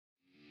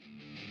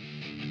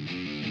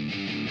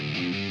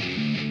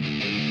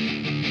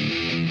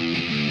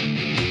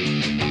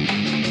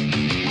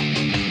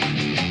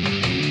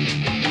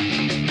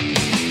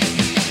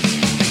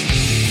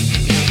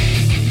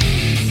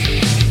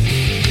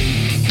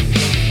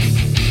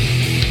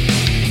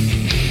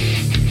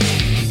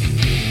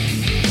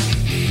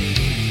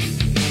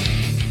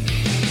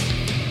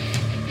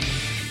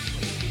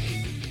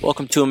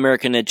Welcome to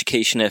American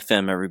Education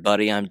FM,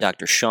 everybody. I'm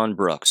Dr. Sean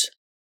Brooks.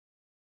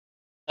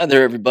 Hi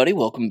there, everybody.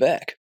 Welcome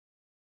back.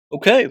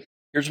 Okay,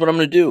 here's what I'm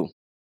going to do.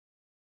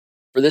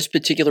 For this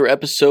particular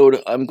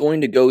episode, I'm going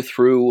to go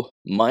through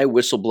my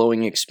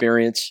whistleblowing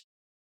experience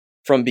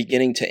from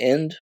beginning to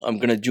end. I'm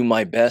going to do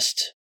my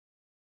best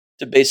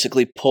to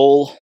basically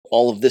pull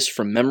all of this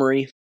from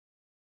memory.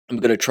 I'm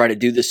going to try to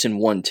do this in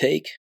one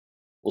take.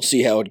 We'll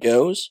see how it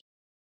goes.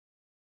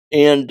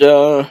 And,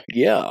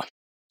 yeah,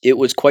 it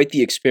was quite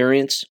the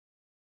experience.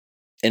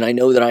 And I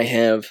know that I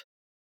have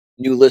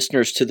new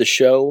listeners to the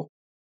show.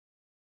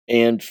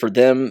 And for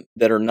them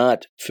that are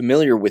not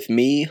familiar with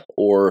me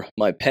or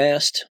my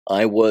past,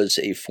 I was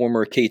a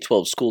former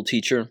K-12 school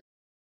teacher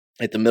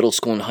at the middle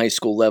school and high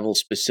school level,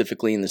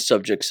 specifically in the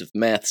subjects of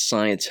math,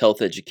 science,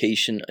 health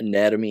education,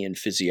 anatomy, and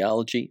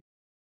physiology.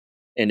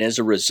 And as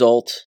a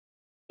result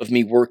of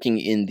me working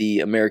in the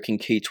American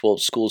K-12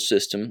 school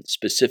system,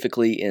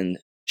 specifically in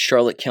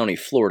Charlotte County,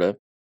 Florida,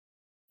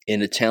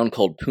 in a town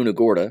called Punta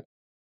Gorda,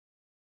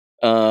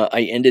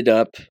 I ended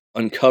up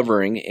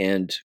uncovering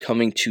and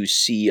coming to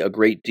see a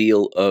great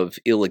deal of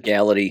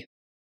illegality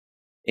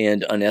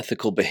and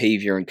unethical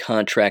behavior and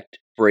contract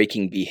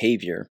breaking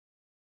behavior.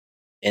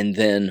 And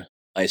then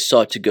I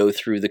sought to go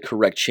through the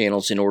correct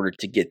channels in order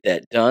to get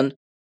that done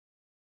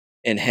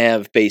and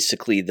have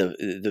basically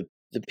the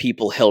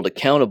people held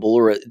accountable,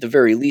 or at the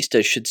very least,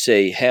 I should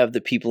say, have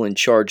the people in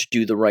charge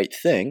do the right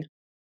thing.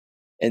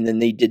 And then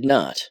they did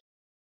not.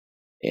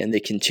 And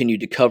they continued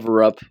to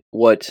cover up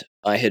what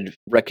I had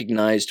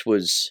recognized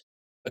was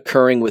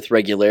occurring with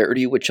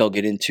regularity, which I'll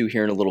get into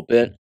here in a little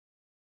bit.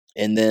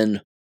 And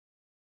then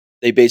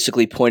they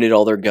basically pointed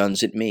all their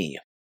guns at me,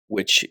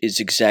 which is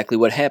exactly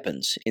what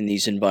happens in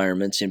these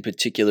environments, in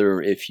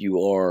particular if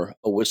you are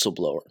a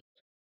whistleblower.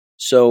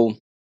 So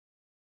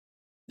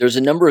there's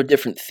a number of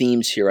different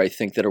themes here I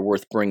think that are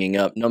worth bringing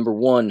up. Number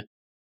one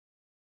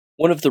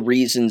of the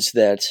reasons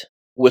that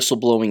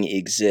whistleblowing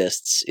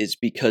exists is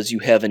because you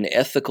have an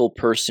ethical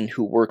person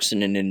who works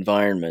in an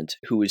environment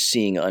who is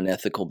seeing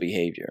unethical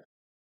behavior.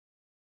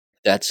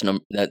 That's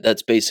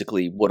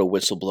basically what a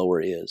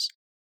whistleblower is.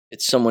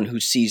 It's someone who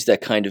sees that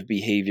kind of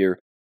behavior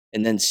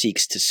and then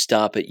seeks to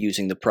stop it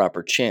using the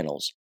proper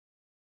channels.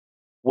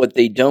 What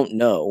they don't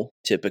know,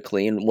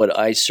 typically, and what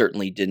I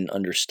certainly didn't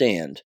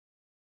understand,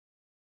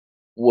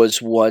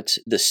 was what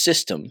the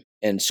system,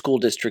 and school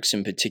districts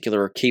in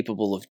particular, are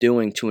capable of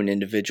doing to an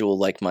individual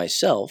like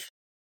myself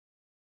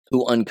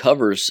who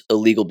uncovers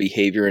illegal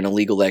behavior and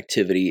illegal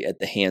activity at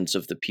the hands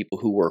of the people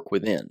who work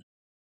within.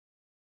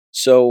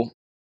 So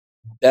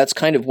that's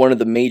kind of one of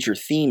the major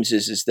themes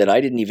is that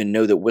I didn't even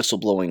know that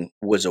whistleblowing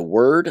was a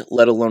word,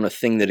 let alone a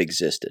thing that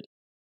existed.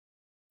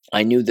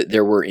 I knew that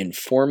there were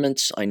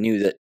informants, I knew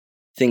that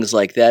things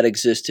like that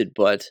existed,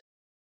 but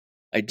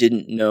I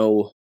didn't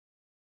know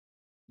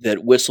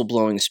that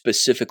whistleblowing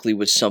specifically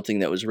was something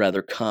that was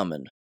rather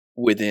common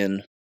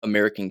within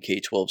American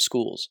K-12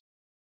 schools.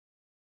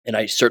 And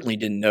I certainly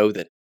didn't know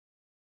that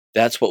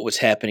that's what was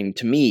happening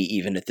to me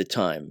even at the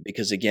time,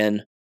 because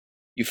again,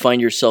 you find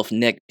yourself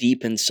neck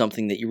deep in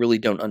something that you really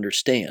don't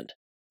understand.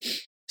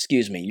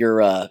 Excuse me,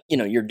 you're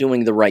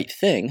doing the right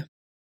thing,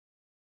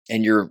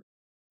 and you're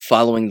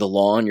following the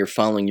law, and you're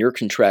following your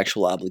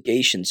contractual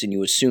obligations, and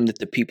you assume that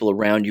the people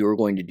around you are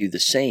going to do the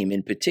same,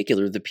 in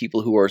particular, the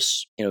people who are,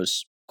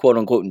 quote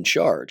unquote, in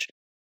charge.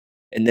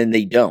 And then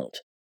they don't.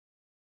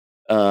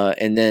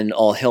 And then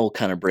all hell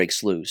kind of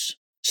breaks loose.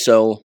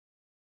 So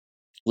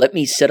let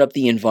me set up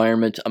the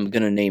environment. I'm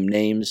going to name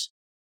names.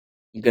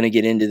 I'm going to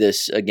get into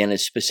this again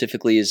as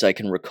specifically as I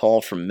can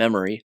recall from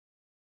memory,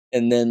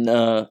 and then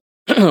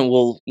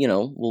we'll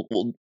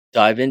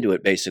dive into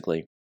it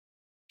basically.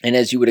 And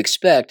as you would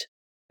expect,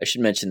 I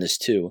should mention this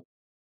too,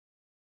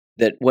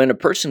 that when a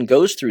person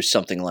goes through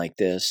something like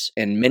this,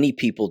 and many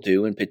people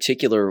do, in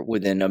particular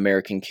within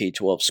American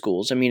K-12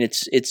 schools, I mean,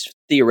 it's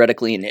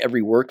theoretically in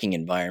every working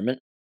environment,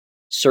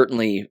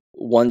 certainly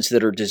ones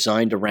that are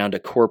designed around a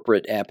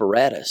corporate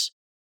apparatus.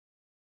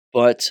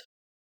 But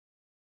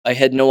I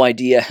had no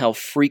idea how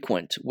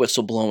frequent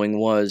whistleblowing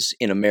was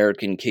in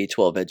American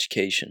K-12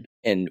 education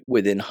and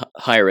within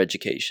higher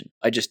education.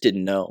 I just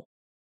didn't know.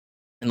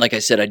 And like I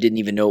said, I didn't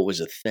even know it was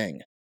a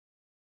thing.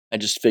 I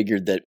just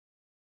figured that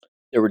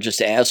there were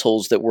just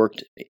assholes that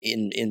worked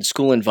in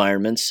school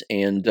environments,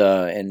 and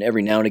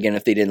every now and again,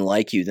 if they didn't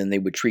like you, then they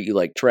would treat you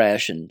like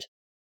trash, and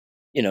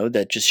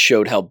that just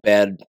showed how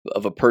bad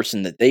of a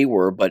person that they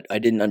were. But I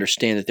didn't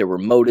understand that there were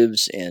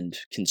motives and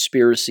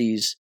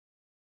conspiracies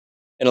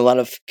and a lot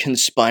of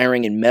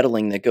conspiring and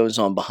meddling that goes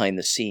on behind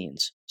the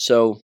scenes.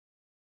 So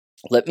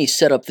let me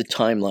set up the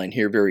timeline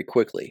here very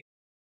quickly.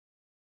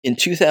 In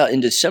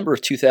December of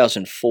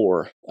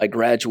 2004, I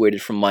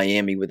graduated from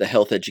Miami with a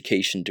health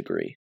education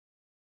degree.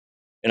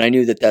 And I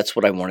knew that that's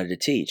what I wanted to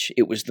teach.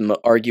 It was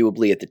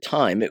arguably at the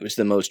time, it was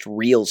the most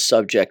real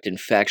subject and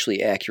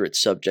factually accurate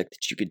subject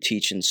that you could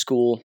teach in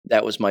school.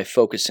 That was my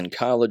focus in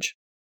college.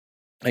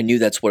 I knew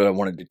that's what I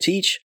wanted to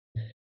teach.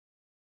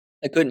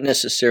 I couldn't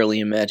necessarily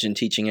imagine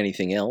teaching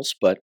anything else,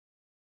 but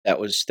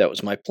that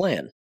was my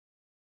plan.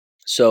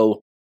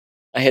 So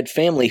I had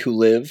family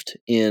who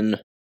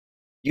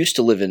used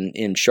to live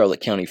in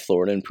Charlotte County,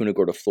 Florida, in Punta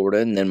Gorda, Florida,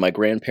 and then my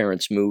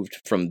grandparents moved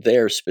from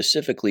there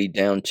specifically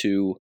down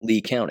to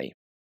Lee County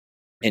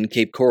in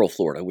Cape Coral,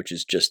 Florida, which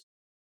is just,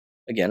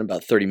 again,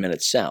 about 30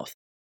 minutes south.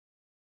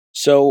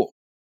 So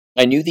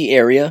I knew the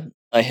area.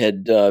 I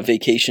had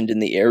vacationed in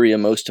the area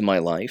most of my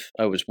life.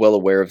 I was well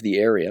aware of the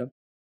area.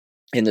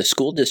 And the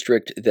school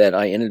district that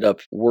I ended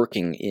up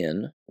working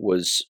in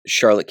was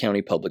Charlotte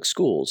County Public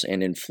Schools.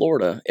 And in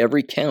Florida,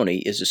 every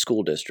county is a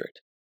school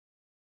district.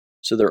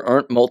 So there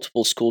aren't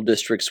multiple school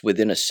districts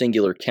within a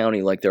singular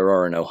county like there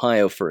are in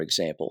Ohio, for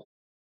example.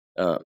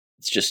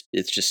 It's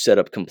just set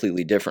up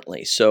completely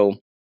differently. So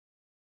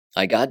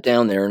I got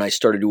down there and I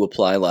started to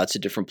apply lots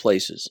of different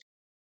places.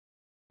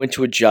 Went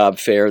to a job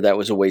fair. That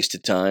was a waste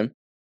of time.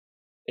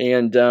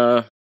 And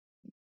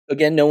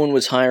again, no one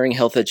was hiring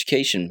health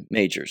education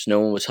majors. No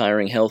one was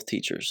hiring health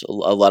teachers. A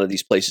lot of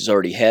these places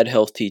already had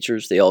health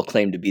teachers. They all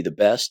claimed to be the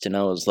best. And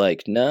I was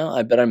like, no,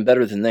 I bet I'm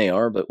better than they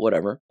are, but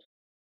whatever.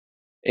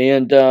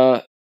 And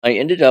I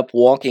ended up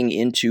walking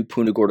into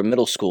Punta Gorda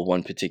Middle School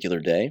one particular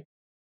day.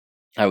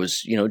 I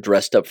was,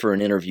 dressed up for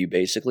an interview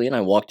basically, and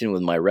I walked in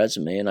with my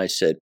resume and I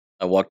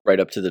walked right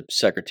up to the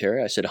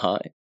secretary. I said, hi,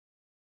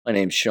 my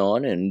name's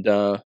Sean, and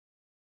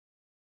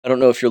I don't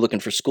know if you're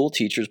looking for school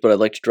teachers, but I'd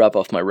like to drop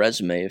off my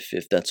resume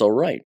if that's all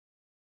right.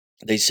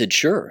 They said,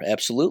 sure,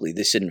 absolutely.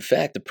 They said, in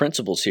fact, the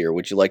principal's here.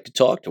 Would you like to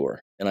talk to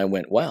her? And I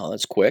went, wow,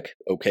 that's quick.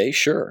 Okay,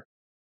 sure.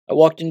 I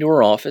walked into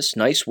her office,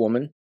 nice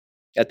woman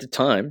at the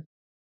time.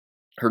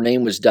 Her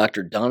name was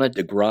Dr. Donna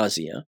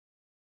DeGrazia,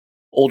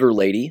 older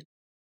lady.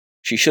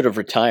 She should have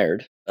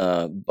retired,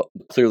 but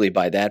clearly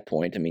by that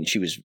point. I mean, she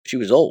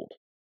was old.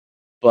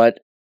 But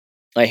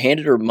I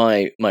handed her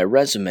my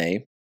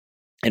resume,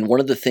 and one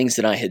of the things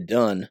that I had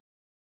done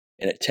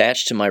and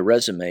attached to my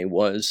resume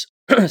was,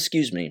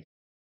 excuse me,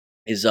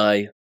 is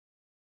I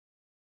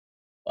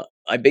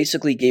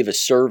basically gave a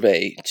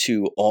survey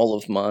to all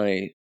of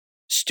my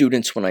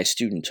students when I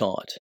student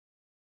taught,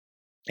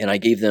 and I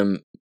gave them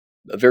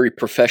a very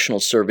professional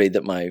survey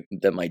that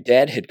my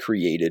dad had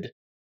created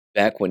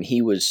back when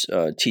he was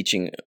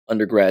teaching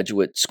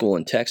undergraduate school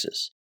in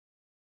Texas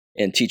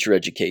and teacher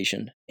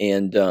education,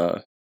 and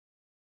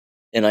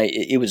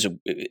it was an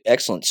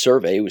excellent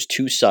survey. It was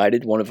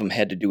two-sided. One of them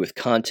had to do with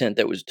content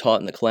that was taught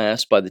in the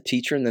class by the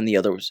teacher, and then the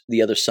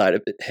other side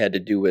of it had to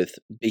do with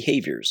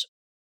behaviors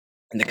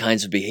and the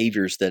kinds of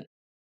behaviors that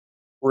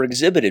were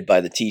exhibited by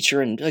the teacher,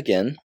 and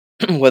again,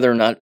 whether or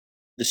not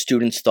the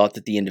students thought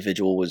that the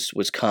individual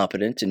was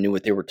competent and knew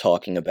what they were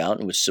talking about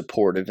and was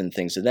supportive and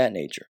things of that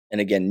nature, and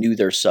again, knew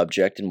their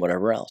subject and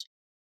whatever else.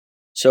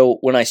 So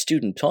when I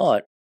student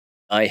taught,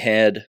 I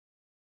had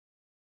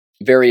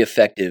very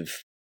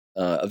effective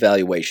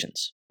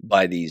evaluations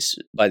by these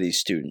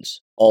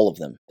students, all of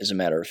them, as a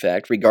matter of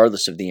fact,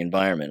 regardless of the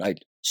environment. I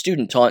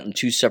student taught in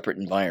two separate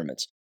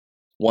environments.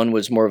 One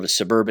was more of a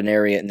suburban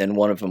area, and then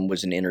one of them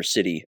was an inner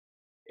city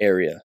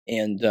area,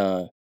 and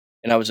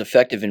I was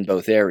effective in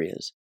both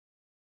areas.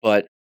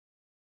 But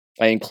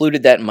I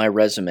included that in my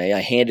resume.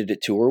 I handed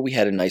it to her. We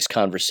had a nice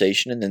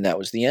conversation, and then that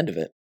was the end of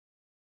it.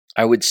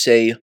 I would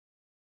say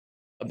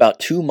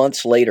about 2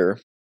 months later,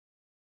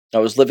 I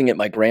was living at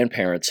my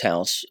grandparents'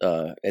 house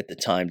at the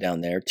time down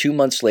there. 2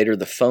 months later,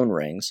 the phone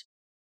rings,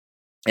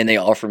 and they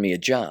offer me a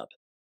job.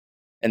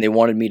 And they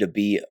wanted me to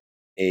be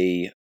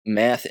a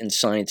math and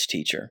science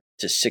teacher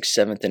to 6th,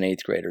 7th, and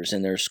 8th graders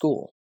in their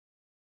school.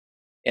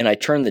 And I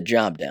turned the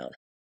job down.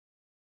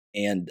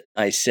 And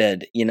I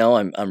said,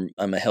 I'm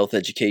a health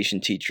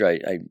education teacher.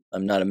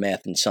 I'm not a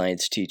math and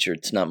science teacher.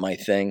 It's not my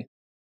thing.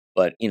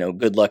 But,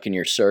 good luck in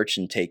your search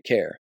and take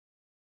care.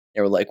 They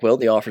were like, well,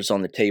 the offer's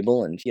on the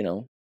table and,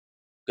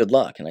 good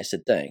luck. And I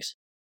said, thanks.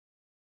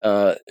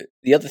 The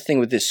other thing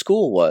with this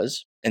school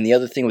and the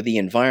other thing with the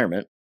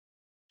environment,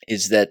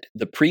 is that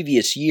the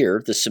previous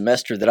year, the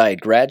semester that I had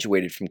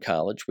graduated from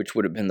college, which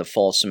would have been the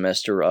fall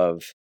semester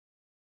of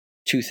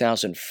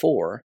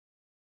 2004,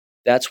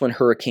 that's when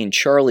Hurricane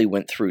Charlie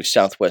went through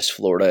Southwest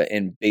Florida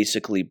and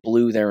basically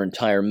blew their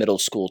entire middle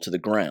school to the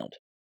ground.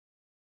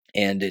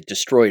 And it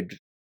destroyed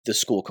the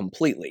school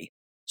completely.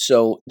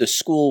 So the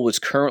school was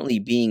currently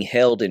being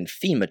held in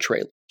FEMA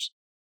trailers.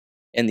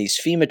 And these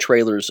FEMA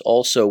trailers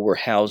also were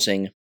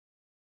housing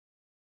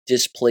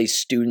displaced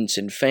students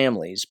and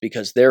families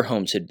because their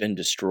homes had been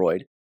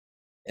destroyed.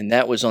 And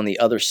that was on the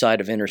other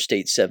side of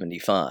Interstate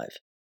 75.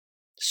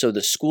 So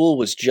the school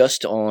was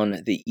just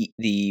on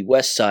the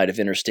west side of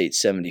Interstate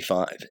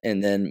 75,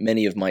 and then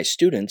many of my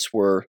students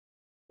were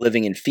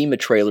living in FEMA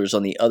trailers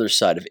on the other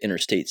side of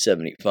Interstate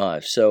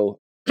 75. So,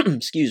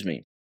 excuse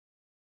me,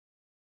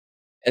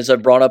 as I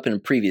brought up in a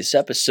previous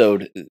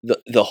episode,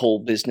 the whole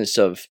business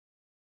of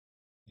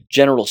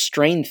general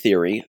strain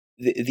theory,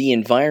 the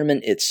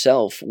environment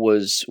itself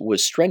was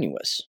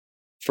strenuous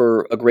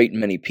for a great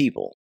many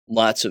people.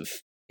 Lots of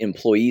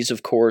employees,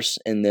 of course,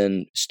 and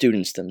then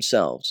students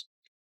themselves.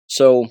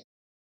 So,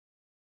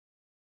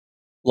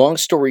 long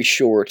story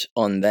short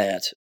on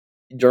that,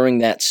 during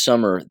that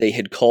summer, they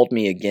had called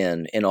me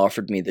again and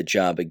offered me the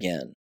job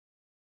again.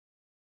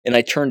 And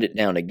I turned it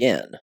down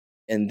again.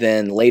 And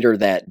then later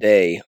that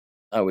day,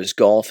 I was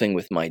golfing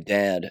with my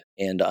dad,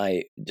 and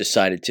I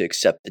decided to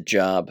accept the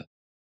job.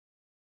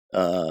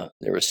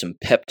 There was some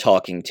pep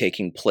talking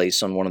taking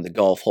place on one of the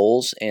golf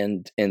holes,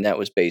 and that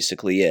was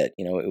basically it.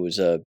 It was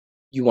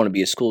you want to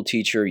be a school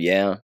teacher?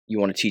 Yeah. You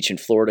want to teach in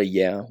Florida?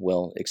 Yeah.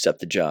 Well,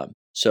 accept the job.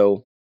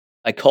 So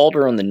I called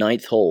her on the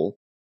ninth hole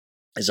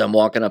as I'm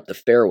walking up the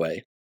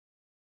fairway,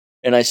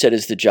 and I said,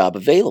 "Is the job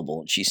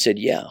available?" And she said,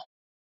 "Yeah."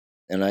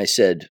 And I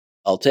said,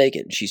 "I'll take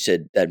it." And she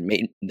said, "That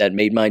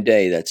made my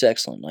day. That's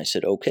excellent." And I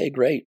said, "Okay,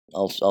 great.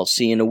 I'll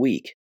see you in a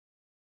week."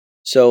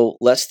 So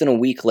less than a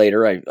week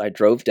later, I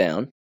drove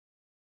down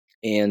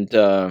and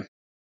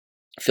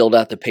filled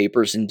out the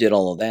papers and did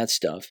all of that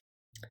stuff.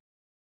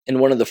 And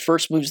one of the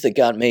first moves that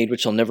got made,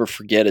 which I'll never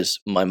forget,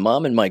 is my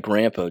mom and my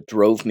grandpa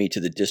drove me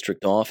to the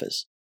district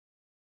office.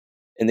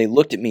 And they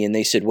looked at me and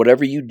they said,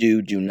 "Whatever you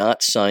do, do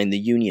not sign the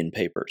union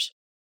papers.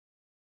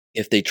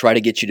 If they try to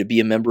get you to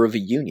be a member of a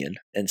union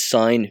and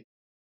sign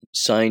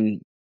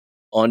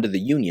onto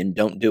the union,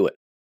 don't do it."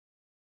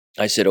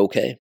 I said,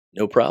 "Okay,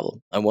 no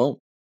problem. I won't."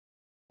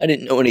 I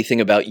didn't know anything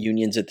about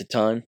unions at the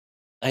time.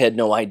 I had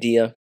no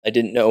idea. I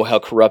didn't know how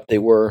corrupt they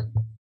were.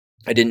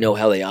 I didn't know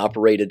how they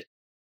operated.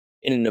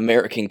 In an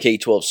American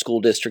K-12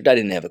 school district, I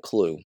didn't have a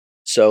clue.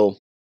 So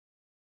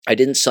I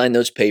didn't sign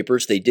those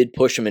papers. They did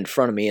push them in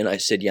front of me, and I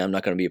said, "Yeah, I'm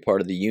not going to be a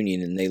part of the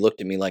union." And they looked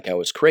at me like I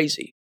was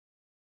crazy.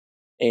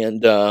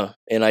 And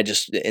I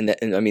just and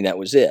I mean, that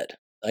was it.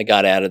 I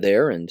got out of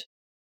there, and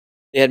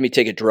they had me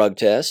take a drug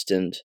test,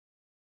 and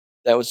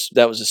that was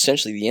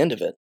essentially the end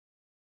of it.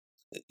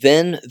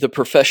 Then the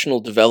professional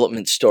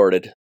development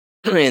started,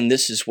 and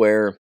this is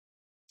where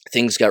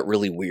things got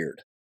really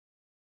weird.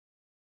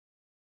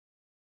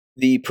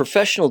 The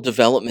professional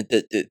development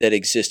that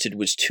existed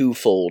was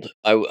twofold.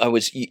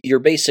 You're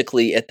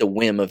basically at the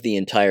whim of the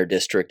entire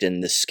district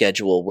and the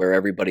schedule where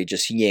everybody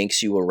just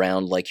yanks you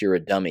around like you're a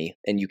dummy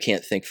and you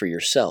can't think for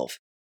yourself.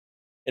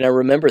 And I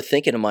remember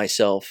thinking to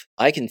myself,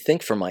 I can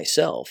think for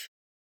myself.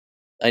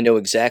 I know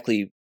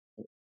exactly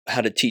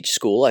how to teach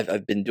school.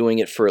 I've been doing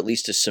it for at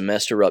least a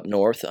semester up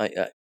north.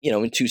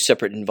 In two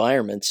separate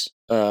environments.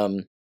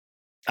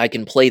 I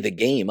can play the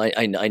game.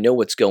 I know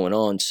what's going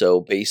on,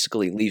 so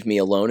basically leave me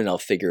alone and I'll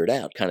figure it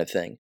out, kind of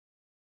thing.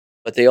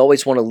 But they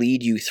always want to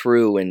lead you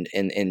through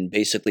and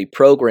basically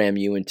program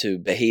you into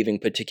behaving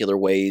particular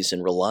ways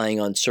and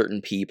relying on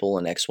certain people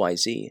and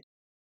XYZ.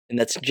 And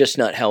that's just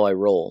not how I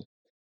roll.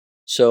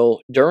 So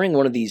during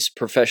one of these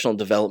professional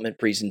development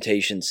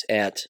presentations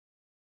at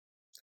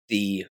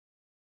the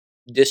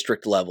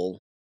district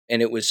level,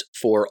 and it was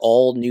for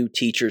all new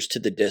teachers to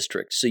the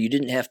district, so you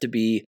didn't have to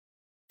be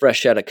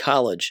fresh out of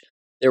college.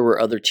 There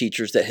were other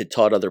teachers that had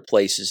taught other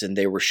places, and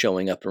they were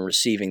showing up and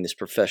receiving this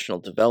professional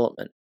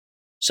development.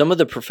 Some of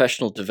the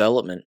professional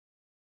development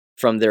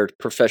from their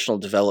professional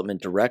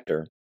development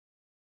director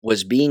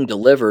was being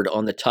delivered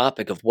on the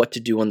topic of what to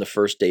do on the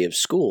first day of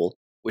school,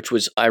 which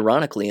was,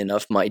 ironically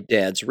enough, my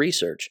dad's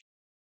research.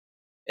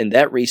 And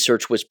that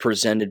research was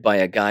presented by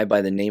a guy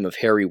by the name of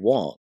Harry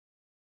Wong.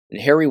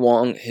 And Harry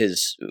Wong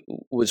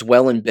was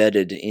well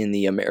embedded in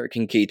the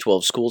American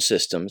K-12 school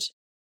systems,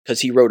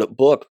 because he wrote a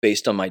book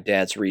based on my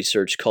dad's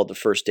research called The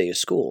First Day of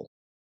School.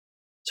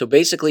 So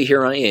basically,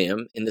 here I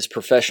am in this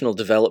professional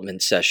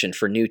development session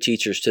for new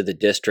teachers to the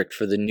district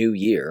for the new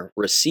year,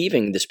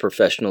 receiving this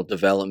professional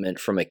development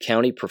from a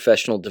county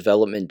professional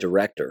development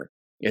director,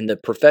 and the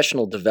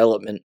professional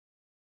development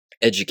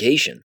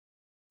education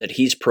that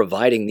he's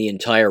providing the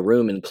entire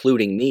room,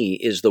 including me,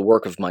 is the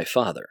work of my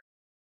father.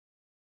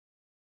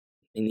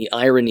 And the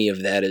irony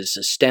of that is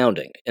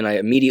astounding. And I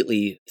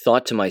immediately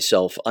thought to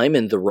myself, I'm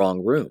in the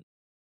wrong room.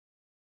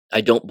 I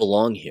don't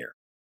belong here.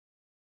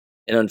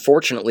 And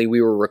unfortunately,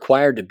 we were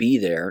required to be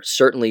there,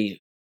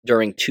 certainly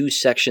during 2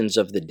 sections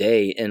of the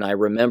day, and I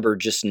remember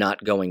just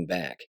not going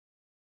back.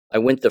 I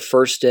went the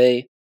first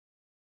day,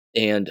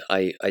 and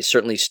I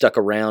certainly stuck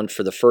around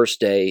for the first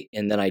day,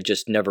 and then I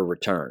just never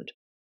returned.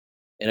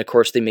 And of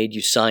course, they made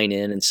you sign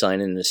in a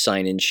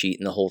sign-in sheet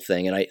and the whole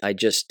thing, and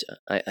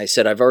I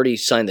said, I've already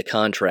signed the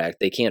contract.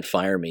 They can't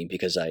fire me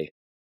because I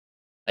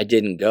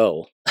didn't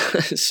go.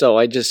 So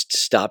I just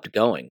stopped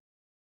going.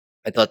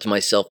 I thought to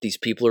myself, these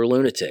people are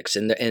lunatics.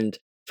 And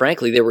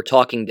frankly, they were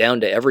talking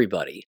down to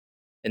everybody.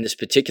 And this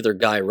particular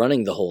guy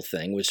running the whole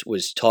thing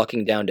was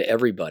talking down to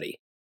everybody.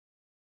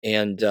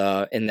 And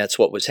that's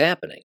what was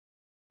happening.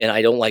 And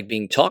I don't like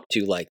being talked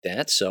to like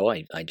that, so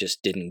I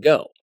just didn't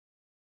go.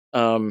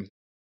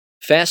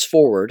 Fast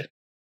forward,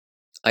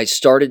 I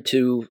started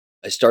to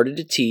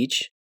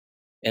teach,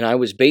 and I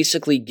was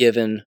basically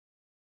given.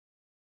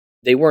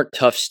 They weren't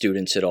tough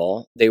students at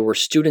all. They were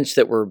students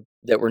that were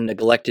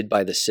neglected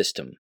by the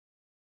system.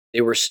 They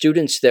were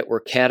students that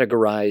were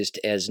categorized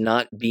as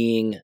not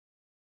being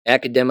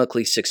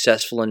academically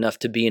successful enough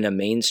to be in a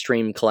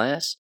mainstream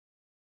class,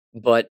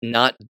 but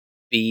not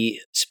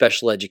be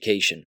special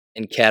education,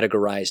 and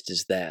categorized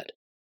as that.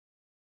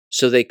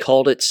 So they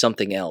called it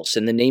something else,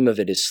 and the name of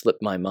it has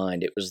slipped my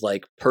mind. It was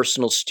like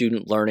Personal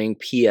Student Learning,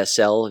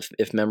 PSL,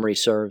 if memory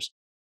serves.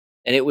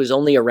 And it was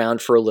only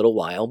around for a little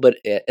while, but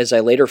as I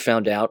later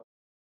found out,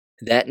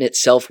 That in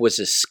itself was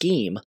a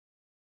scheme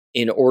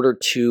in order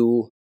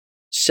to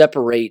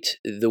separate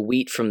the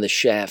wheat from the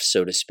chaff,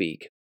 so to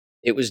speak.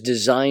 It was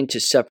designed to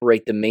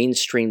separate the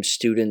mainstream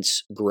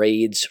students'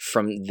 grades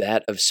from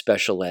that of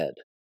special ed,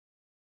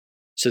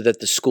 so that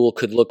the school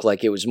could look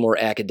like it was more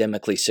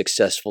academically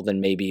successful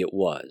than maybe it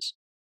was.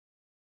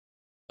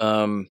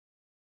 I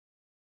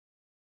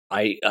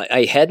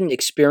hadn't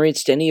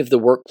experienced any of the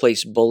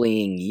workplace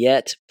bullying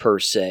yet, per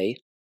se,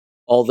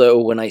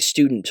 although when I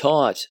student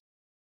taught,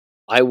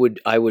 I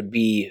would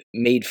be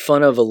made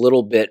fun of a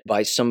little bit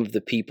by some of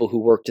the people who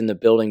worked in the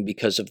building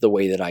because of the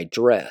way that I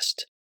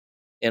dressed.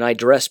 And I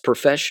dressed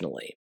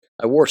professionally.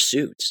 I wore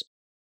suits.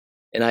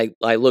 And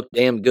I looked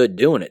damn good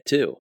doing it,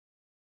 too.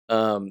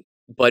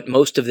 But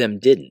most of them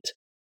didn't.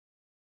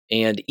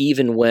 And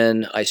even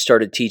when I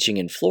started teaching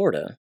in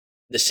Florida,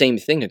 the same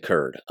thing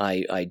occurred.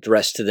 I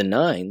dressed to the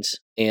nines,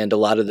 and a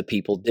lot of the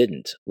people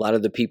didn't. A lot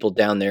of the people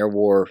down there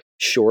wore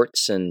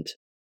shorts and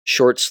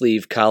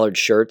short-sleeve collared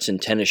shirts and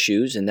tennis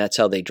shoes, and that's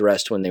how they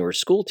dressed when they were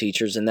school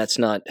teachers, and that's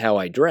not how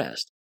I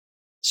dressed.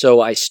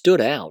 So I stood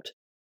out.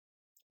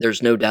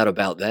 There's no doubt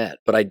about that.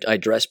 But I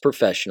dressed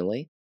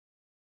professionally,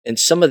 and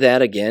some of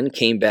that, again,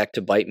 came back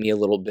to bite me a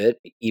little bit,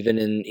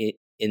 even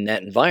in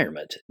that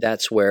environment.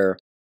 That's where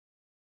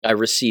I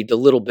received a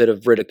little bit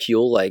of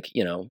ridicule, like,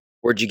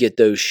 where'd you get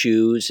those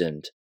shoes?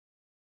 And,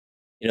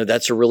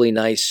 that's a really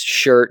nice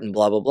shirt and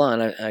blah, blah, blah.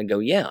 And I go,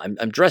 yeah,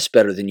 I'm dressed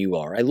better than you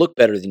are. I look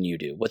better than you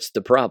do. What's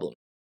the problem?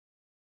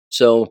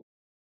 So,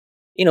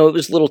 it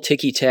was little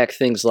ticky-tack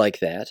things like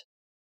that.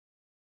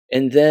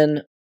 And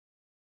then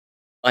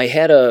I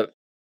had a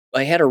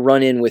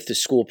run-in with the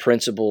school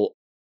principal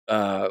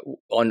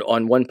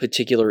on one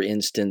particular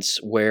instance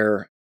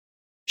where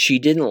she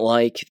didn't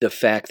like the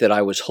fact that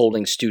I was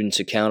holding students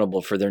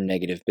accountable for their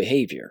negative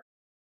behavior.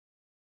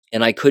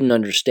 And I couldn't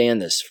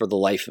understand this for the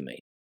life of me.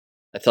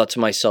 I thought to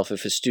myself,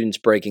 if a student's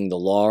breaking the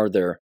law or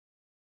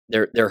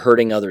they're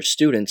hurting other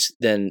students,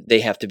 then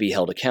they have to be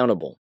held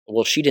accountable.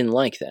 Well, she didn't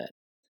like that.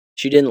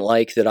 She didn't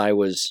like that I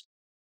was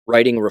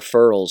writing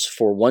referrals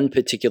for one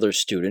particular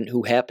student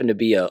who happened to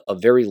be a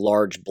very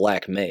large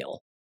black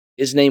male.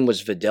 His name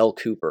was Vidal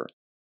Cooper.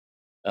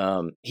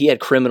 He had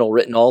criminal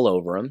written all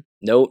over him.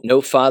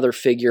 No father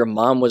figure.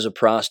 Mom was a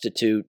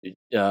prostitute.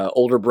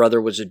 Older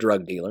brother was a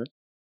drug dealer.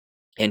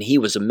 And he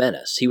was a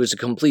menace. He was a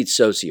complete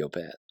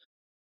sociopath.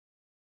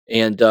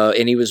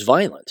 And he was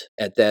violent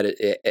at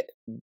that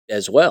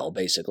as well,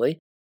 basically.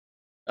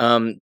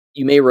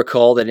 You may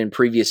recall that in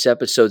previous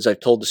episodes, I've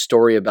told the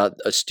story about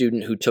a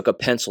student who took a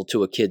pencil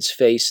to a kid's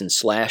face and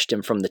slashed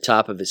him from the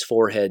top of his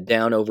forehead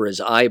down over his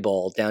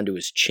eyeball, down to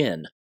his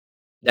chin.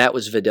 That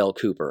was Vidal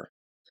Cooper.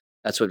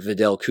 That's what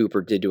Vidal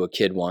Cooper did to a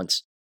kid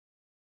once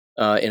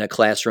in a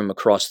classroom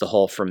across the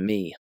hall from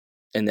me.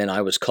 And then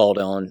I was called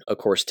on, of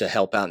course, to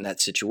help out in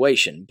that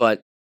situation. But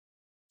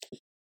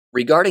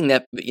regarding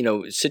that,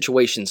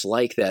 situations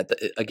like that,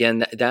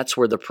 again, that's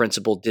where the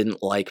principal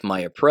didn't like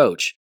my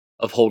approach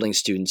of holding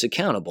students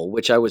accountable,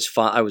 which I was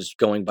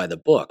going by the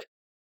book.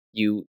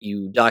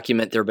 You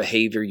document their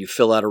behavior, you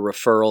fill out a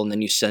referral, and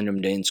then you send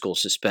them to in-school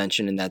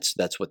suspension, and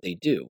that's what they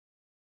do.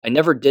 I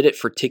never did it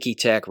for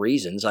ticky-tack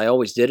reasons. I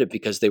always did it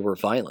because they were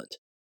violent,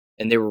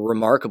 and they were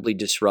remarkably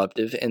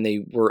disruptive, and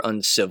they were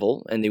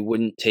uncivil, and they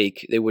wouldn't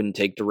take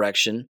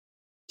direction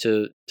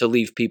to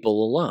leave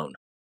people alone.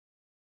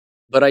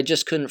 But I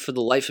just couldn't for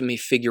the life of me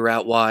figure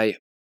out why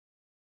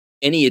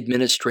any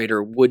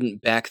administrator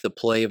wouldn't back the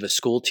play of a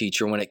school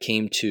teacher when it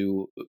came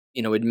to,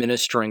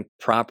 administering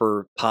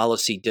proper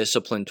policy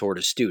discipline toward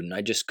a student.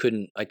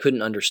 I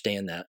couldn't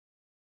understand that.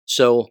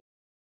 So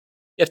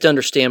you have to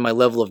understand my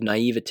level of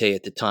naivete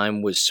at the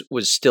time was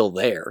still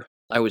there.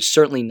 I was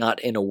certainly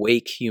not an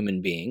awake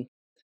human being.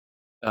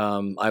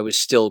 I was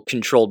still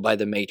controlled by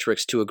the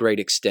Matrix to a great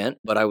extent,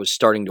 but I was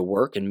starting to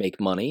work and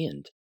make money,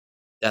 and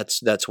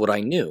that's what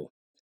I knew.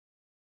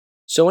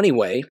 So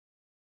anyway,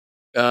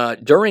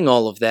 during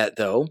all of that,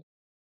 though,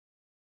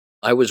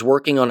 I was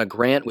working on a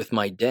grant with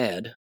my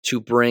dad to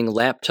bring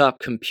laptop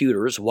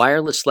computers,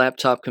 wireless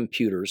laptop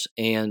computers,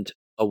 and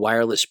a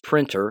wireless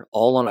printer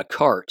all on a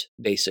cart,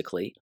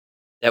 basically,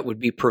 that would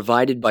be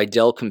provided by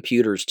Dell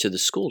Computers to the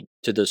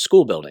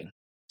school building,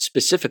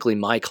 specifically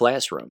my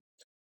classroom,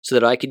 so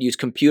that I could use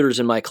computers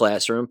in my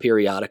classroom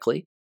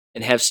periodically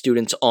and have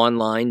students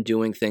online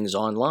doing things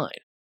online,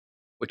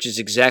 which is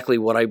exactly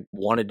what I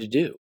wanted to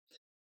do.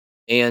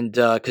 And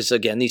because,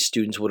 again, these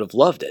students would have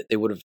loved it. They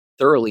would have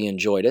thoroughly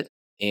enjoyed it,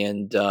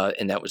 and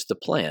that was the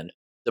plan.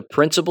 The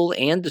principal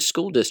and the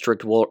school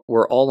district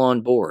were all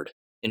on board.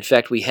 In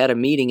fact, we had a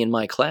meeting in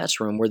my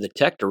classroom where the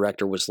tech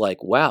director was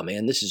like, wow,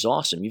 man, this is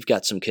awesome. You've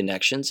got some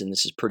connections, and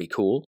this is pretty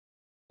cool.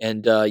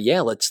 And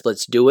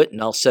let's do it,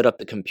 and I'll set up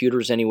the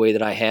computers any way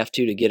that I have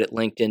to get it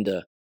linked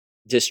into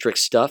district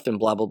stuff and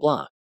blah, blah,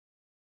 blah.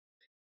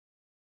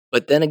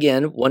 But then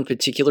again, one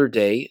particular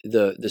day,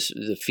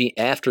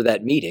 after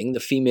that meeting, the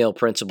female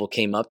principal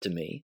came up to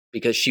me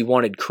because she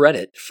wanted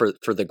credit for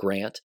the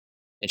grant,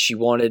 and she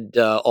wanted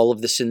all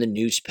of this in the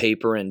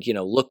newspaper, and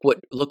look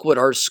what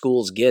our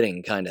school's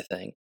getting, kind of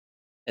thing.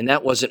 And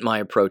that wasn't my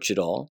approach at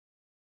all.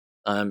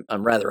 I'm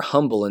rather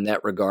humble in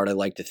that regard, I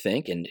like to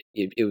think, and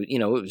it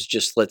was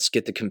just, let's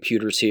get the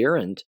computers here,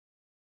 and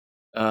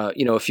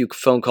a few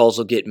phone calls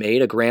will get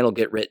made, a grant will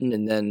get written,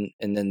 and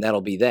then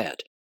that'll be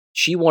that.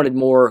 She wanted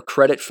more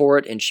credit for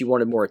it, and she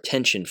wanted more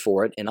attention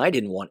for it, and I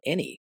didn't want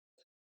any,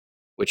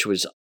 which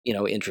was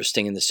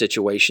interesting in the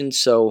situation.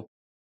 So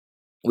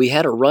we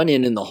had a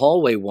run-in in the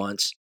hallway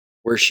once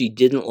where she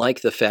didn't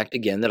like the fact,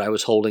 again, that I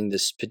was holding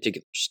this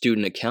particular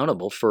student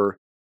accountable for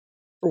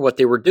what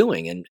they were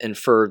doing, and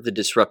for the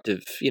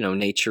disruptive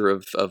nature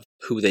of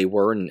who they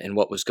were, and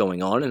what was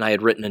going on. And I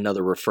had written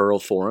another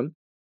referral for him,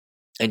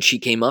 and she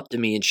came up to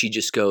me and she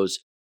just goes,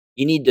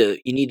 you need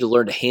to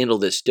learn to handle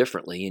this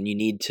differently, and you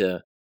need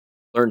to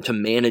learn to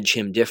manage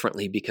him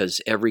differently, because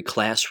every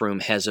classroom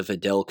has a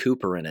Vidal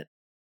Cooper in it.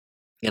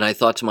 And I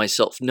thought to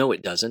myself, no,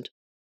 it doesn't.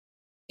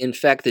 In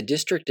fact, the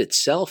district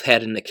itself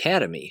had an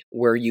academy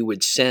where you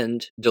would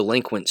send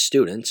delinquent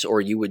students,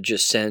 or you would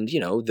just send,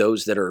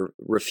 those that are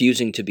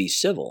refusing to be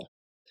civil.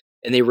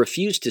 And they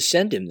refused to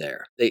send him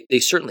there. They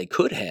certainly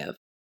could have,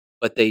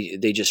 but they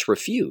just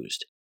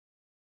refused.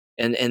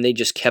 And they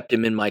just kept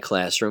him in my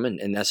classroom,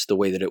 and that's the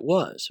way that it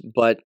was.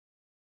 But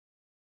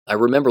I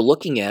remember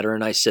looking at her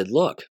and I said,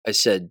 look,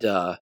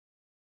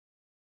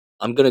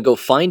 I'm going to go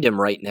find him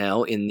right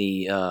now in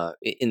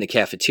the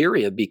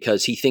cafeteria,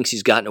 because he thinks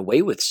he's gotten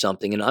away with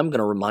something, and I'm going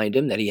to remind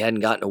him that he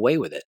hadn't gotten away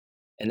with it.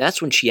 And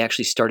that's when she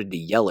actually started to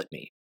yell at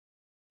me,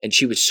 and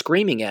she was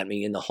screaming at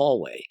me in the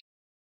hallway.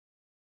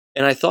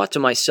 And I thought to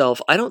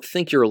myself, I don't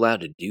think you're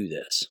allowed to do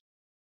this.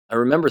 I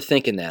remember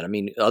thinking that. I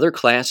mean, other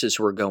classes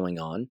were going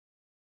on,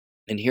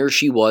 and here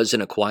she was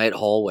in a quiet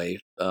hallway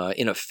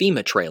in a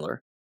FEMA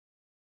trailer.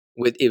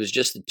 It was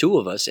just the two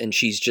of us, and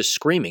she's just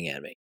screaming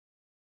at me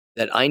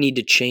that I need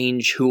to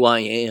change who I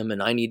am,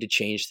 and I need to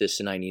change this,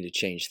 and I need to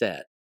change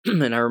that.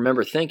 And I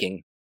remember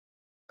thinking,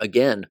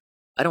 again,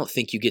 I don't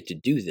think you get to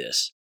do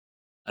this.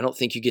 I don't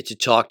think you get to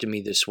talk to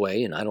me this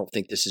way, and I don't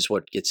think this is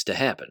what gets to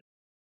happen.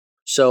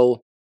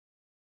 So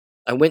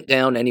I went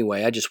down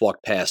anyway. I just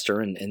walked past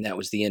her, and that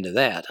was the end of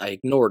that. I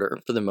ignored her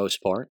for the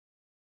most part.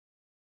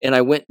 And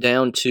I went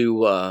down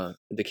to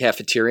the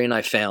cafeteria, and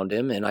I found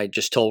him, and I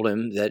just told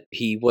him that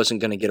he wasn't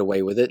going to get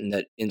away with it, and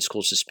that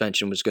in-school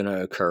suspension was going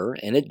to occur,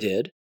 and it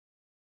did.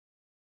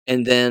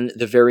 And then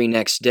the very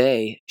next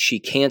day, she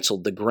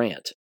canceled the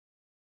grant.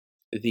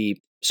 The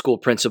school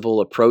principal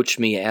approached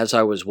me as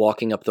I was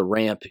walking up the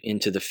ramp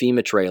into the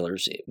FEMA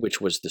trailers, which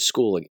was the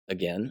school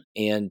again,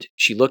 and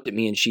she looked at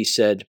me and she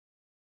said,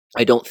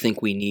 I don't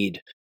think we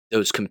need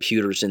those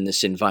computers in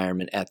this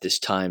environment at this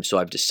time, so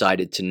I've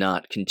decided to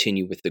not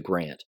continue with the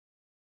grant.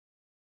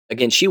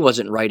 Again, she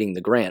wasn't writing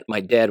the grant.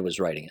 My dad was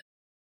writing it.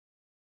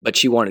 But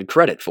she wanted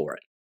credit for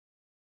it.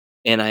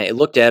 And I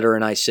looked at her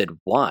and I said,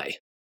 why?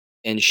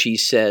 And she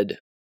said,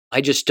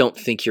 I just don't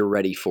think you're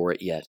ready for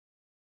it yet.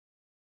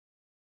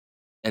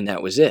 And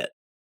that was it.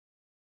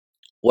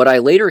 What I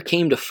later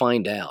came to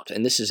find out,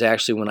 and this is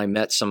actually when I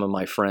met some of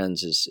my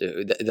friends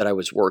that I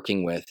was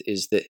working with,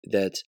 is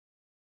that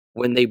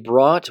when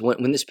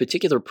this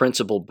particular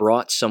principal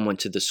brought someone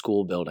to the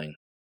school building,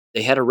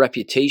 they had a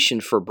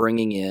reputation for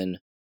bringing in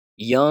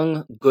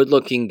young,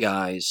 good-looking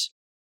guys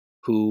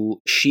who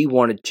she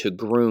wanted to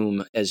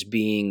groom as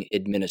being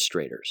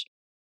administrators.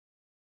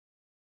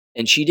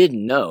 And she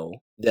didn't know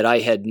that I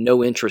had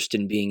no interest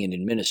in being an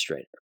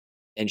administrator.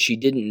 And she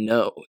didn't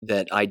know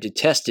that I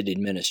detested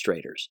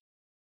administrators.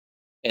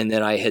 And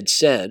that I had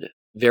said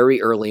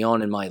very early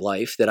on in my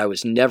life that I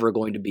was never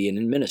going to be an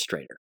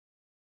administrator.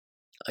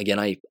 Again,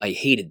 I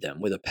hated them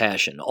with a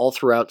passion all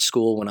throughout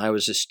school when I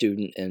was a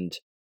student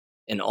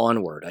and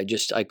onward.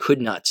 I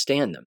could not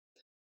stand them.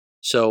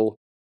 So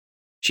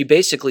she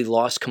basically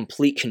lost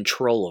complete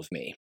control of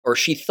me. Or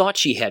she thought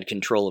she had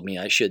control of me,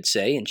 I should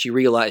say, and she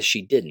realized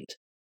she didn't.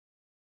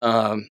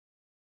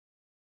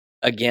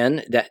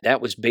 Again,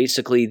 that was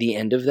basically the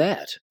end of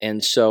that.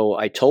 And so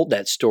I told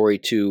that story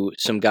to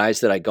some guys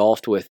that I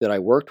golfed with, that I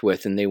worked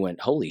with, and they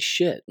went, holy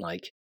shit,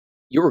 like,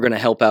 you were going to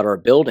help out our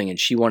building, and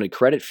she wanted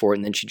credit for it,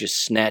 and then she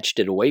just snatched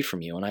it away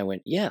from you. And I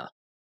went, yeah,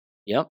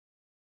 yep.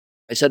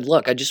 I said,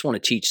 look, I just want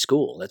to teach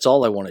school. That's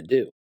all I want to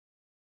do.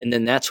 And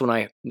then that's when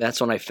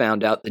I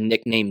found out the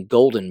nickname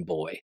Golden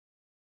Boy.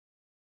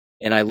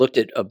 And I looked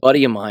at a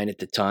buddy of mine at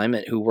the time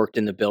who worked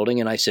in the building,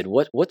 and I said,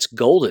 what's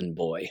Golden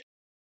Boy?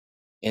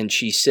 And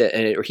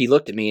he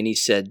looked at me and he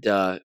said,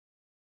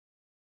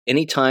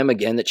 anytime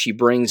again that she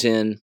brings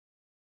in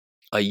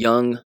a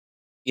young,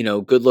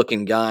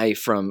 good-looking guy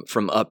from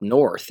up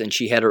north, and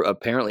she had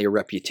apparently a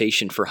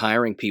reputation for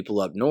hiring people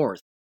up north,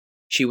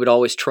 she would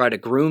always try to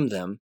groom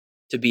them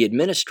to be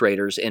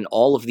administrators, and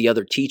all of the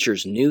other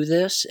teachers knew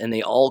this, and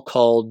they all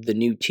called the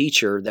new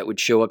teacher that would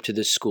show up to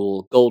this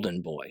school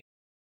Golden Boy,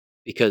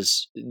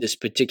 because this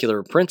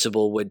particular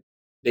principal would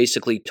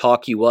basically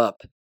talk you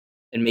up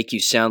and make you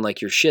sound like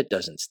your shit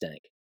doesn't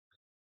stink.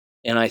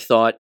 And I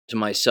thought to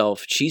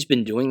myself, she's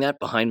been doing that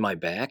behind my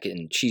back,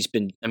 and she's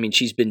been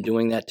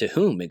doing that to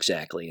whom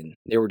exactly? And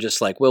they were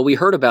just like, well, we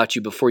heard about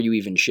you before you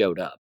even showed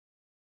up.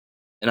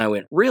 And I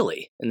went,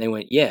 really? And they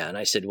went, yeah. And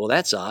I said, well,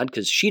 that's odd,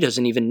 because she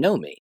doesn't even know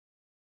me.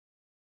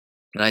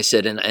 And I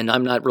said, and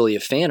I'm not really a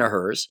fan of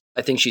hers.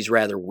 I think she's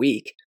rather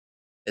weak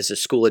as a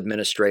school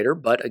administrator,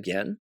 but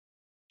again,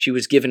 she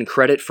was given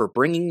credit for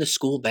bringing the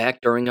school back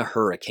during a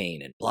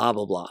hurricane and blah,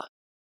 blah, blah.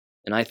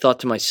 And I thought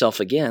to myself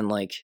again,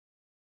 like,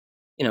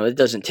 it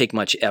doesn't take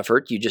much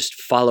effort. You just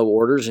follow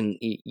orders and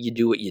you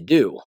do what you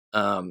do.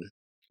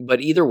 But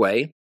either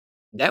way,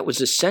 that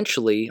was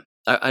essentially,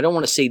 I don't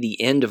want to say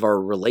the end of our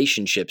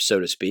relationship, so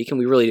to speak, and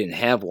we really didn't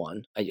have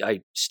one.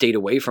 I stayed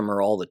away from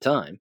her all the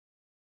time.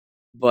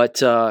 But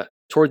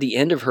toward the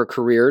end of her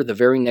career, the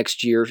very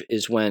next year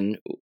is when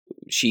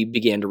she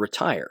began to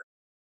retire.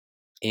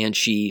 And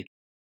she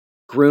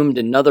groomed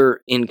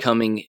another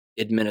incoming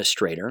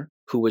administrator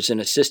who was an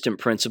assistant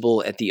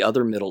principal at the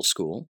other middle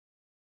school.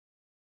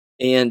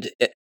 And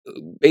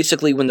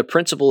basically, when the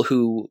principal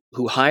who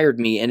hired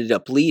me ended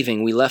up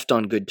leaving, we left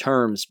on good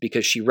terms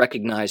because she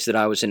recognized that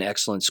I was an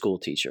excellent school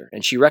teacher.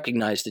 And she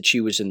recognized that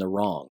she was in the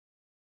wrong,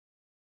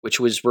 which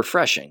was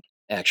refreshing,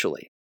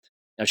 actually.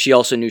 Now, she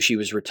also knew she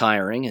was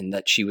retiring and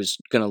that she was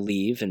going to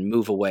leave and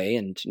move away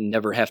and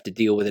never have to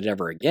deal with it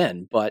ever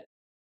again. But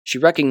she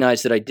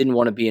recognized that I didn't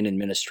want to be an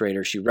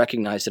administrator. She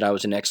recognized that I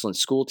was an excellent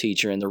school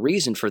teacher. And the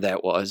reason for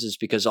that is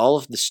because all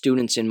of the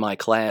students in my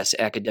class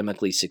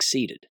academically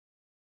succeeded.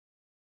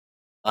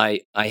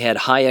 I had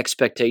high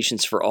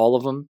expectations for all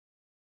of them.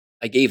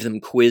 I gave them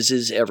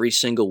quizzes every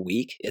single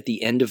week at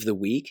the end of the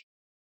week.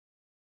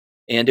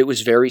 And it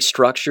was very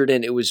structured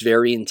and it was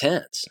very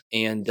intense.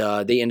 And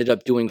they ended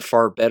up doing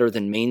far better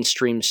than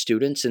mainstream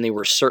students, and they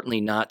were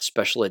certainly not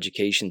special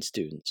education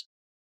students.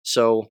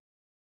 So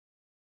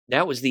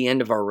that was the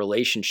end of our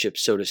relationship,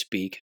 so to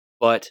speak.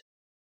 But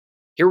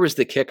here was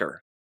the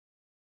kicker.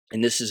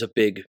 And this is a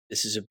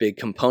big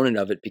component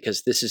of it,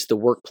 because this is the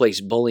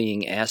workplace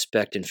bullying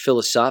aspect and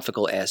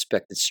philosophical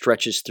aspect that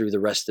stretches through the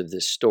rest of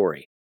this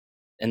story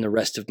and the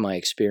rest of my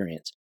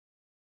experience.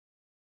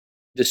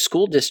 The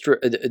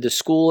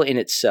school in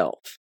itself,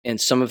 and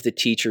some of the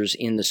teachers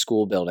in the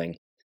school building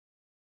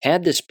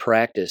had this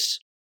practice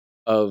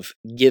of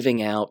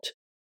giving out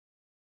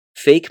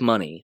fake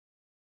money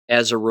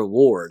as a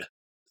reward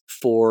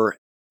for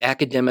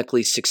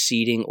academically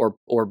succeeding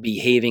or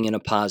behaving in a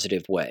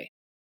positive way.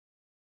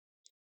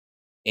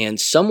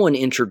 And someone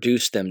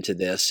introduced them to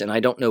this, and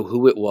I don't know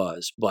who it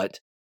was, but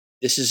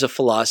this is a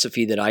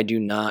philosophy that I do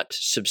not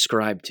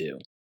subscribe to.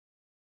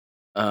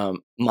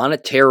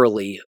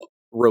 Monetarily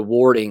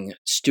rewarding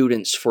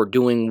students for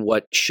doing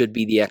what should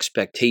be the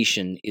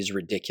expectation is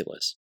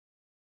ridiculous.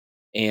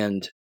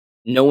 And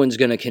no one's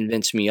going to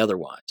convince me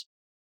otherwise.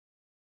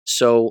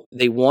 So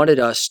they wanted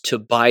us to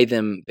buy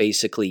them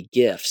basically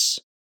gifts.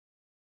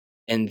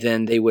 And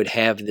then they would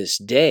have this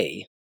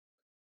day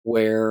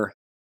where,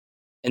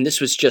 and this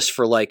was just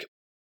for like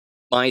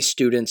my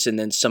students and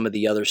then some of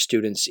the other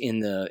students in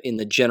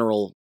the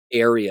general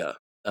area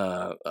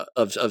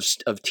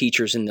of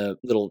teachers in the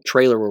little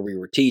trailer where we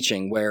were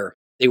teaching, where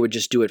they would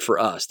just do it for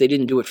us. They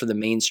didn't do it for the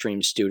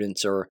mainstream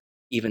students or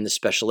even the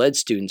special ed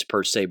students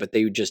per se, but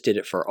they just did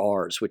it for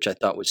ours, which I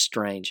thought was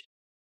strange.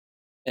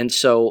 And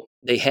so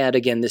they had,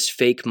 again, this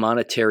fake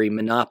monetary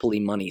monopoly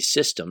money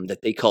system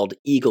that they called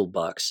Eagle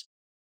Bucks.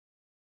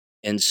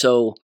 And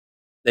so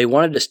they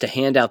wanted us to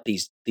hand out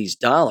these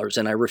dollars,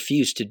 and I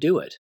refused to do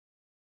it.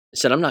 I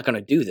said, I'm not going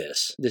to do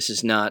this. This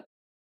is not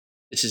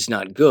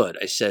good.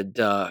 I said,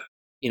 and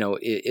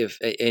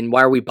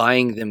why are we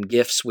buying them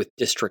gifts with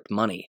district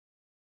money?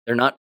 They're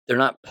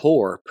not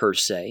poor per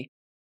se,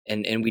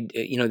 and we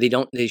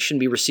they shouldn't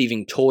be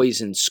receiving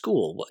toys in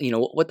school.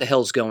 What the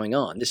hell's going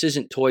on? This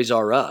isn't Toys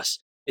R Us.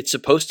 It's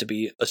supposed to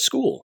be a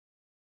school.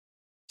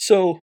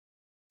 So,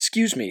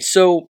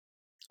 So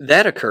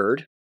that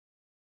occurred,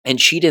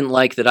 and she didn't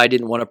like that I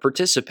didn't want to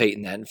participate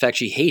in that. In fact,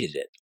 she hated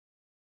it.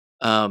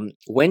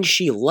 When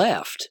she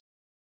left,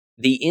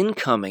 the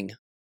incoming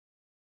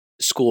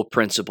school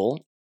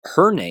principal,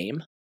 her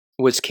name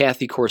was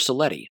Kathy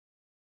Corselletti.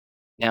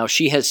 Now,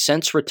 she has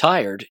since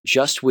retired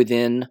just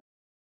within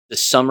the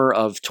summer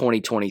of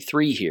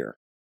 2023 here.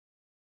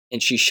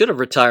 And she should have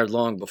retired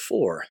long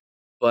before.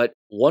 But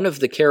one of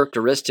the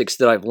characteristics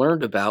that I've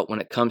learned about when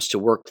it comes to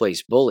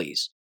workplace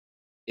bullies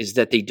is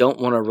that they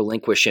don't want to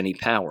relinquish any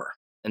power.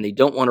 And they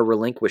don't want to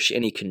relinquish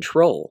any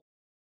control,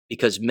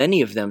 because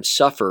many of them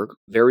suffer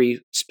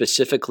very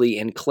specifically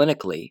and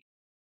clinically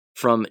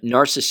from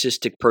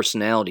narcissistic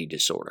personality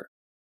disorder.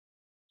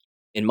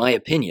 In my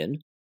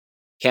opinion,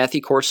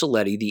 Kathy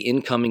Corselletti, the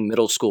incoming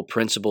middle school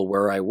principal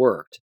where I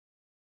worked,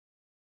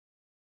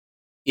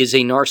 is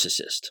a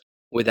narcissist,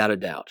 without a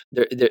doubt.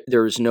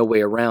 There is no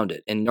way around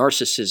it. And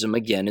narcissism,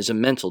 again, is a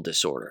mental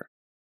disorder.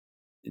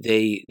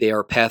 They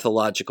are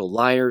pathological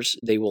liars.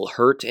 They will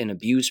hurt and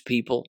abuse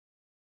people,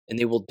 and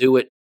they will do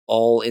it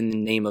all in the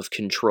name of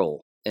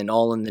control and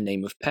all in the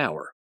name of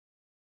power.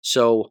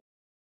 So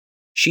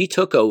she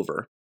took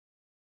over,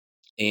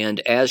 and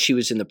as she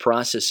was in the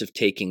process of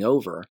taking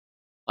over,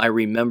 I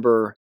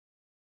remember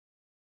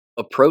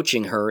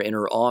approaching her in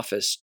her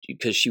office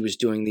because she was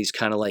doing these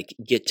kind of like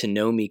get to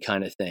know me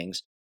kind of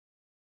things.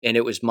 And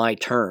it was my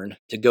turn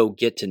to go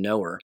get to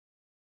know her.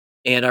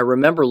 And I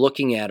remember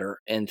looking at her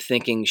and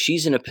thinking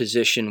she's in a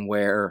position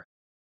where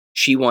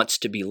she wants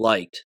to be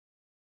liked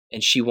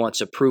and she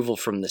wants approval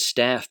from the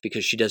staff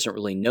because she doesn't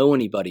really know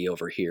anybody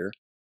over here.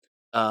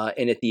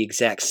 And at the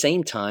exact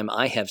same time,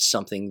 I have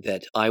something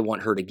that I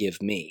want her to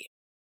give me.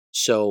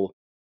 So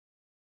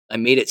I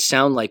made it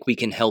sound like we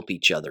can help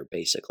each other,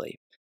 basically.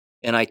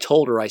 And I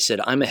told her, I said,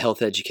 I'm a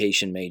health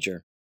education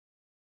major.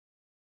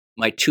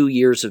 My 2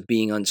 years of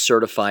being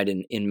uncertified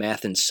in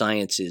math and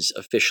science is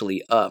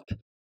officially up.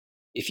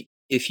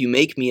 If you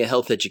make me a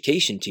health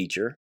education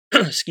teacher,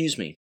 excuse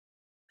me,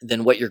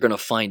 then what you're going to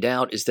find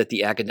out is that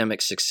the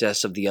academic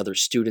success of the other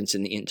students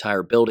in the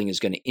entire building is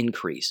going to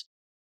increase.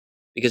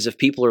 Because if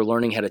people are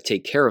learning how to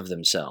take care of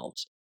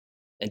themselves,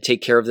 and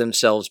take care of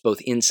themselves both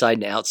inside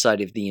and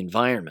outside of the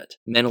environment,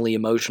 mentally,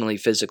 emotionally,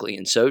 physically,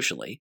 and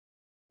socially,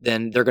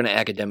 then they're going to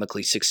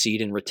academically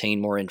succeed and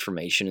retain more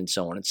information and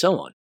so on and so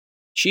on.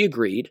 She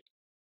agreed.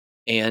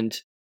 And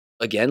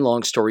again,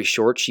 long story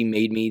short, she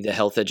made me the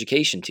health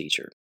education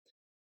teacher.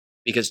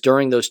 Because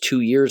during those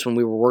 2 years when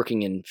we were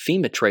working in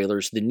FEMA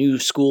trailers, the new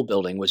school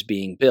building was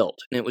being built.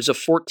 And it was a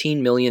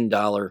 $14 million,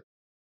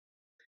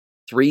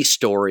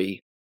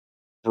 3-story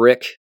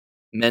brick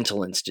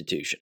mental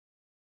institution.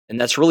 And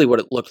that's really what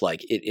it looked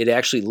like. It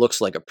actually looks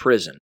like a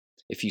prison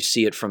if you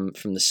see it from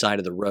the side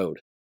of the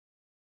road.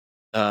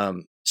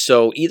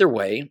 So either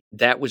way,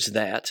 that was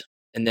that.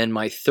 And then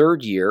my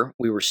 3rd year,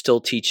 we were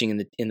still teaching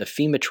in the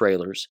FEMA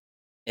trailers,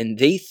 and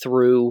they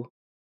threw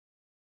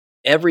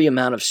every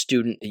amount of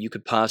student that you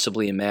could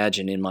possibly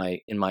imagine in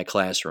my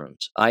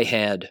classrooms. I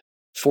had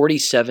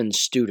 47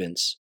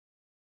 students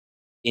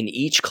in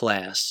each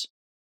class.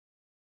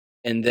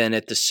 And then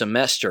at the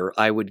semester,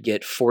 I would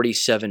get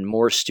 47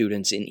 more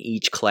students in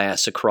each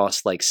class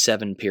across like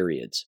 7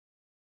 periods.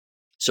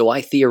 So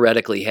I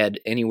theoretically had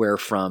anywhere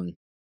from,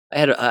 I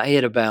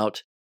had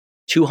about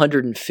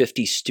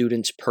 250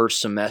 students per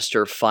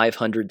semester,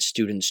 500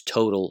 students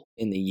total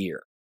in the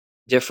year,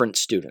 different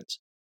students.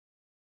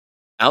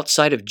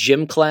 Outside of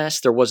gym class,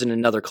 there wasn't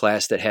another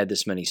class that had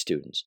this many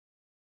students.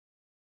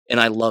 And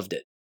I loved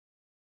it.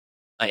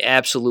 I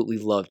absolutely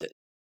loved it.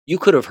 You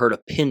could have heard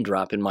a pin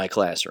drop in my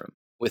classroom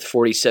with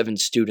 47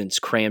 students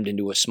crammed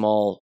into a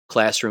small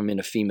classroom in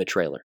a FEMA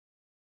trailer.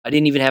 I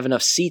didn't even have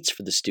enough seats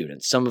for the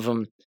students. Some of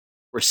them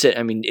were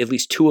at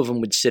least 2 of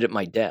them would sit at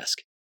my desk.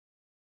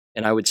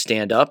 And I would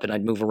stand up and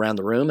I'd move around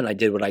the room and I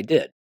did what I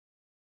did.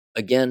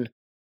 Again,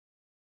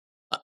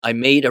 I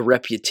made a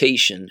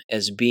reputation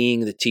as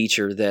being the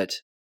teacher that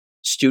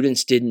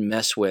students didn't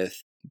mess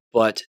with,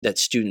 but that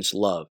students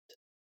loved.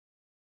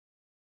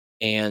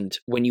 And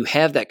when you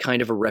have that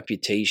kind of a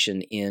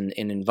reputation in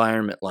an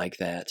environment like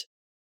that,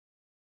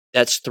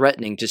 that's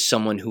threatening to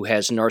someone who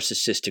has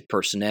narcissistic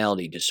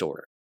personality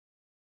disorder.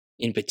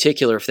 In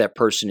particular, if that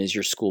person is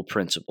your school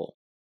principal.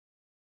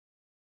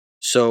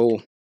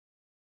 So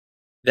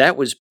that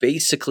was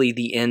basically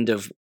the end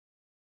of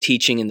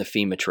teaching in the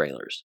FEMA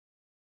trailers.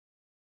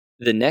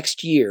 The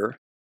next year,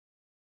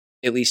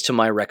 at least to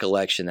my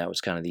recollection, that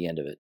was kind of the end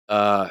of it.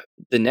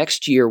 The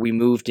next year, we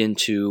moved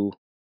into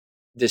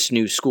this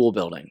new school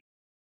building.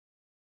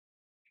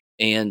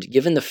 And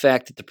given the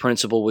fact that the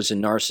principal was a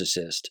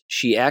narcissist,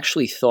 she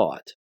actually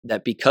thought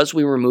that because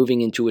we were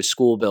moving into a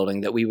school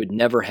building that we would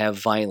never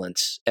have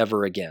violence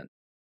ever again.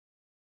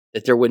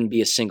 That there wouldn't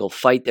be a single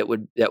fight that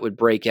would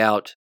break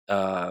out,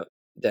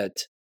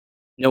 that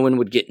no one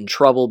would get in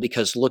trouble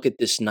because look at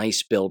this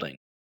nice building.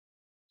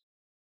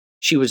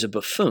 She was a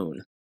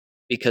buffoon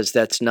because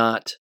that's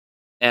not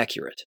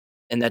accurate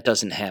and that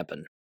doesn't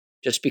happen.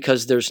 Just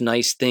because there's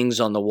nice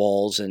things on the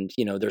walls and,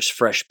 there's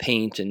fresh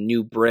paint and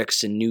new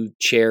bricks and new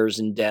chairs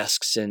and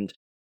desks and,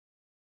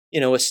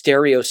 a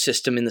stereo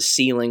system in the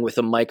ceiling with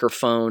a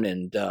microphone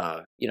and,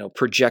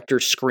 projector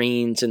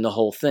screens and the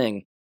whole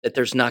thing, that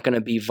there's not going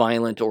to be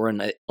violent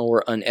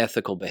or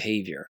unethical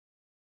behavior.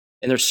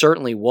 And there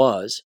certainly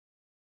was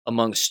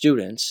among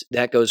students,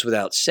 that goes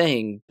without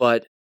saying,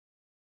 but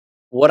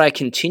what I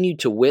continued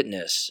to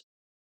witness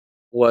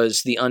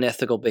was the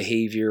unethical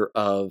behavior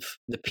of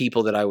the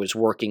people that I was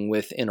working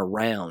with and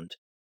around,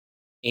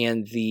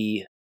 and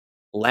the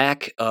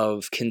lack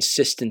of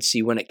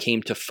consistency when it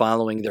came to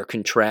following their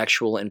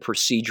contractual and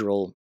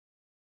procedural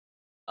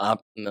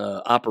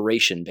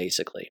operation,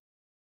 basically,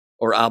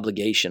 or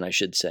obligation, I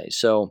should say.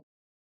 So,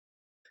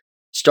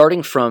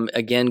 starting from,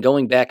 again,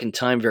 going back in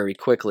time very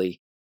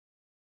quickly,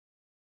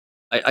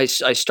 I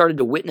started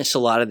to witness a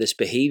lot of this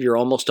behavior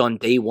almost on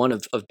day one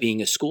of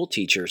being a school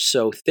teacher.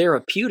 So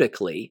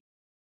therapeutically,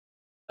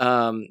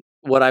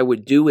 what I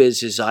would do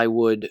is I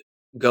would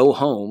go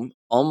home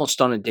almost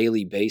on a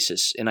daily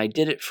basis. And I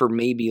did it for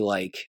maybe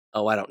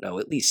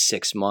at least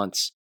 6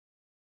 months.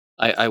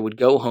 I would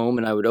go home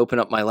and I would open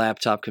up my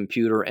laptop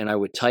computer and I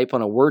would type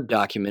on a Word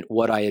document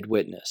what I had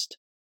witnessed.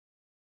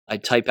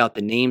 I'd type out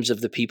the names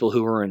of the people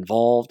who were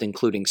involved,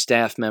 including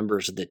staff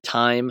members, the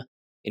time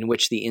in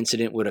which the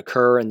incident would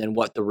occur, and then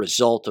what the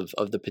result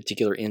of the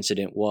particular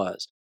incident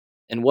was.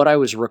 And what I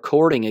was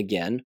recording,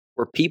 again,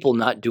 were people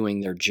not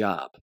doing their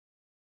job.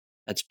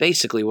 That's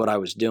basically what I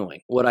was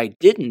doing. What I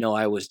didn't know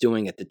I was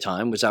doing at the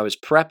time was I was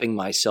prepping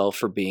myself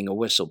for being a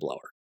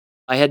whistleblower.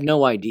 I had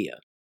no idea.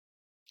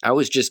 I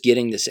was just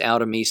getting this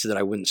out of me so that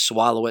I wouldn't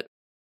swallow it,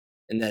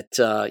 and that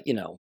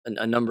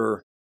a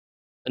number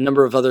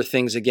of other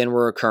things again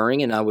were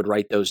occurring, and I would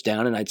write those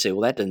down, and I'd say,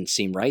 "Well, that doesn't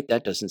seem right.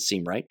 That doesn't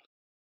seem right."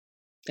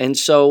 And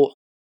so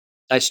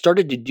I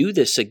started to do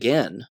this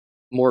again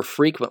more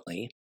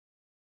frequently,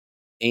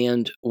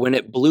 and when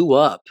it blew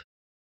up,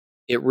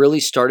 it really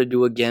started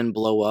to again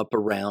blow up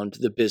around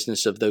the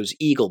business of those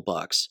Eagle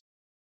Bucks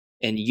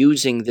and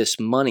using this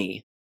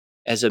money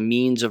as a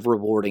means of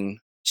rewarding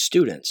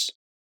students.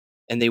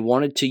 And they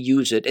wanted to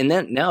use it. And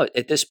then now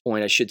at this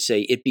point, I should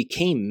say, it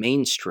became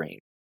mainstream.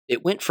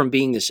 It went from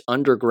being this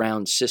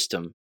underground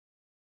system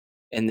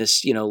and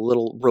this,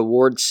 little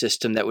reward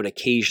system that would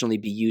occasionally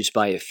be used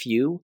by a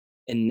few.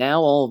 And now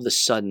all of a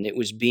sudden it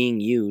was being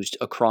used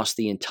across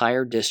the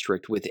entire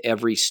district with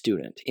every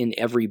student in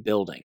every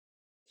building.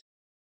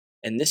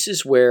 And this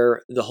is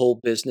where the whole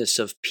business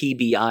of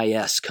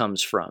PBIS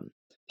comes from: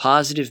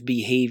 positive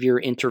behavior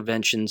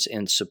interventions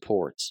and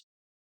supports.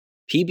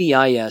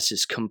 PBIS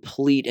is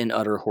complete and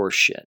utter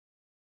horseshit.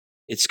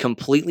 It's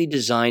completely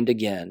designed,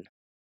 again,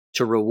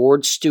 to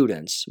reward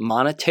students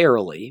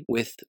monetarily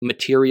with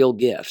material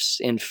gifts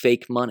and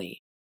fake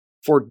money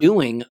for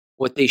doing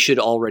what they should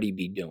already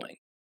be doing,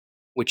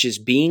 which is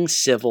being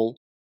civil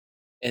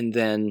and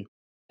then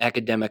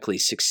academically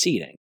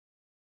succeeding.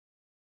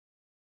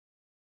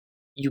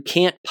 You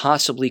can't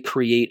possibly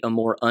create a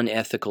more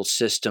unethical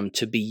system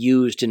to be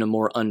used in a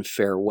more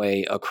unfair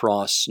way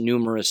across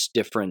numerous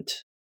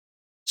different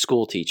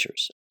school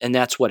teachers. And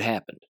that's what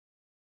happened.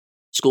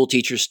 School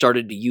teachers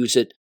started to use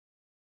it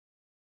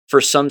for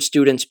some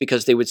students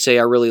because they would say,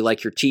 "I really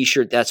like your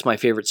t-shirt. That's my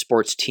favorite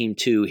sports team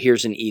too.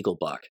 Here's an Eagle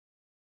Buck."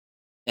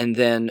 And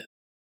then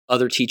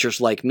other teachers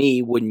like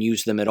me wouldn't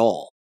use them at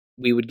all.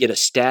 We would get a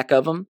stack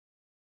of them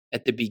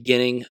at the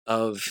beginning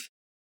of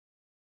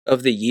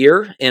the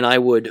year, and I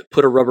would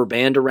put a rubber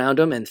band around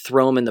them and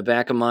throw them in the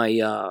back of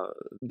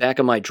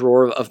my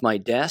drawer of my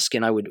desk,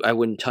 and I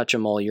wouldn't touch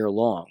them all year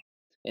long.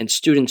 And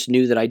students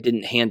knew that I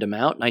didn't hand them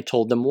out, and I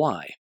told them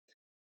why.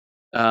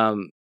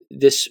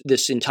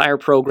 This entire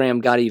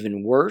program got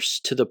even worse,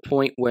 to the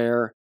point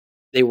where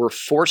they were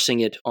forcing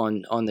it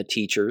on the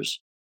teachers,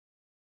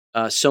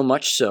 so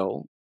much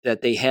so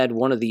that they had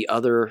one of the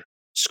other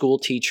school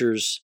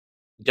teachers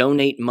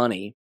donate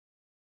money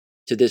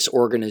to this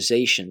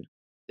organization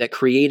that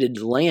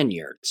created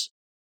lanyards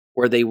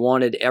where they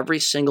wanted every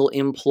single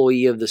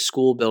employee of the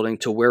school building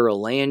to wear a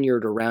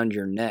lanyard around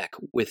your neck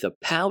with a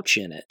pouch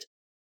in it,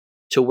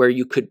 to where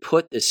you could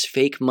put this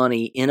fake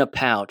money in a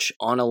pouch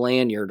on a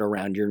lanyard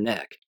around your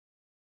neck.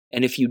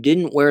 And if you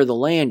didn't wear the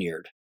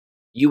lanyard,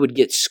 you would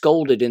get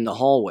scolded in the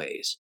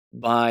hallways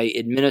by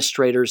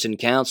administrators and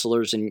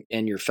counselors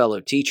and your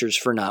fellow teachers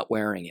for not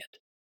wearing it.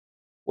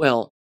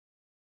 Well,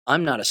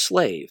 I'm not a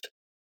slave,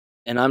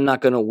 and I'm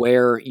not going to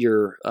wear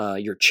your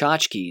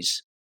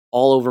tchotchkes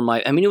all over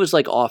my. I mean, it was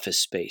like Office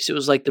Space. It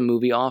was like the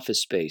movie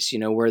Office Space,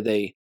 where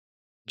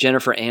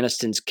Jennifer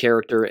Aniston's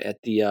character at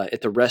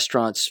the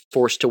restaurant's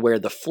forced to wear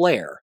the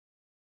flare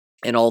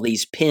and all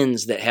these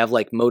pins that have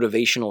like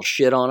motivational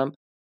shit on them.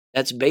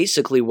 That's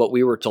basically what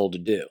we were told to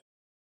do,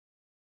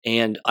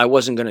 and I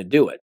wasn't going to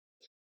do it.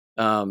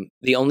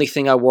 The only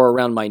thing I wore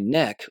around my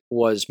neck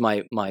was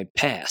my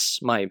pass,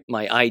 my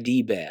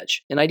ID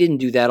badge, and I didn't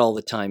do that all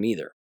the time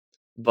either.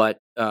 But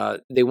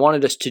they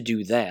wanted us to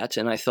do that,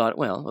 and I thought,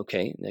 well,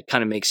 okay, that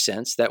kind of makes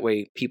sense. That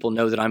way people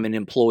know that I'm an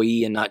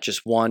employee and not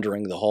just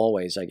wandering the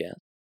hallways, I guess.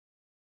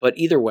 But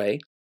either way,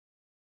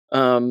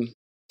 so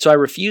I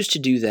refused to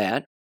do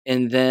that,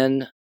 and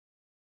then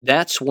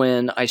that's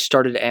when I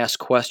started to ask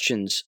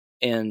questions.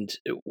 And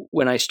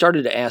when I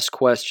started to ask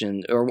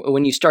questions, or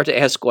when you start to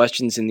ask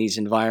questions in these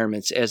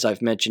environments, as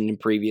I've mentioned in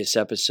previous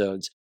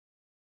episodes,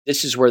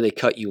 this is where they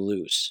cut you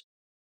loose.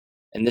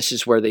 And this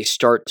is where they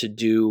start to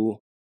do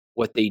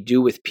what they do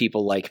with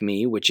people like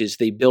me, which is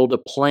they build a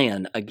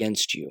plan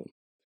against you.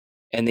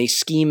 And they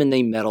scheme and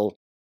they meddle,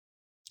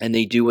 and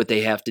they do what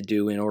they have to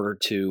do in order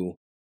to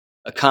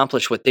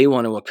accomplish what they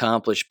want to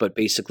accomplish, but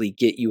basically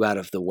get you out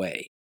of the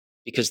way,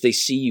 because they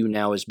see you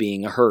now as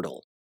being a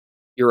hurdle.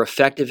 You're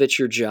effective at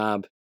your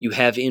job. You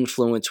have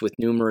influence with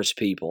numerous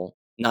people,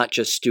 not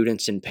just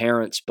students and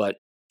parents, but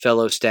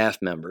fellow staff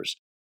members.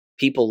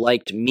 People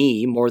liked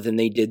me more than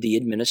they did the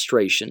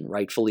administration,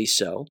 rightfully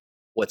so.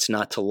 What's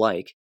not to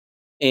like?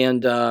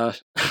 And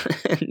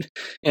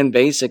and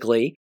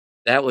basically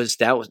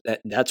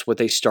that's what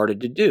they started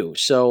to do.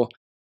 So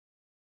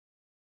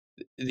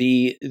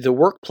the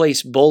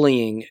workplace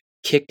bullying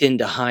kicked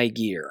into high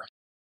gear.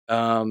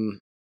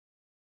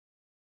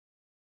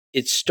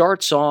 It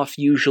starts off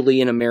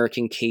usually in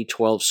American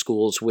K-12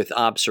 schools with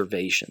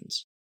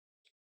observations.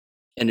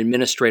 An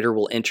administrator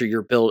will enter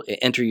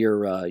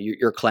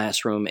your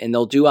classroom, and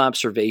they'll do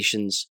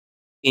observations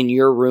in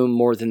your room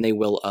more than they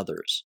will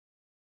others.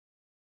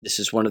 This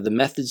is one of the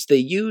methods they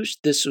used.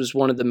 This was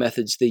one of the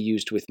methods they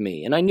used with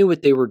me, and I knew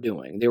what they were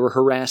doing. They were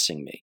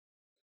harassing me,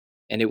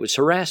 and it was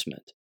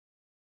harassment.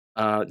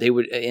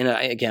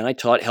 I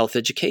taught health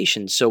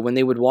education. So when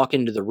they would walk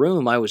into the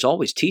room, I was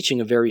always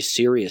teaching a very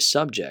serious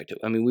subject.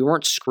 I mean, we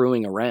weren't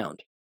screwing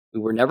around. We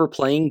were never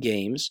playing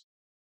games.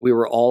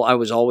 I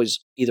was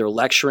always either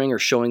lecturing or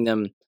showing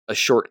them a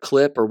short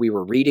clip, or we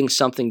were reading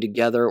something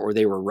together, or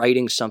they were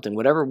writing something,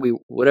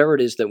 whatever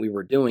it is that we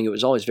were doing, it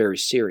was always very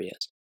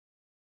serious.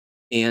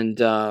 And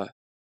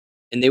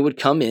they would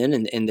come in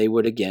and they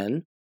would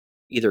again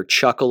either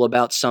chuckle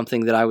about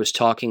something that I was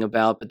talking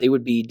about, but they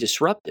would be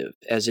disruptive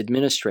as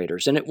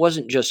administrators. And it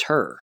wasn't just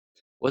her.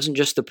 It wasn't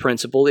just the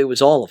principal, it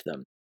was all of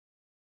them.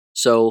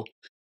 So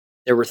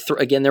there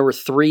were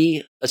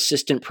three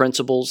assistant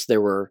principals,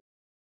 there were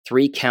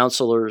three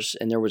counselors,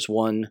 and there was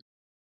one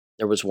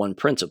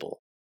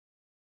principal.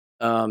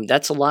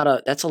 That's a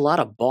lot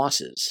of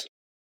bosses.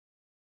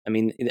 I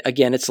mean,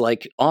 again, it's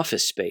like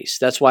Office Space.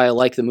 That's why I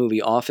like the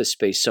movie Office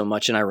Space so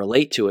much, and I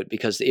relate to it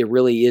because it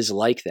really is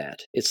like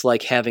that. It's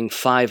like having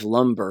 5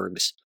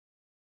 Lumbergs,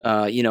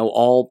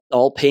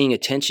 all paying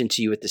attention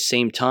to you at the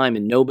same time,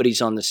 and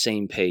nobody's on the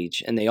same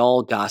page, and they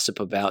all gossip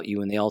about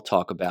you, and they all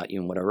talk about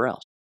you, and whatever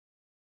else.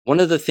 One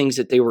of the things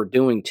that they were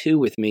doing too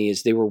with me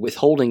is they were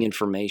withholding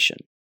information.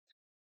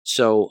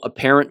 So a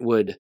parent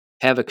would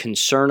have a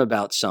concern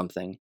about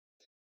something,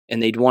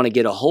 and they'd want to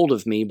get a hold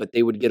of me, but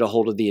they would get a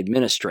hold of the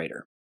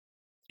administrator.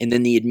 And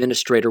then the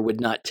administrator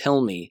would not tell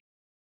me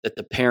that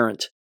the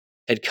parent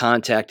had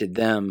contacted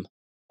them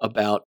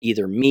about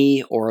either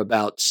me or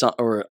about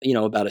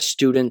about a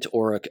student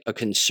or a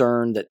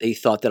concern that they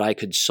thought that I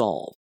could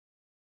solve.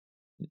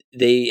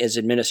 They, as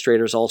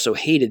administrators, also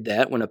hated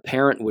that when a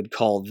parent would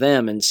call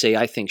them and say,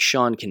 "I think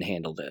Sean can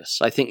handle this.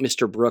 I think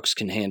Mr. Brooks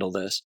can handle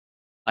this.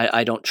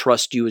 I don't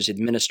trust you as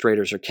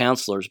administrators or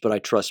counselors, but I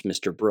trust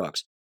Mr.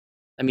 Brooks."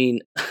 I mean,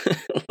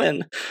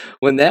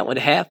 when that would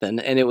happen,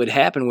 and it would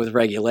happen with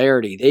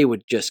regularity, they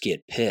would just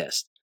get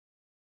pissed.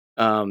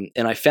 And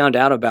I found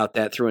out about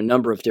that through a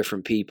number of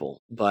different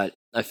people, but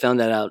I found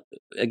that out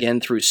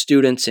again through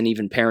students and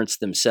even parents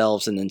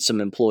themselves, and then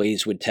some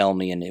employees would tell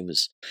me, and it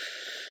was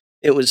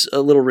a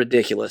little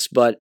ridiculous.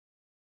 But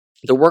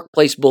the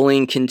workplace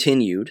bullying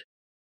continued,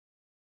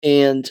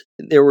 and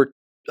there were,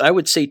 I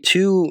would say,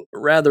 2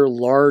 rather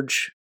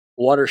large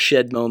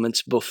watershed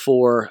moments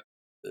before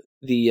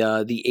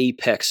the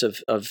apex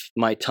of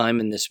my time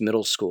in this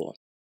middle school.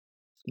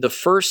 The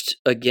first,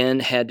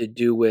 again, had to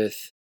do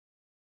with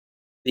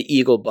the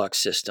Eagle Buck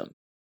system.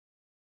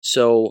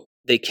 So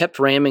they kept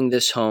ramming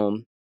this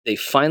home. They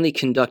finally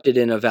conducted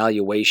an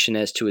evaluation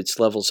as to its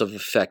levels of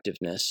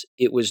effectiveness.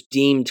 It was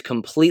deemed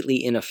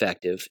completely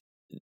ineffective.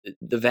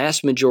 The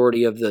vast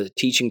majority of the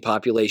teaching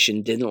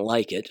population didn't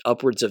like it.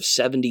 Upwards of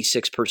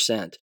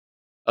 76%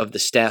 of the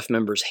staff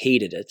members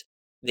hated it.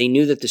 They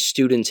knew that the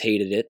students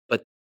hated it,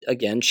 but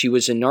again, she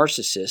was a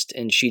narcissist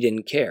and she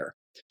didn't care.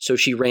 So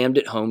she rammed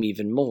it home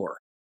even more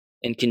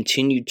and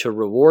continued to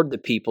reward the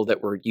people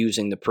that were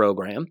using the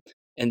program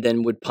and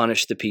then would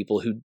punish the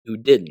people who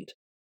didn't.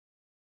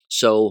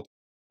 So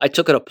I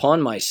took it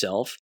upon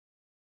myself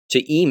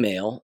to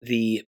email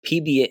the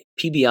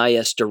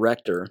PBIS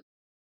director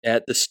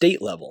at the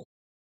state level,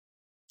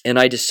 and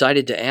I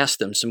decided to ask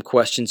them some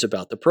questions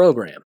about the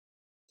program.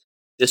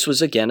 This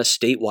was, again, a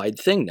statewide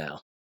thing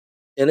now,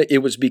 and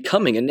it was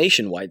becoming a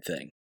nationwide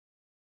thing.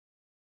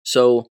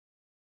 So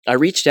I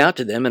reached out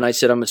to them and I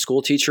said, "I'm a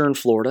school teacher in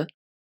Florida,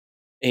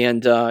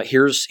 and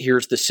here's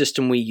the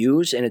system we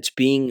use, and it's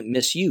being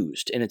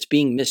misused, and it's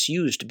being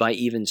misused by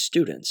even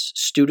students.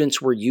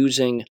 Students were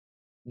using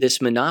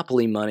this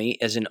monopoly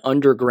money as an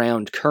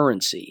underground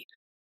currency,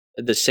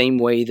 the same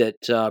way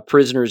that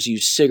prisoners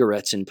use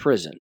cigarettes in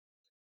prison.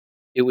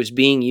 It was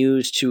being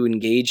used to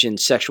engage in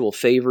sexual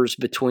favors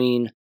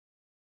between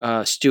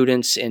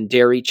students and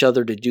dare each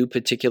other to do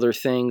particular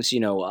things.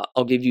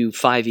 I'll give you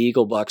 5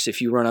 Eagle Bucks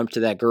if you run up to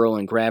that girl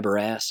and grab her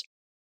ass."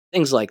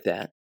 Things like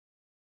that.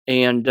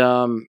 And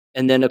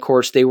then, of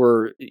course, they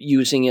were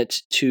using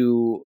it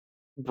to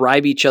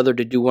bribe each other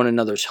to do one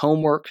another's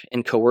homework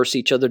and coerce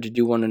each other to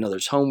do one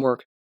another's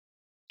homework,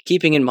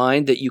 keeping in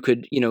mind that you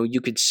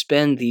could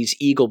spend these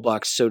Eagle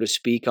Bucks, so to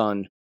speak,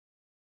 on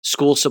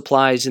school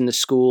supplies in the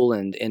school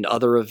and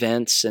other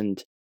events,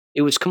 and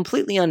it was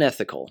completely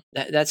unethical.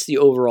 That's the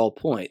overall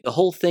point. The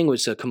whole thing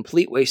was a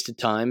complete waste of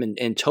time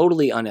and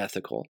totally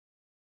unethical.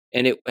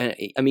 And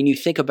you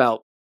think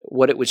about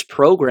what it was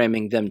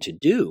programming them to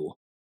do.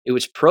 It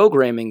was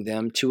programming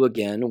them to,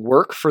 again,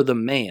 work for the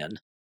man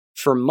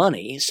for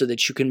money so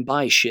that you can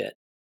buy shit.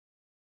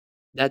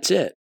 That's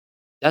it.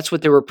 That's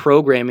what they were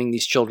programming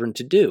these children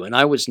to do, and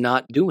I was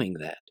not doing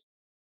that.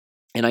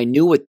 And I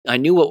knew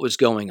what was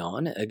going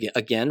on,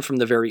 again, from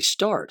the very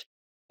start,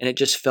 and it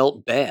just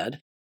felt bad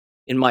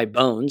in my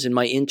bones, and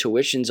my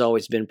intuition's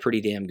always been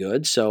pretty damn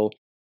good, so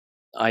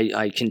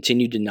I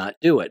continued to not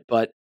do it.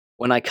 But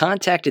when I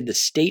contacted the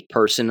state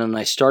person and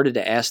I started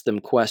to ask them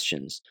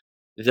questions,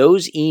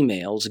 those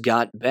emails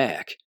got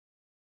back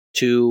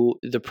to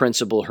the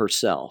principal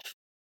herself.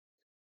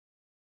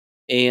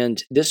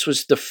 And this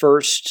was the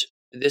first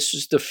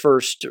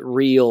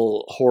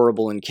real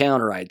horrible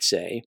encounter, I'd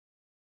say.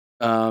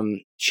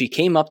 She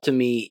came up to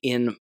me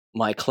in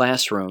my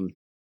classroom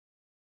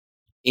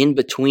in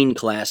between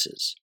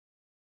classes.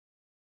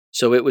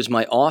 So it was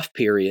my off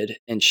period,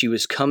 and she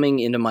was coming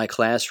into my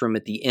classroom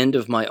at the end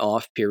of my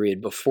off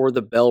period before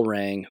the bell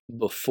rang,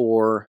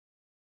 before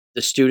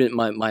the student,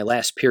 my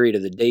last period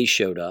of the day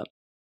showed up.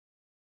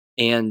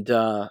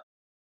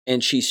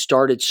 And she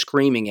started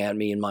screaming at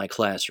me in my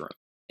classroom.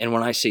 And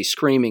when I say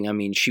screaming, I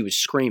mean she was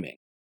screaming.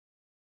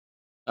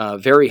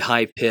 Very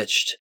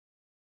high-pitched,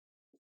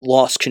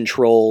 lost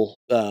control,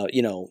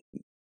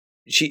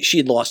 she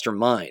had lost her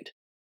mind.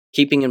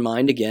 Keeping in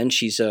mind, again,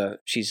 she's a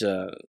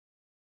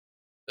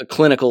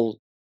clinical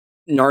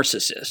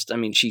narcissist. I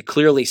mean, she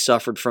clearly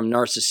suffered from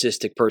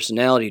narcissistic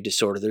personality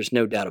disorder. There's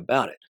no doubt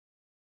about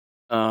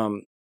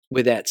it.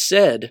 With that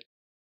said,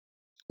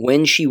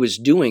 when she was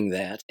doing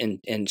that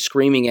and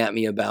screaming at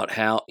me about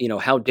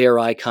how dare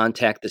I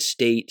contact the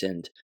state,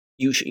 and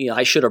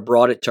I should have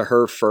brought it to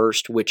her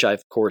first, which I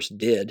of course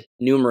did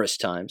numerous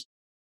times.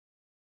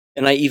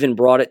 And I even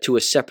brought it to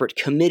a separate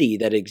committee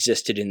that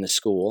existed in the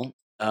school.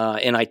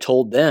 And I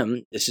told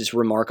them, this is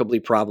remarkably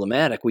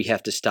problematic. We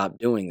have to stop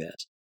doing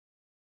this.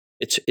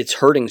 It's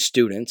hurting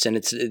students,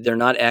 and they're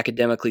not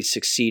academically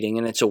succeeding,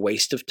 and it's a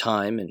waste of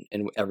time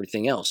and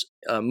everything else.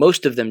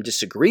 Most of them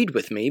disagreed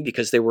with me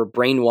because they were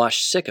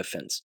brainwashed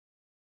sycophants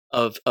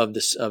of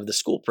the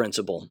school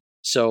principal.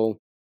 So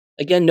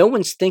again, no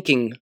one's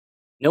thinking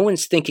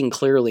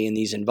clearly in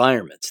these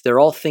environments. They're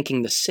all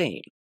thinking the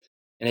same.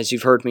 And as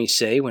you've heard me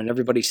say, when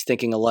everybody's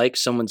thinking alike,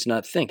 someone's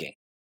not thinking.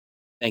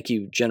 Thank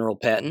you, General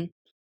Patton.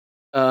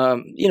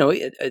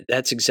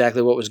 That's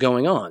exactly what was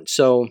going on.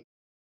 So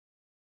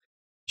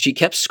she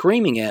kept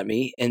screaming at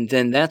me, and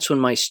then that's when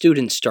my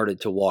students started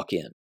to walk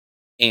in.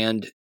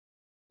 And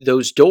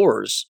those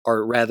doors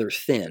are rather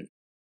thin.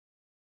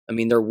 I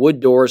mean, they're wood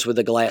doors with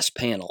a glass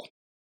panel.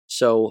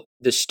 So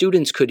the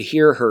students could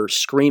hear her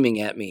screaming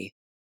at me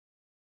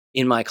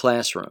in my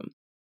classroom.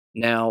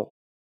 Now,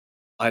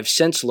 I've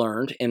since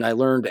learned, and I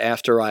learned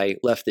after I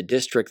left the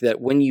district,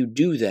 that when you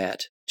do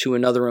that to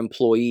another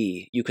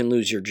employee, you can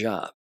lose your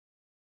job.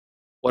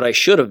 What I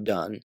should have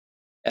done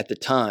at the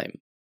time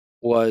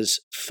was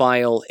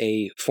file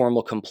a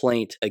formal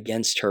complaint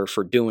against her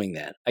for doing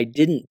that. I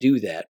didn't do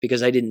that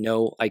because I didn't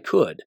know I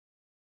could.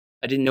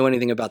 I didn't know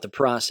anything about the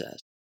process.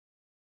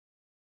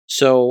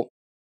 So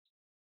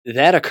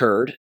that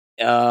occurred.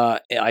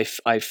 I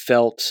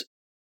felt,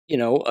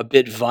 a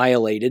bit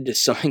violated to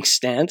some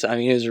extent. I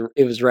mean,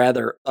 it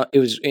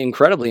was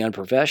incredibly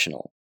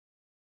unprofessional.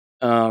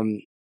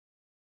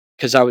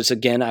 Because I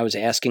was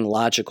asking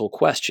logical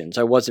questions.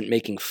 I wasn't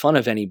making fun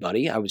of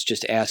anybody. I was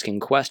just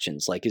asking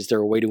questions like, is there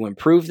a way to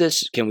improve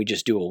this? Can we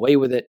just do away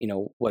with it?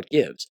 What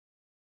gives?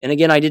 And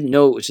again, I didn't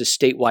know it was a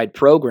statewide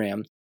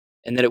program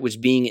and that it was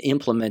being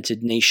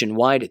implemented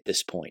nationwide at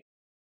this point.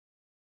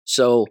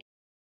 So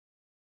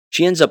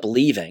she ends up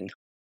leaving,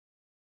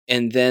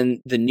 and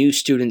then the new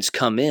students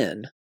come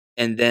in,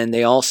 and then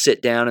they all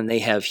sit down and they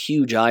have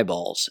huge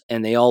eyeballs,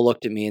 and they all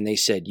looked at me and they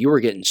said, "You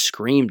were getting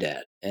screamed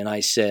at." And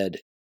I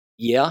said,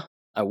 "Yeah,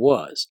 I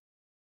was."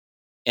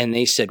 And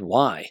they said,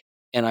 "Why?"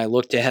 And I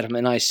looked at them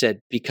and I said,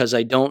 "Because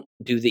I don't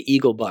do the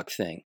eagle buck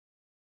thing.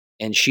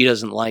 And she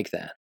doesn't like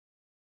that."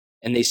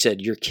 And they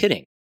said, "You're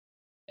kidding."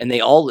 And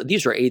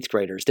these were 8th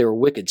graders. They were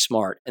wicked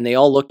smart. And they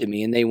all looked at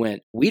me and they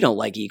went, "We don't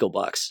like eagle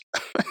bucks."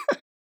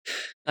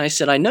 I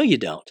said, "I know you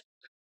don't.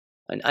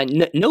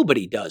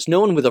 Nobody does. No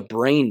one with a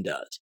brain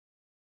does."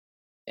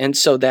 And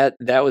so that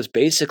was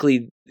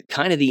basically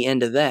kind of the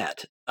end of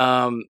that.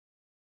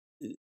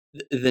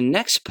 The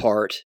next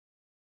part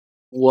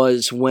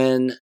was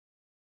when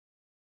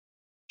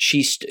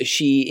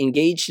she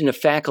engaged in a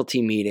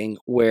faculty meeting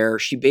where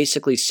she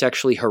basically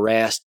sexually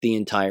harassed the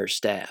entire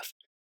staff.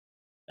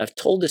 I've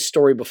told this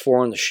story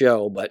before on the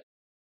show, but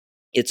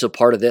it's a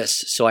part of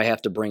this, so I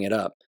have to bring it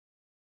up.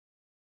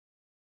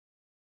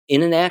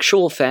 In an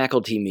actual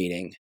faculty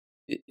meeting,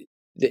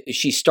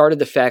 she started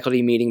the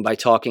faculty meeting by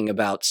talking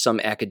about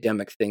some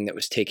academic thing that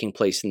was taking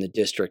place in the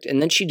district,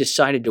 and then she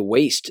decided to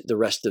waste the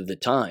rest of the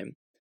time,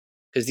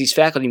 because these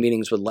faculty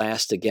meetings would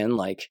last, again,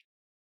 like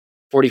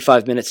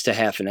 45 minutes to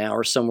half an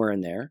hour, somewhere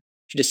in there.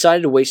 She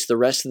decided to waste the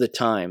rest of the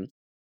time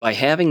by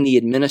having the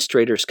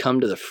administrators come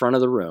to the front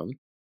of the room.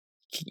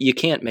 You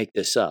can't make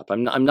this up.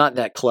 I'm not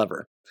that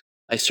clever.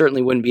 I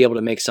certainly wouldn't be able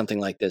to make something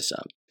like this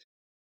up.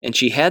 And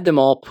she had them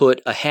all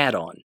put a hat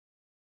on,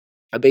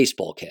 a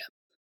baseball cap.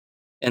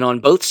 And on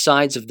both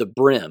sides of the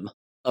brim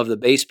of the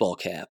baseball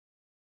cap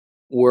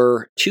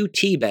were 2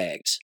 tea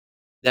bags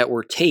that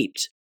were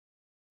taped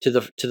to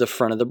the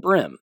front of the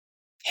brim,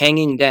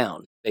 hanging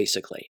down,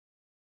 basically.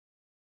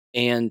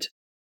 And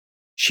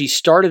she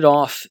started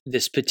off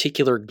this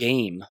particular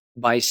game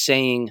by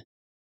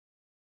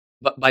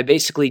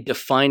basically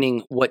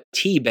defining what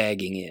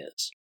teabagging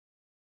is.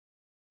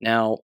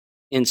 Now,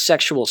 in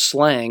sexual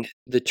slang,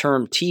 the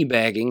term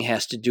teabagging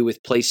has to do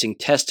with placing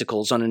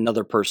testicles on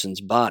another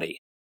person's body.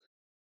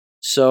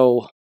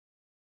 So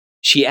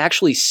she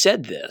actually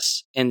said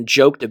this and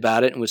joked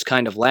about it and was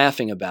kind of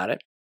laughing about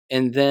it.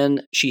 And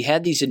then she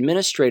had these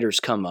administrators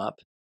come up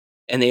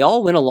And they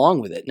all went along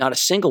with it. Not a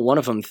single one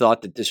of them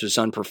thought that this was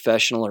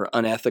unprofessional or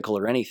unethical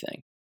or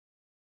anything.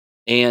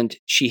 And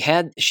she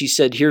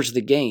said, here's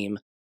the game.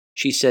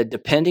 She said,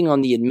 depending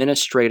on the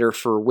administrator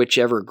for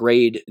whichever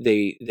grade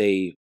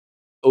they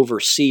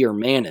oversee or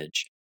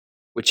manage,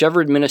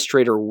 whichever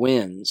administrator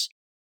wins,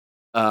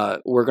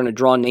 we're going to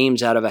draw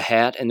names out of a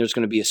hat, and there's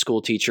going to be a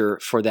school teacher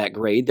for that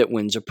grade that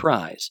wins a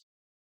prize.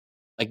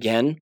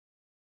 Again,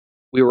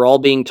 we were all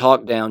being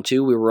talked down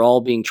to. We were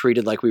all being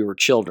treated like we were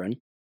children.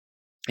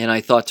 And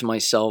I thought to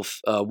myself,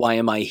 why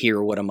am I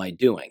here? What am I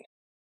doing?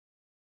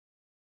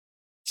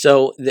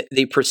 So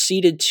they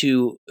proceeded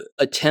to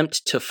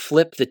attempt to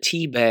flip the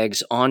tea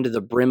bags onto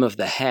the brim of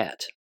the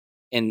hat,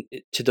 and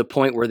to the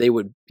point where they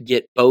would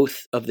get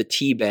both of the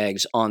tea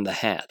bags on the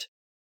hat.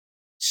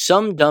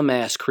 Some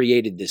dumbass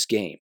created this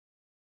game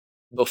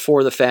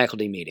before the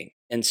faculty meeting,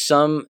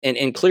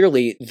 and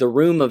clearly the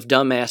room of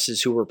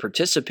dumbasses who were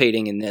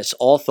participating in this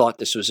all thought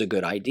this was a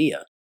good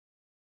idea.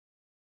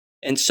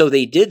 And so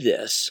they did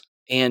this,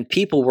 and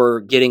people were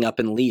getting up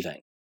and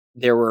leaving.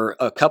 There were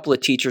a couple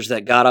of teachers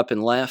that got up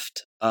and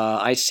left.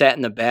 I sat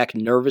in the back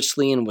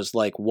nervously and was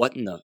like, what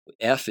in the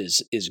F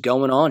is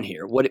going on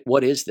here?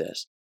 What is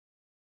this?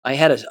 I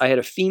had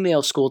a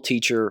female school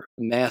teacher,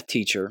 math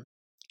teacher.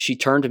 She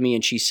turned to me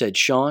and she said,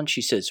 Sean,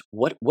 she says,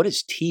 what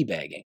is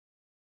teabagging?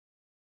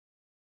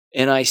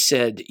 And I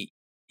said,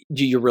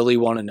 do you really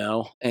want to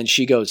know? And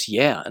she goes,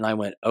 yeah. And I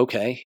went,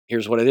 okay,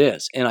 here's what it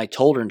is. And I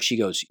told her, and she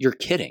goes, you're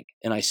kidding.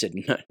 And I said,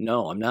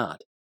 no, I'm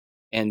not.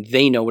 And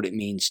they know what it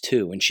means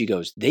too. And she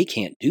goes, they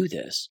can't do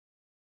this.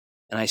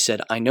 And I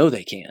said, I know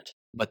they can't,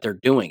 but they're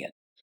doing it.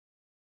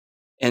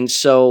 And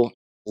so,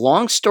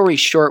 long story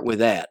short with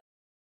that,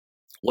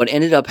 what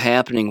ended up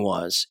happening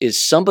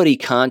is somebody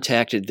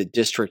contacted the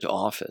district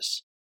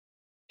office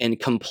and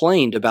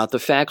complained about the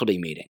faculty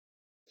meeting.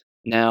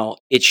 Now,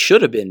 it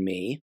should have been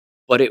me,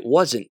 but it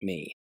wasn't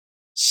me.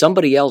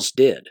 Somebody else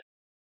did.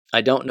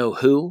 I don't know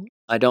who.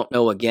 I don't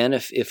know, again,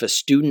 if a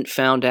student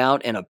found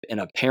out and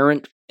a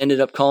parent ended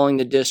up calling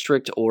the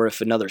district, or if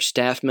another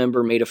staff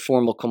member made a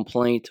formal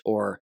complaint,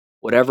 or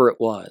whatever it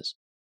was.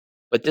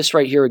 But this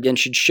right here, again,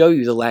 should show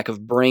you the lack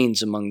of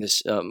brains among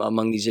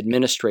these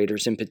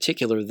administrators, in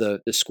particular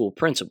the school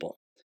principal.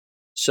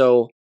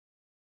 So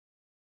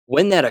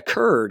when that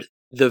occurred,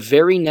 the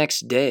very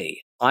next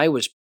day, I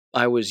was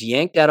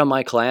yanked out of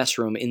my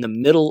classroom in the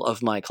middle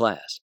of my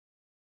class.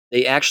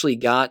 They actually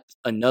got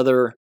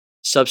another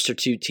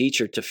substitute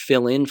teacher to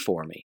fill in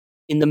for me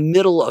in the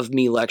middle of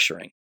me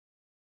lecturing.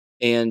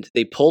 And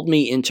they pulled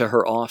me into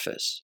her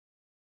office.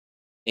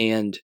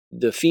 And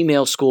the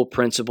female school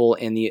principal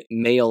and the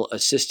male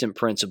assistant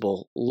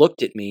principal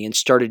looked at me and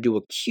started to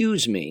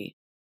accuse me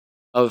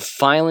of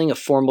filing a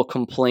formal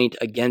complaint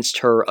against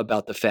her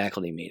about the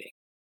faculty meeting.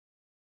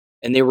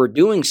 And they were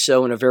doing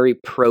so in a very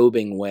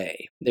probing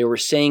way. They were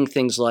saying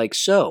things like,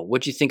 so,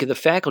 what'd you think of the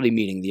faculty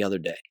meeting the other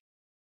day?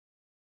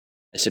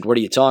 I said, what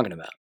are you talking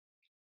about?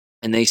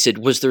 And they said,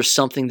 was there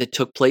something that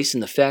took place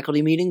in the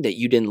faculty meeting that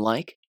you didn't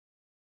like?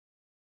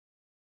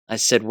 I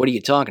said, what are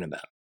you talking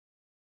about?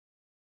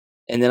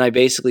 And then I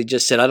basically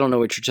just said, I don't know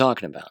what you're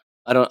talking about.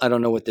 I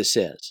don't know what this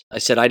is. I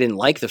said, I didn't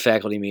like the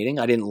faculty meeting.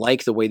 I didn't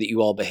like the way that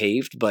you all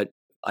behaved, but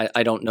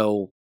I don't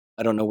know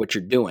what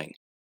you're doing.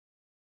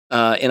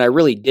 And I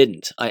really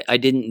didn't. I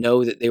didn't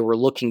know that they were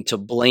looking to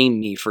blame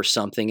me for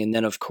something, and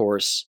then, of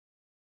course,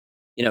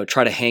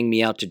 try to hang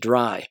me out to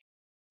dry.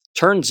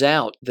 Turns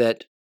out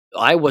that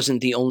I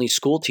wasn't the only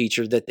school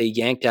teacher that they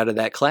yanked out of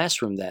that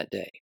classroom that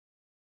day.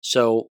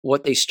 So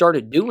what they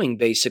started doing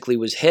basically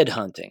was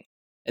headhunting,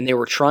 and they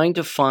were trying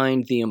to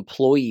find the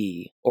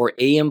employee or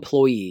a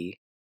employee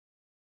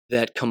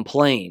that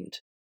complained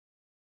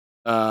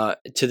to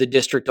the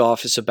district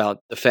office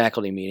about the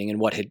faculty meeting and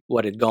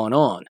what had gone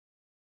on.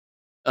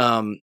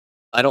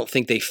 I don't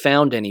think they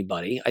found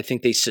anybody. I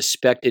think they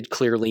suspected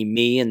clearly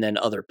me and then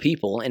other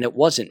people, and it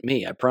wasn't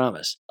me, I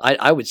promise.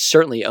 I would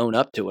certainly own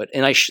up to it,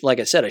 and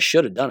like I said, I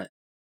should have done it,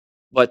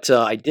 but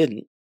I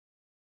didn't.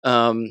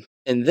 And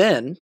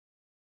then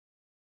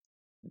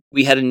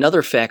we had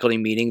another faculty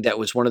meeting that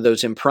was one of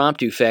those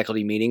impromptu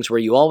faculty meetings where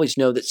you always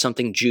know that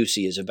something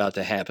juicy is about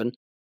to happen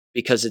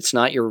because it's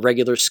not your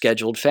regular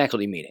scheduled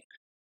faculty meeting.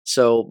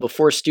 So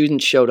before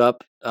students showed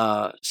up,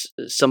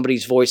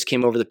 somebody's voice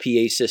came over the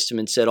PA system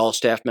and said, all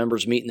staff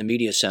members meet in the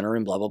media center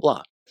and blah, blah,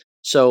 blah.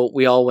 So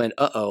we all went,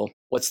 uh-oh,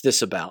 what's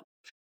this about?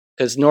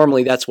 Because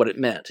normally that's what it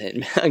meant.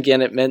 And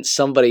again, it meant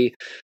somebody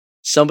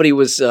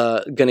was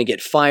going to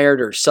get fired,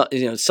 or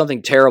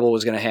something terrible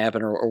was going to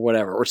happen, or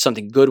whatever, or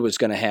something good was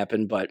going to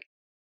happen. But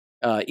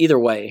either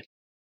way,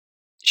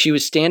 she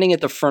was standing at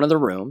the front of the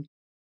room,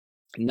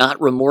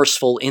 not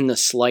remorseful in the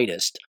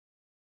slightest,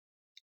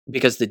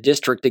 because the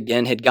district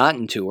again had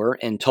gotten to her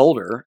and told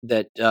her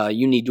that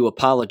you need to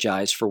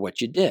apologize for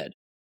what you did.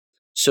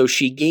 So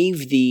she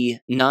gave the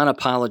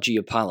non-apology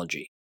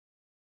apology.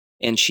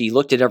 And she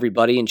looked at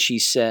everybody and she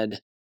said,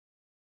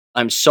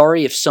 I'm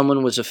sorry if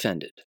someone was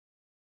offended.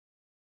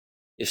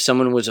 If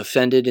someone was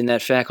offended in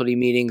that faculty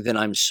meeting, then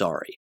I'm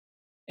sorry.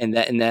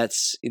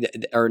 that's,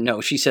 or no,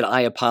 she said,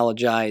 I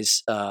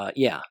apologize.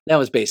 Yeah, that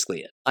was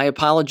basically it. I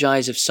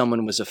apologize if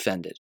someone was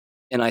offended.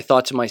 And I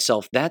thought to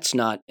myself, that's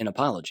not an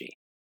apology.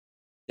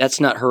 That's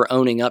not her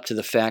owning up to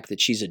the fact that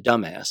she's a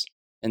dumbass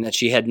and that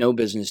she had no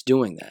business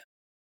doing that.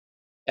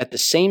 At the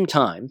same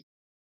time,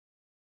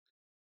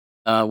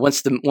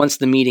 once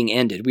the meeting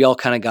ended, we all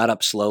kind of got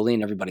up slowly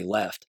and everybody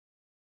left.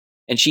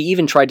 And she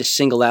even tried to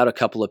single out a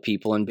couple of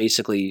people and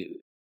basically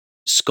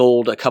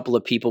scold a couple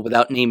of people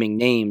without naming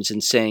names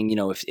and saying,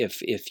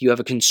 if you have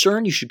a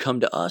concern, you should come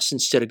to us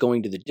instead of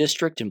going to the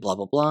district and blah,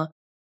 blah, blah.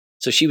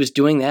 So she was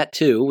doing that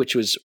too, which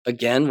was,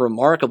 again,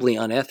 remarkably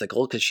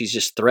unethical because she's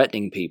just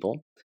threatening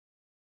people.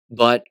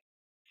 But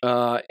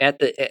at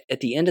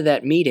the end of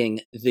that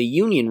meeting, the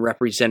union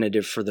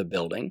representative for the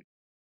building,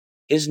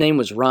 his name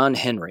was Ron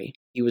Henry.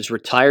 He was a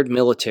retired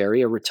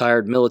military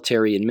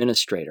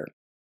administrator.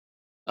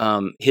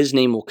 His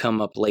name will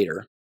come up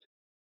later.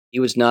 He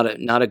was not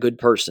a good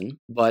person,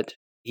 but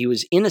he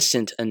was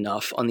innocent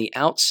enough on the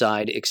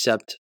outside,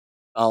 except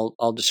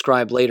I'll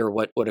describe later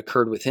what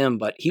occurred with him,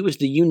 but he was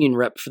the union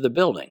rep for the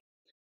building.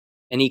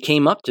 And he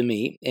came up to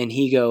me and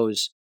he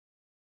goes,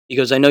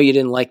 I know you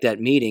didn't like that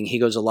meeting. He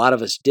goes, a lot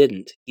of us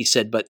didn't. He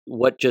said, but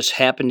what just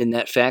happened in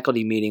that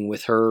faculty meeting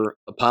with her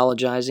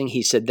apologizing,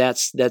 he said,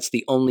 that's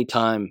the only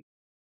time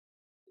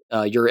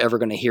you're ever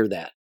going to hear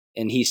that.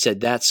 And he said,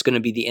 that's going to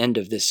be the end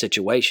of this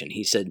situation.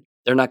 He said,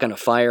 they're not going to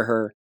fire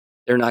her.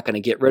 They're not going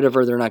to get rid of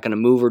her. They're not going to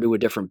move her to a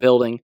different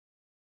building.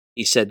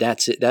 He said,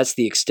 that's it. That's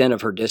the extent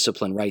of her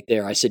discipline right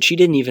there. I said, she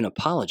didn't even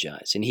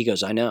apologize. And he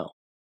goes, I know.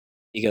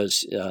 He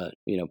goes,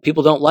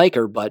 people don't like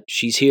her, but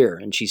she's here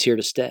and she's here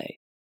to stay.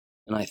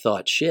 And I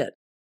thought, shit,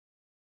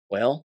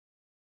 well,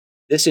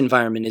 this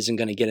environment isn't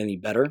going to get any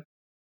better.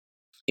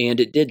 And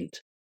it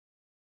didn't.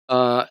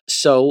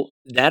 So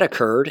that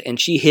occurred, and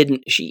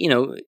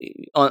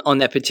on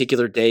that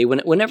particular day,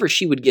 whenever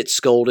she would get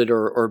scolded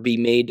or be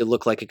made to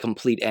look like a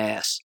complete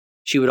ass,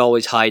 she would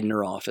always hide in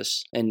her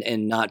office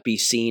and not be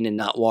seen and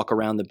not walk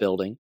around the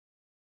building.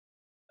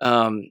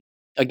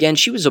 Again,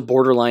 she was a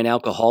borderline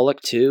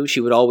alcoholic too. She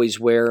would always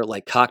wear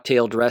like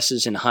cocktail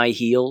dresses and high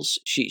heels.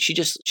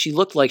 She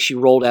looked like she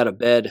rolled out of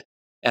bed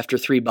after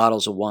 3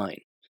 bottles of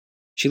wine.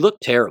 She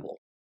looked terrible.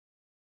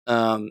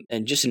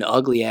 And just an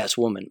ugly ass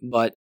woman.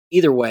 But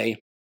either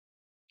way,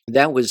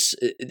 that was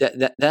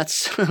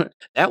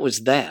that was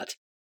that.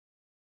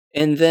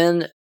 And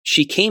then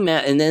she came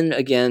at, and then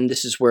again,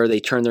 this is where they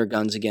turn their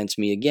guns against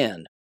me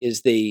again.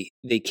 Is they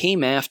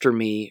came after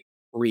me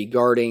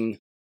regarding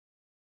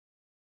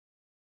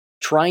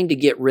trying to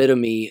get rid of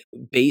me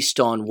based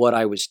on what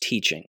I was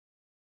teaching.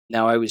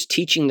 Now, I was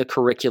teaching the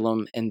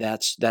curriculum, and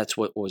that's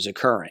what was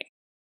occurring.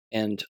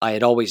 And I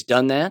had always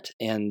done that,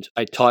 and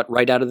I taught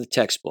right out of the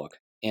textbook.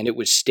 And it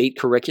was state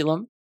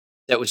curriculum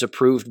that was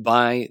approved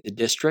by the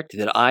district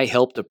that I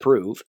helped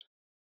approve.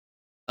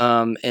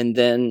 And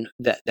then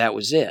that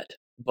was it.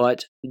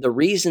 But the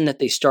reason that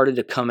they started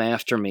to come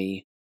after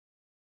me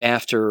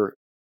after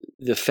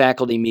the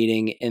faculty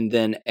meeting and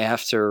then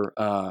after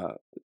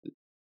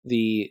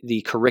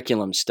the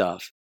curriculum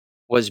stuff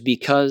was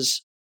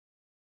because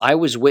I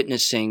was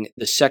witnessing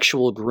the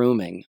sexual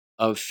grooming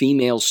of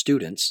female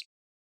students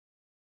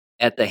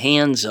at the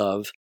hands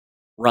of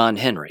Ron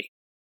Henry,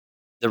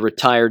 the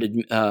retired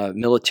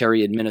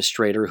military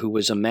administrator who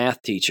was a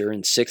math teacher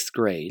in 6th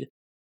grade,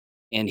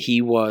 and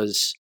he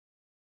was,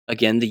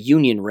 again, the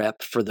union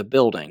rep for the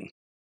building.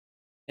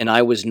 And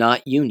I was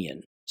not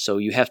union, so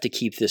you have to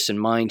keep this in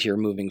mind here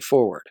moving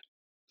forward.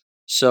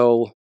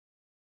 So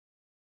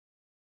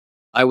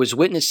I was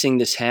witnessing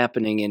this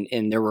happening,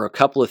 and there were a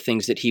couple of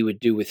things that he would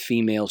do with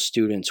female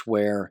students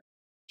where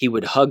he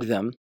would hug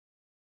them,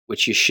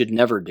 which you should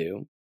never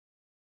do.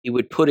 He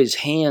would put his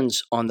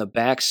hands on the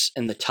backs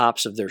and the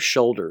tops of their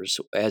shoulders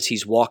as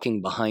he's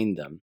walking behind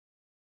them.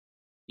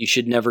 You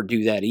should never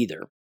do that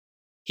either.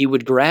 He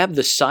would grab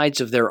the sides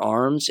of their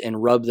arms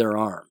and rub their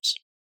arms.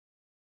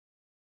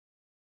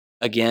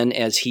 Again,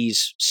 as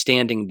he's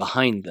standing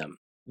behind them.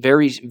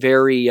 Very,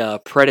 very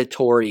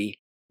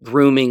predatory,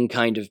 grooming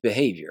kind of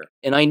behavior.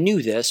 And I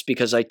knew this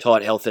because I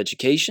taught health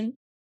education,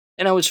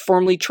 and I was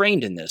formally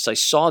trained in this. I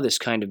saw this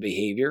kind of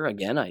behavior.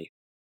 Again,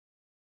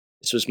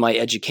 this was my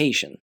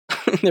education.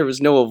 There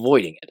was no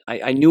avoiding it.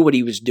 I knew what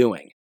he was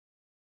doing,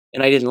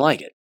 and I didn't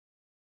like it.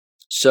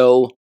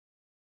 So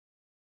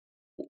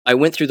I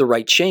went through the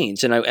right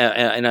chains, and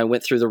I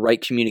went through the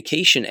right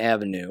communication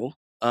avenue.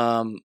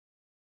 And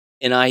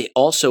I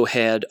also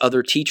had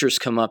other teachers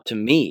come up to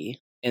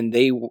me, and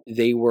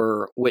they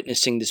were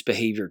witnessing this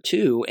behavior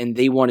too, and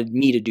they wanted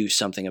me to do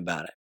something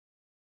about it.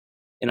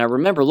 And I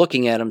remember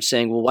looking at them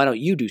saying, well, why don't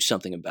you do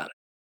something about it?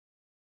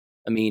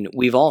 I mean,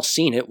 we've all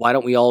seen it. Why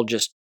don't we all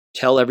just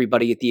tell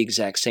everybody at the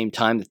exact same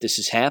time that this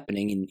is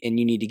happening and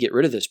you need to get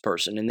rid of this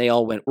person? And they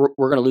all went, we're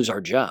going to lose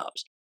our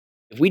jobs.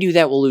 If we do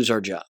that, we'll lose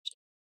our jobs.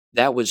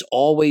 That was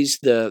always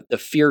the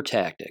fear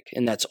tactic.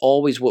 And that's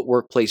always what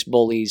workplace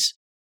bullies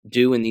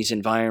do in these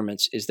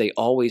environments, is they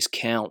always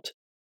count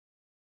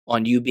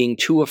on you being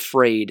too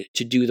afraid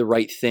to do the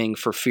right thing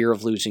for fear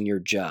of losing your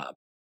job.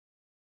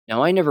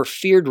 Now, I never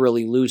feared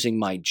really losing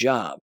my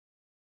job.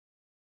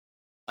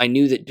 I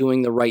knew that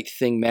doing the right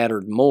thing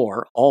mattered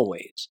more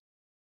always.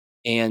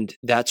 And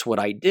that's what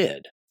I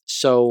did.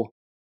 So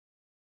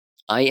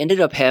I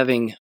ended up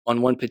having,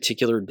 on one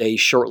particular day,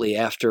 shortly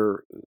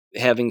after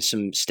having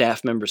some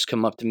staff members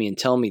come up to me and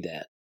tell me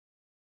that,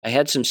 I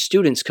had some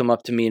students come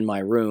up to me in my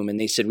room and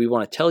they said, "We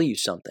want to tell you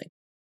something."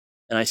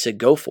 And I said,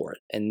 "Go for it."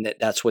 And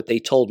that's what they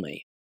told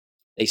me.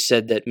 They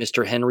said that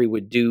Mr. Henry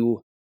would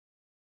do,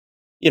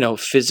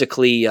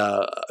 physically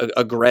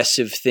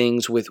aggressive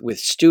things with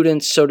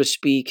students, so to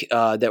speak,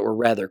 that were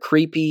rather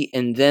creepy.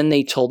 And then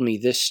they told me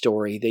this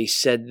story. They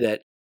said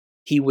that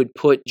he would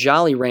put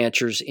Jolly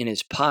Ranchers in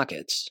his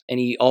pockets,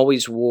 and he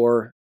always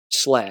wore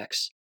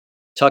slacks,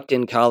 tucked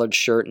in collared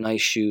shirt,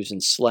 nice shoes,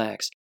 and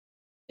slacks.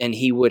 And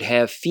he would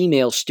have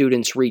female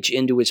students reach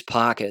into his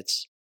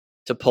pockets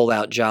to pull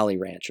out Jolly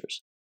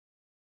Ranchers.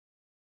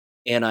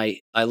 And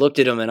I looked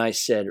at him and I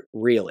said,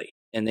 "Really?"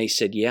 And they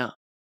said, "Yeah.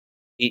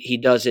 He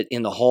does it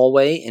in the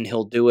hallway, and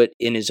he'll do it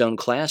in his own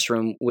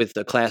classroom with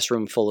a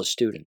classroom full of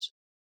students.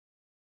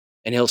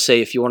 And he'll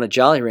say, 'If you want a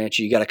Jolly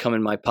Rancher, you got to come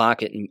in my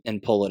pocket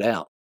and pull it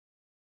out.'"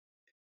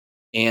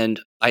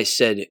 And I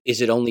said,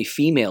 "Is it only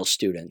female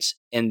students?"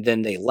 And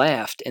then they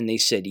laughed and they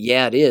said,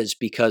 "Yeah, it is,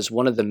 because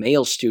one of the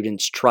male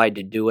students tried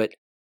to do it,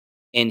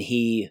 and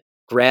he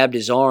grabbed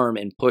his arm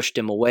and pushed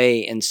him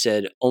away and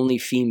said, 'Only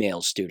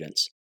female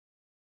students.'"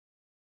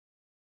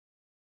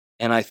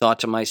 And I thought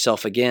to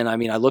myself again,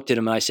 I looked at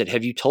him and I said,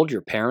 "Have you told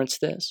your parents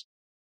this?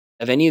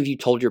 Have any of you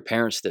told your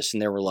parents this?"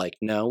 And they were like,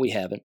 "No, we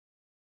haven't."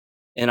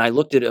 And I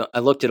looked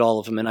at all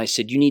of them and I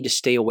said, "You need to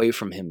stay away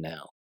from him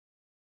now.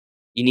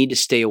 You need to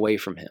stay away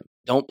from him.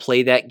 Don't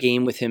play that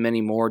game with him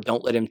anymore.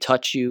 Don't let him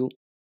touch you.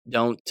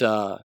 Don't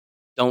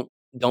don't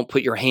don't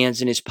put your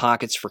hands in his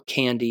pockets for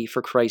candy,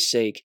 for Christ's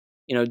sake.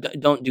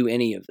 Don't do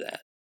any of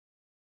that."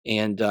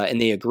 And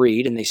they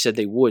agreed, and they said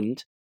they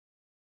wouldn't.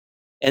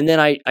 And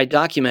then I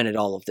documented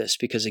all of this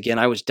because, again,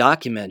 I was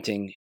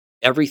documenting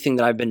everything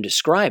that I've been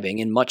describing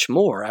and much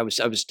more. I was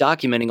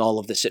documenting all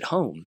of this at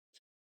home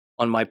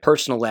on my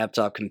personal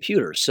laptop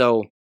computer.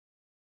 So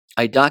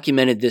I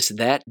documented this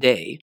that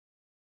day,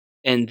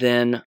 and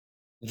then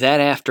that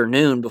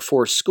afternoon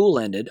before school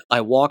ended,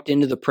 I walked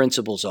into the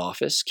principal's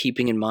office,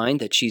 keeping in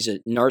mind that she's a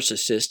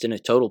narcissist and a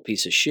total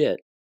piece of shit.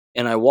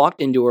 And I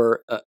walked into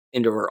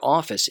her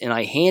office, and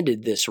I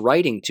handed this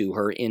writing to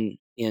her in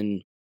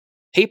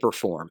paper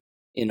form,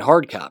 in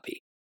hard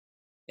copy.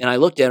 And I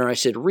looked at her and I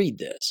said, "Read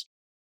this."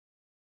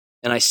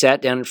 And I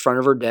sat down in front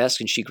of her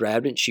desk and she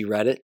grabbed it and she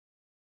read it.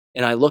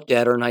 And I looked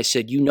at her and I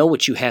said, "You know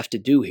what you have to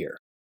do here."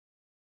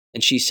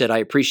 And she said, "I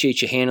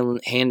appreciate you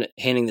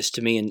handing this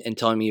to me and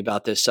telling me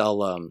about this.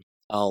 I'll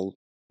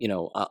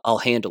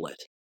handle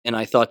it." And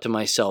I thought to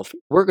myself,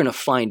 we're going to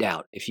find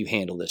out if you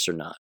handle this or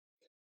not.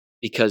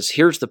 Because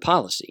here's the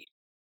policy.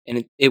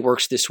 And it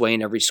works this way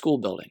in every school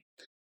building.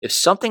 If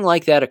something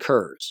like that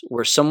occurs,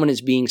 where someone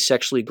is being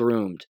sexually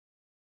groomed,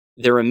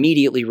 they're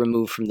immediately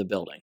removed from the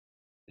building.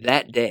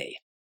 That day,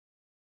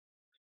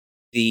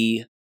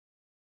 the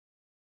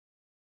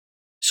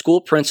school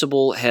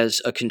principal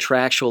has a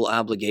contractual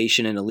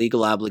obligation and a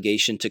legal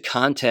obligation to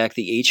contact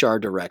the HR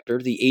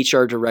director. The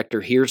HR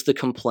director hears the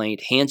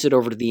complaint, hands it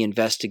over to the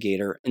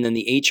investigator, and then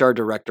the HR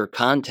director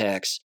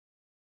contacts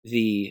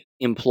the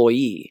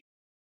employee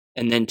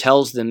and then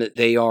tells them that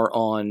they are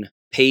on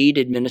paid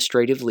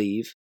administrative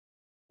leave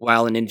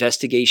while an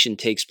investigation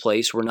takes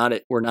place. We're not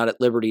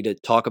at liberty to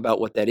talk about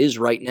what that is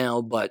right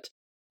now, but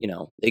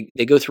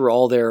they go through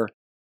all their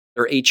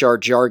HR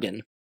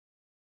jargon,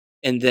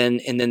 and then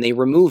they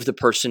remove the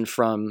person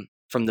from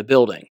the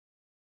building.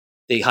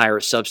 They hire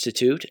a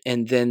substitute,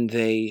 and then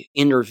they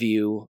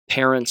interview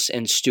parents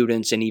and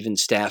students and even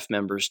staff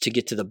members to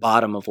get to the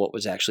bottom of what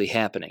was actually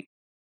happening.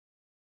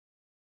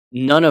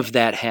 None of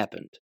that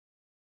happened.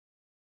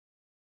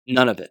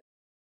 None of it.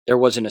 There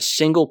wasn't a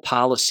single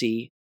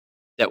policy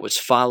that was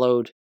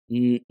followed.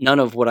 None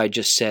of what I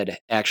just said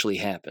actually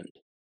happened.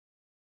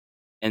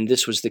 And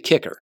this was the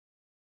kicker.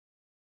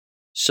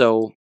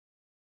 So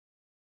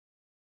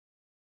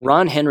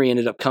Ron Henry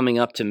ended up coming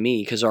up to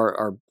me because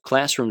our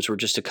classrooms were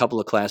just a couple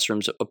of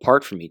classrooms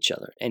apart from each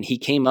other. And he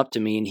came up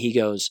to me and he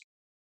goes,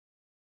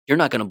 "You're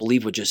not going to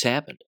believe what just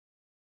happened."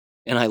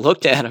 And I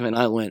looked at him and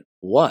I went,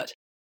 "What?"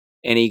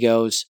 And he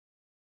goes,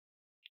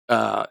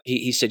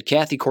 he said,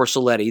 "Kathy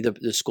Corsoletti,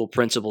 the school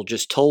principal,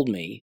 just told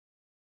me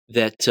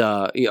that,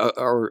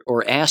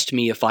 or asked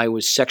me if I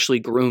was sexually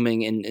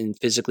grooming and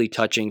physically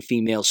touching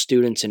female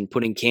students and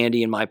putting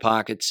candy in my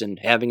pockets and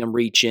having them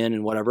reach in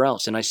and whatever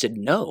else." And I said,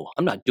 "No,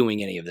 I'm not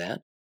doing any of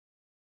that."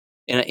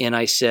 And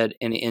I said,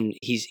 and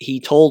he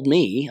told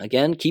me,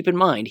 again, keep in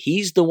mind,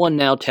 he's the one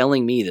now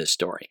telling me this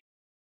story.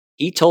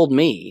 He told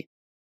me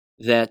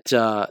that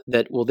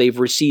well, they've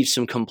received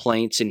some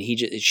complaints, and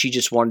she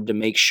just wanted to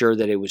make sure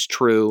that it was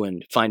true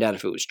and find out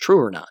if it was true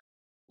or not.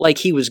 Like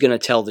he was going to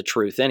tell the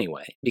truth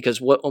anyway, because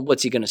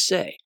what's he going to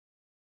say?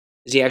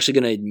 Is he actually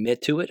going to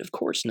admit to it? Of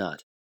course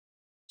not.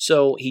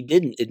 So he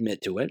didn't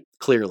admit to it,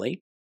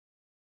 clearly.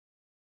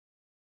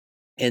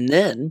 And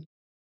then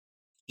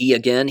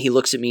he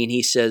looks at me and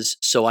he says,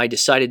 so I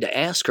decided to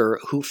ask her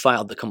who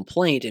filed the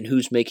complaint and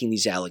who's making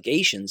these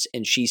allegations.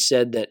 And she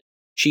said that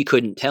she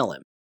couldn't tell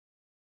him.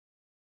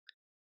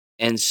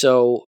 And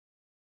so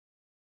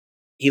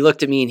he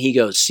looked at me and he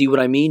goes, see what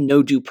I mean?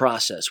 No due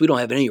process. We don't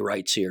have any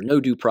rights here. No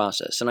due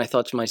process. And I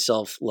thought to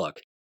myself,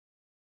 look,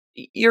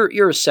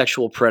 you're a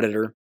sexual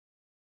predator.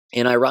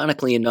 And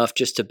ironically enough,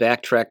 just to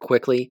backtrack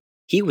quickly,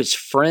 he was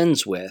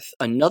friends with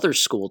another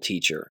school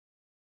teacher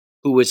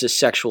who was a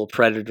sexual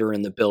predator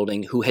in the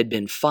building who had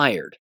been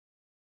fired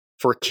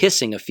for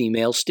kissing a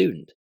female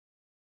student.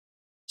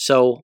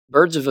 So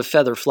birds of a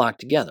feather flock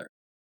together.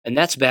 And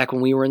that's back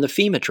when we were in the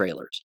FEMA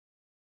trailers.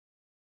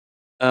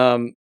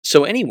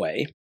 So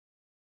anyway,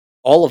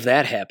 all of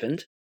that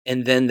happened.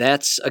 And then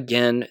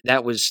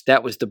that was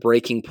the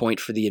breaking point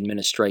for the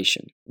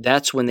administration.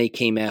 That's when they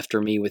came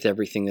after me with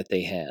everything that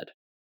they had.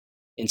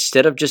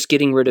 Instead of just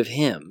getting rid of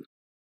him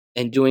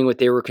and doing what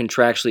they were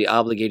contractually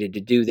obligated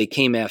to do, they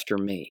came after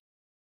me.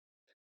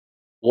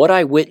 What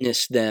I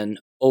witnessed then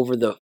over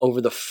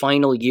the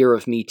final year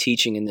of me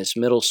teaching in this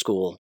middle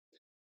school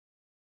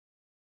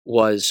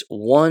was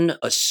one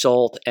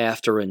assault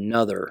after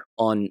another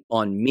on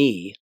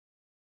me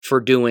for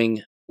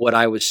doing what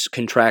I was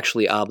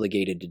contractually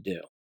obligated to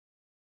do.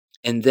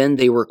 And then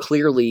they were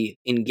clearly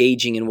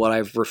engaging in what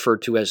I've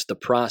referred to as the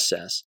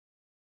process,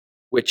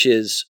 which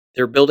is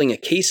they're building a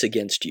case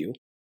against you,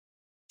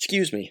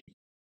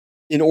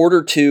 in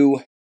order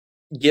to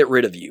get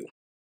rid of you.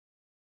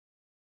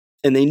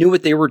 And they knew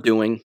what they were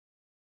doing,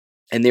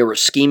 and they were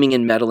scheming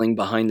and meddling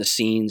behind the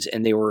scenes,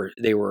 and they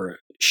were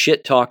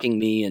shit-talking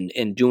me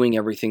and doing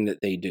everything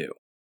that they do.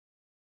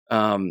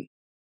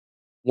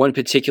 One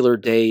particular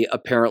day,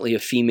 apparently a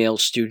female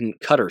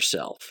student cut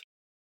herself,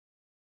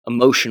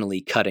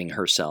 emotionally cutting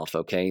herself,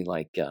 okay,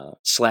 like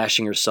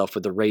slashing herself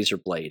with a razor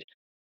blade.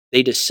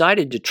 They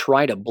decided to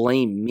try to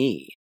blame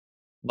me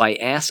by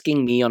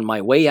asking me on my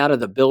way out of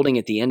the building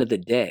at the end of the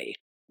day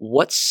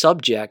what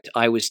subject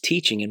I was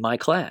teaching in my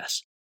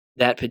class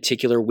that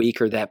particular week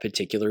or that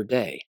particular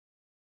day.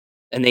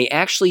 And they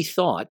actually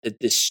thought that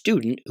this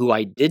student who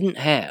I didn't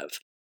have,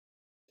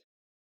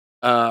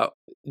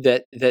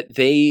 that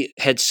they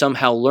had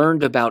somehow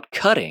learned about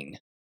cutting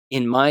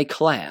in my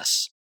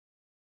class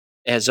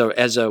as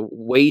a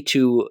way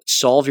to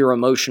solve your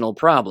emotional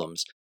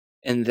problems,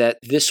 and that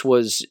this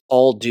was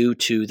all due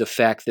to the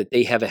fact that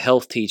they have a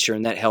health teacher,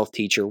 and that health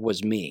teacher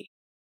was me.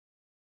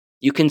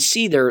 You can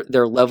see their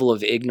level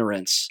of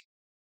ignorance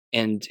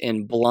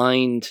and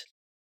blind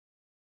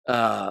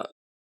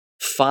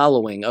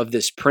following of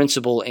this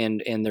principle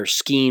and their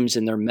schemes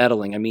and their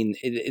meddling. I mean,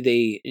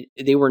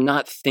 they were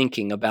not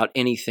thinking about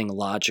anything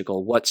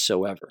logical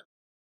whatsoever.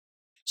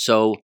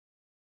 So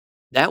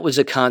that was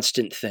a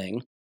constant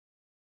thing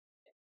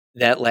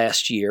that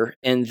last year.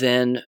 And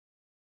then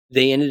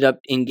they ended up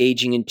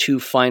engaging in two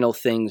final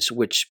things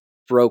which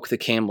broke the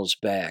camel's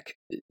back.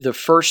 The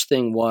first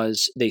thing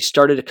was they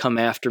started to come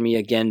after me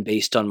again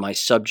based on my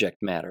subject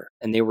matter.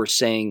 And they were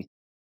saying,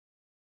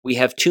 we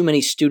have too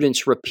many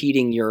students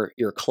repeating your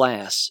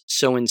class,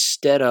 so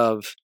instead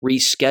of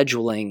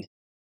rescheduling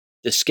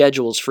the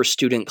schedules for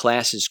student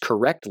classes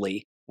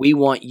correctly, we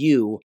want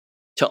you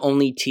to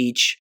only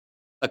teach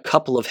a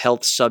couple of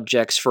health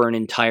subjects for an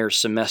entire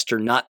semester,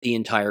 not the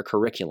entire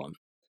curriculum.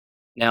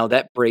 Now,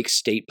 that breaks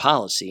state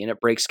policy, and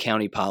it breaks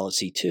county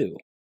policy too.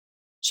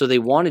 So they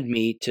wanted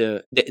me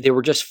to, they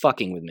were just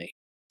fucking with me.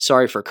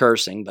 Sorry for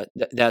cursing, but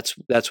that's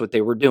what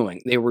they were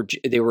doing. They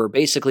were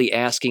basically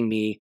asking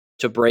me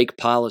to break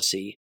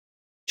policy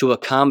to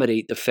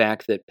accommodate the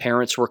fact that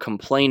parents were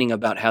complaining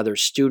about how their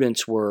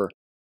students were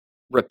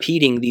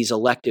repeating these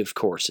elective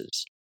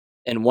courses.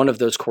 And one of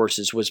those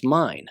courses was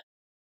mine.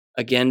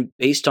 Again,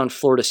 based on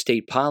Florida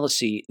state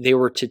policy, they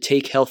were to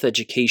take health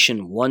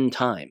education one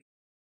time.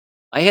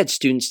 I had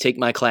students take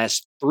my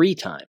class 3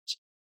 times,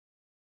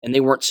 and they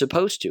weren't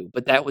supposed to,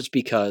 but that was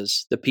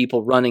because the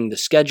people running the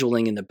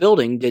scheduling in the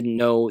building didn't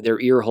know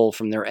their ear hole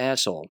from their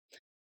asshole,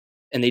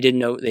 and they didn't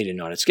know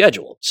how to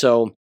schedule.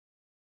 So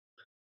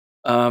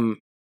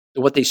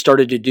what they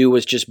started to do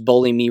was just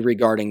bully me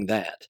regarding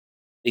that.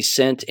 They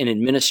sent an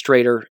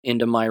administrator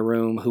into my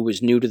room who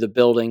was new to the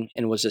building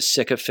and was a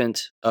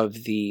sycophant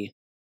of the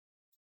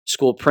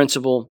school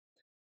principal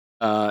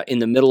in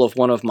the middle of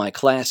one of my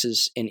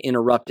classes, and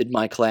interrupted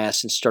my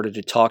class and started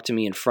to talk to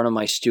me in front of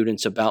my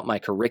students about my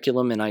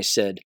curriculum. And I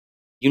said,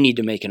 you need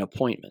to make an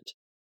appointment.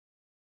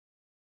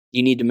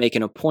 You need to make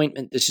an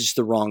appointment. This is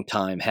the wrong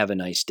time. Have a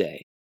nice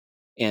day.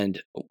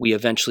 And we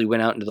eventually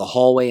went out into the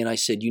hallway, and I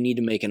said, you need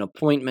to make an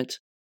appointment.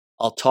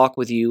 I'll talk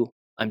with you.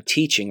 I'm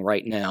teaching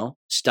right now.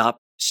 Stop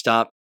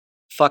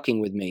fucking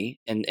with me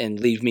and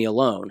leave me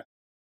alone.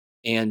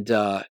 And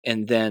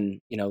then,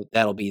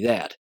 that'll be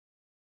that.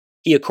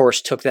 He, of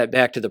course, took that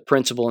back to the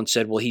principal and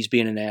said, well, he's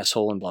being an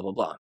asshole and blah, blah,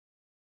 blah.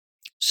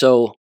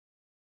 So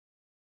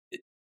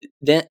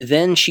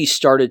then she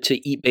started to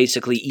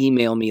basically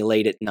email me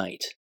late at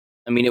night.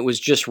 I mean, it was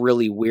just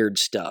really weird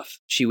stuff.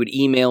 She would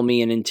email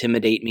me and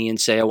intimidate me and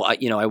say, oh,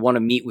 I want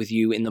to meet with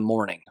you in the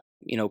morning.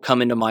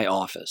 Come into my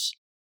office.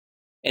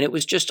 And it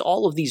was just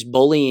all of these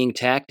bullying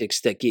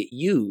tactics that get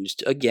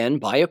used, again,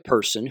 by a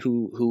person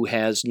who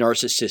has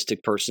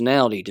narcissistic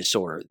personality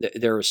disorder.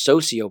 They're a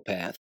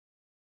sociopath.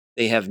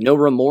 They have no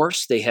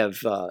remorse. They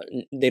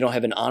don't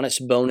have an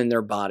honest bone in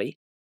their body,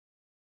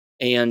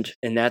 and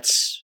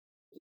that's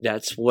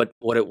what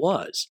it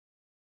was.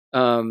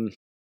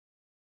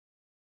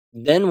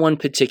 Then one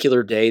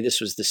particular day,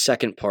 this was the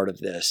second part of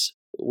this,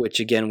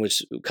 which again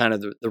was kind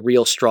of the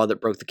real straw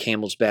that broke the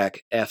camel's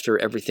back after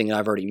everything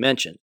I've already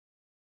mentioned,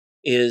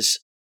 is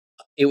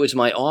it was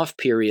my off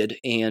period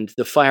and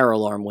the fire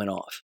alarm went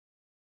off.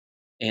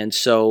 And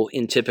so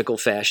in typical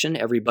fashion,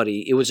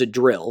 it was a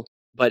drill,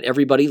 but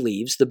everybody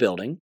leaves the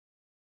building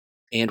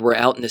and we're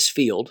out in this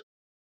field.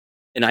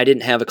 And I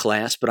didn't have a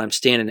class, but I'm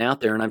standing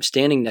out there and I'm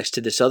standing next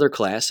to this other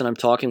class and I'm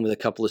talking with a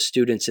couple of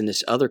students in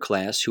this other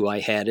class who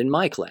I had in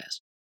my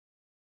class.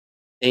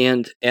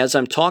 And as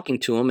I'm talking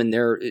to them, and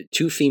there are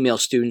two female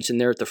students and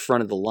they're at the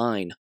front of the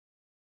line,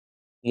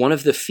 one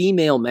of the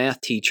female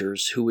math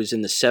teachers, who was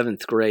in the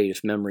 7th grade,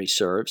 if memory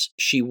serves,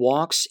 she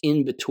walks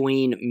in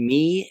between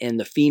me and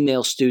the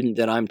female student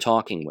that I'm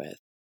talking with,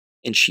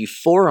 and she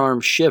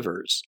forearm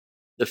shivers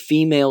the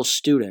female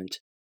student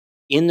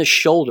in the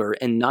shoulder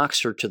and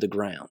knocks her to the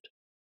ground.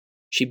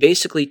 She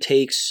basically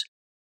takes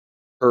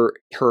her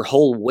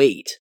whole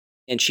weight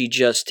and she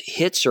just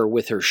hits her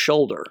with her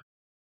shoulder,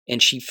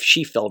 and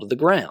she fell to the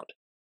ground.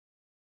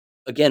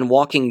 Again,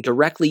 walking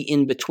directly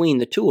in between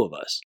the two of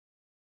us.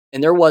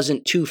 And there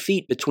wasn't 2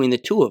 feet between the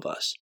two of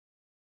us.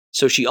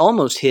 So she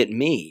almost hit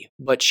me,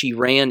 but she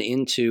ran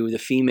into the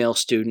female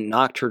student,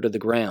 knocked her to the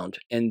ground,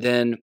 and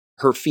then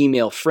her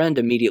female friend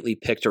immediately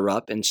picked her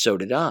up, and so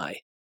did I.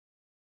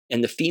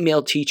 And the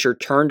female teacher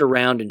turned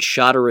around and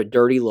shot her a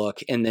dirty look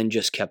and then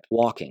just kept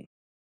walking.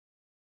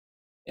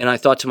 And I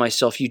thought to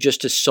myself, you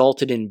just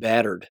assaulted and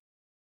battered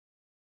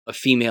a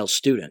female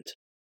student.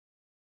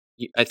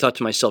 I thought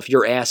to myself,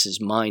 your ass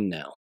is mine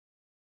now.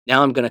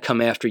 Now I'm going to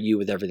come after you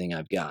with everything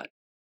I've got.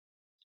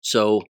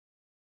 So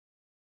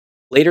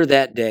later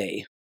that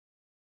day,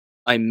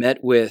 I met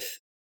with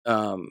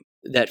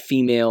that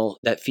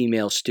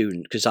female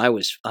student because I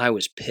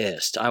was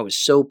pissed. I was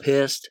so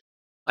pissed.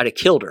 I'd have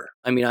killed her.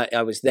 I mean,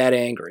 I was that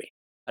angry.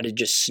 I'd have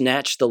just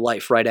snatched the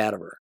life right out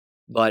of her.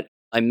 But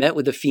I met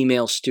with a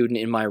female student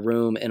in my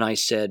room and I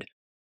said,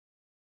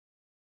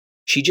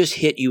 she just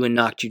hit you and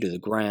knocked you to the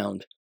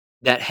ground.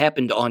 That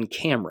happened on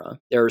camera.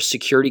 There are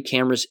security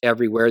cameras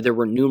everywhere. There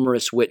were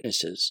numerous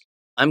witnesses.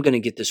 I'm going to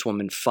get this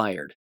woman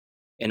fired.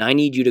 And I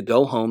need you to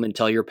go home and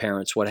tell your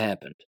parents what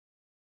happened.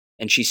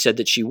 And she said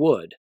that she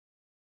would.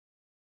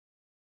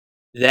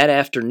 That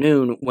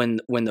afternoon,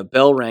 when the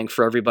bell rang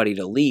for everybody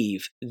to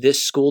leave,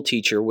 this school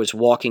teacher was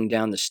walking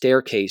down the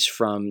staircase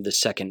from the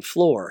 2nd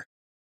floor.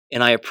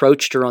 And I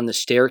approached her on the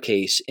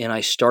staircase and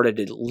I started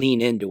to lean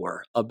into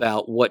her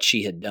about what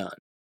she had done.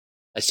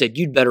 I said,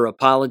 you'd better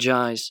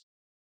apologize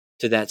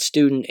to that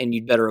student and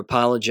you'd better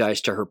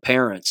apologize to her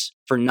parents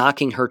for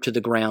knocking her to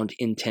the ground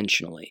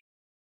intentionally.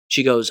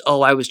 She goes,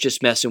 oh, I was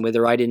just messing with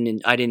her. I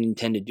didn't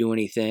intend to do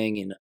anything,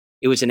 and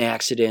it was an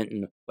accident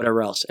and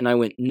whatever else. And I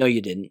went, no, you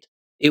didn't.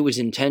 It was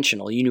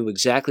intentional. You knew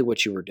exactly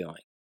what you were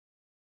doing.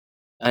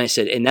 And I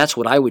said, and that's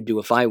what I would do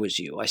if I was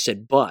you. I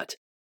said, but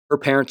her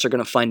parents are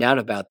going to find out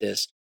about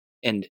this,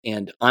 and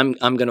I'm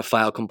going to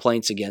file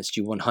complaints against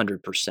you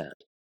 100%.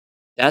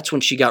 That's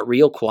when she got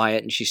real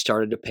quiet and she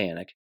started to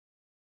panic.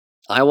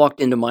 I walked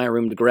into my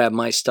room to grab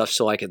my stuff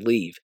so I could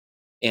leave.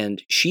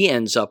 And she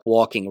ends up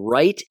walking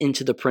right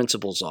into the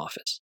principal's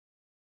office.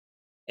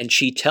 And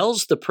she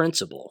tells the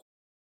principal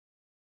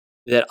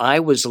that I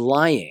was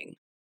lying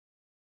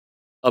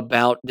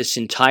about this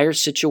entire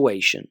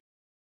situation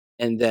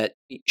and that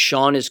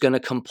Sean is going to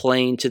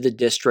complain to the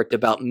district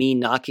about me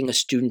knocking a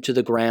student to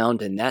the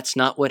ground, and that's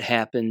not what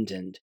happened,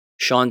 and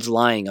Sean's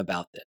lying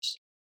about this.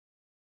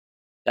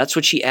 That's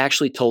what she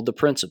actually told the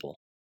principal.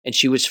 And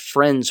she was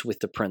friends with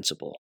the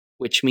principal,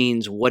 which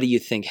means, what do you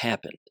think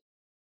happened?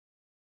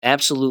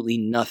 Absolutely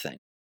nothing.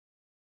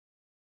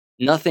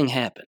 Nothing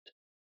happened.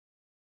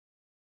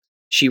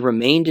 She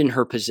remained in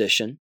her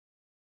position,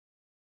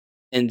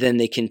 and then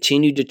they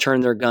continued to turn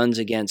their guns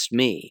against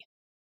me.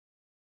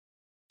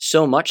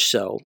 So much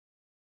so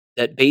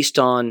that based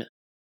on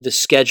the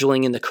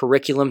scheduling and the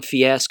curriculum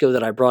fiasco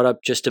that I brought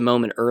up just a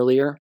moment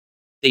earlier,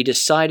 they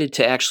decided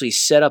to actually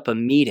set up a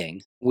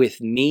meeting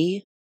with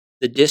me,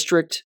 the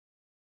district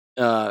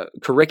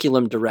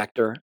curriculum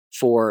director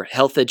for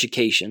health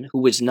education,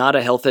 who was not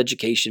a health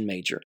education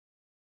major.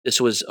 This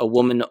was a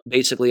woman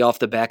basically off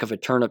the back of a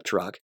turnip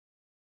truck,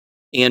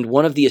 and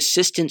one of the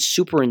assistant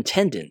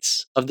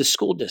superintendents of the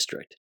school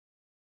district.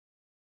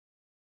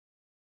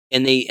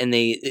 And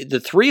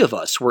the three of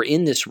us were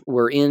in the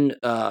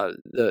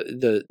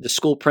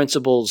school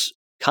principal's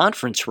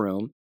conference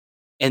room,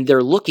 and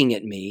they're looking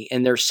at me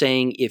and they're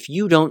saying, if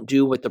you don't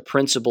do what the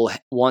principal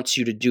wants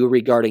you to do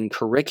regarding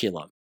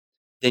curriculum,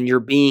 then you're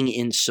being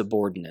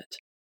insubordinate.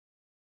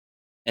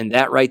 And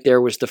that right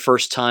there was the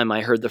first time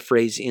I heard the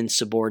phrase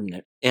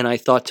insubordinate. And I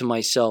thought to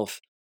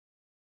myself,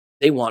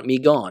 they want me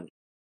gone.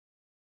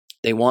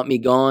 They want me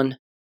gone.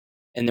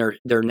 and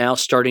they're now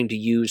starting to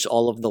use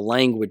all of the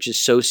language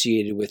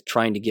associated with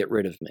trying to get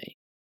rid of me.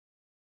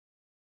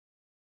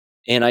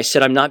 And I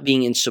said, I'm not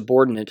being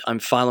insubordinate. I'm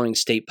following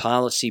state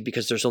policy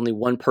because there's only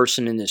one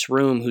person in this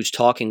room who's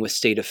talking with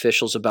state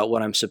officials about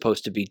what I'm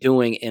supposed to be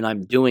doing, and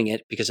I'm doing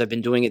it because I've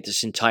been doing it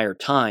this entire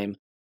time.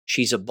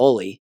 She's a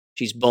bully.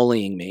 She's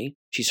bullying me.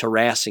 She's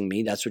harassing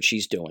me. That's what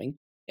she's doing.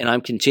 And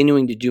I'm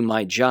continuing to do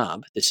my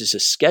job. This is a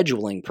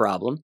scheduling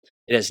problem.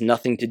 It has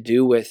nothing to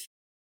do with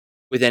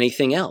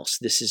anything else.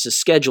 This is a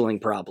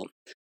scheduling problem.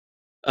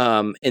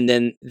 And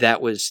then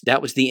that was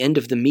the end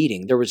of the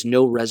meeting. There was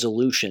no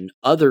resolution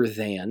other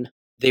than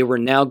they were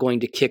now going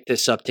to kick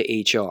this up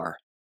to HR.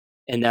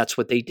 And that's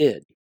what they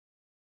did.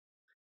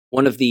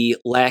 One of the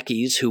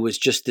lackeys, who was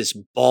just this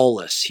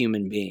ballless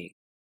human being,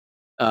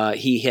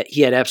 he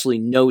had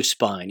absolutely no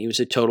spine. He was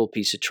a total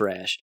piece of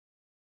trash.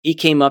 He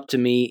came up to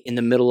me in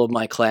the middle of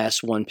my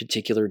class one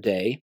particular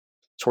day,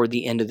 toward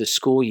the end of the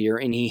school year,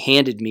 and he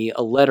handed me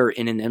a letter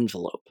in an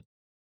envelope.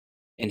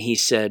 And he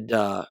said,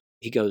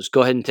 he goes,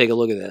 "Go ahead and take a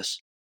look at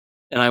this."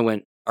 And I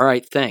went, "All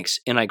right, thanks."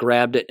 And I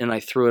grabbed it and I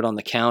threw it on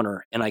the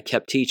counter and I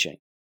kept teaching.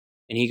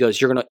 And he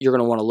goes, You're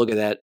gonna want to look at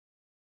that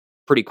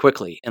pretty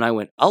quickly." And I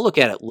went, "I'll look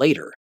at it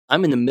later.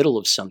 I'm in the middle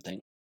of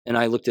something." And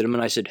I looked at him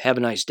and I said, "Have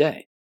a nice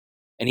day."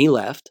 And he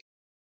left.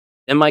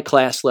 Then my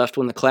class left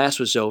when the class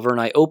was over,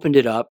 and I opened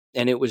it up,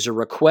 and it was a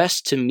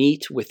request to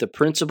meet with the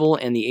principal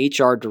and the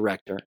HR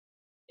director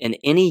and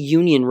any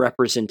union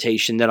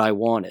representation that I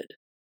wanted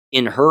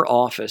in her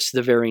office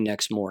the very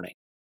next morning.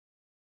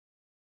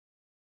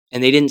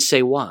 And they didn't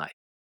say why.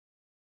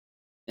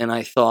 And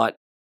I thought,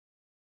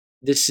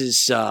 this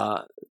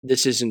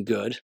isn't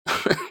good.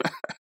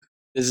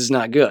 This is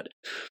not good.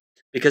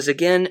 Because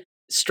again,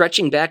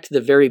 stretching back to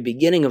the very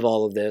beginning of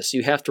all of this,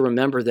 you have to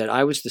remember that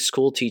I was the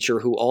school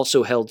teacher who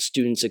also held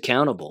students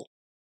accountable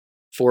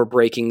for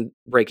breaking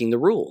the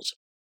rules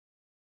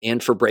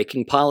and for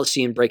breaking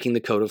policy and breaking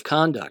the code of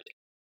conduct.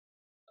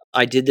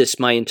 I did this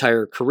my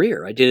entire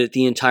career. I did it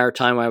the entire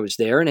time I was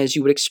there. And as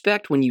you would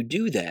expect when you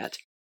do that,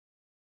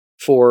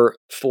 for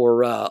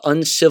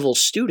uncivil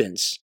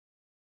students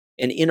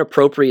and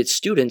inappropriate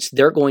students,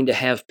 they're going to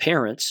have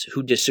parents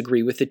who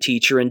disagree with the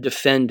teacher and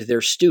defend their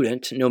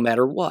student no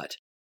matter what.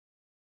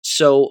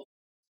 So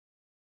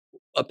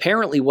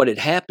apparently what had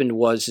happened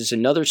is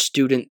another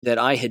student that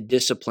I had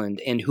disciplined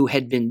and who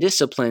had been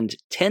disciplined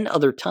 10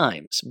 other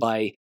times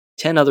by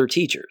 10 other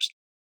teachers.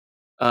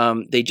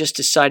 They just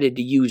decided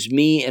to use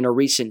me in a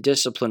recent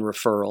discipline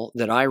referral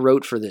that I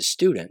wrote for this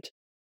student.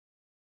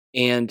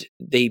 And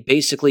they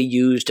basically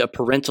used a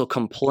parental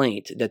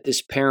complaint that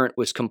this parent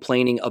was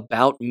complaining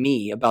about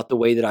me, about the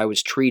way that I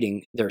was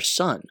treating their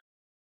son.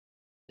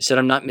 I said,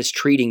 "I'm not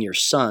mistreating your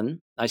son."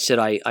 I said,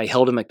 I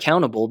held him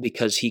accountable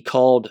because he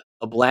called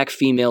a black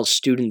female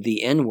student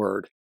the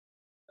N-word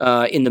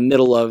in the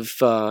middle of,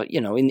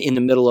 in the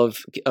middle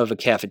of a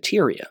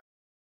cafeteria.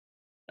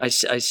 I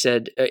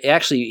said,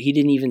 actually, he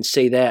didn't even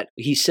say that.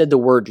 He said the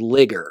word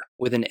ligger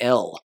with an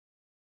L.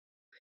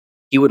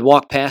 He would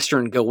walk past her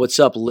and go, "What's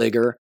up,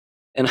 ligger?"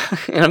 And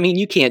I mean,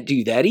 you can't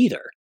do that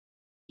either.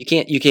 You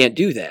can't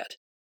do that.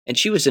 And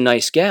she was a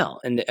nice gal.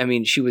 And I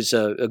mean, she was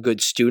a good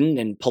student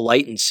and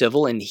polite and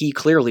civil, and he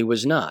clearly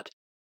was not.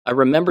 I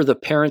remember the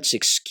parent's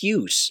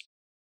excuse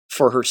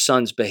for her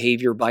son's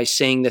behavior by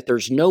saying that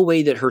there's no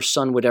way that her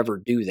son would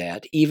ever do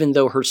that, even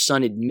though her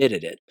son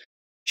admitted it.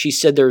 She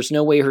said there's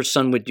no way her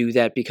son would do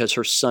that because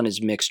her son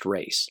is mixed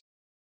race.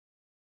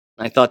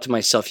 I thought to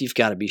myself, you've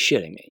got to be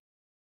shitting me.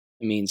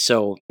 I mean,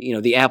 so,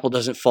 the apple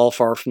doesn't fall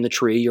far from the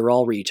tree. You're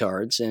all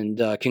retards,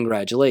 and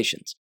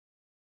congratulations.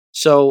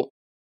 So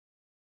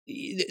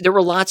there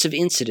were lots of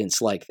incidents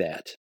like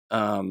that.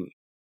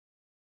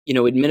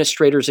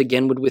 Administrators,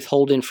 again, would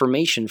withhold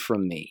information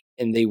from me,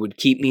 and they would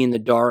keep me in the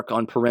dark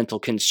on parental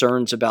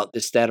concerns about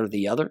this, that, or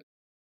the other.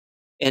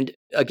 And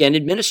again,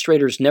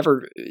 administrators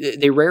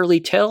they rarely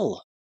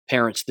tell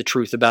parents the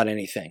truth about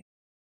anything.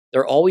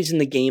 They're always in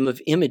the game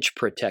of image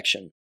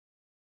protection,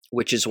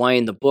 which is why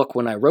in the book,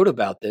 when I wrote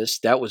about this,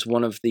 that was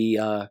one of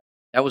the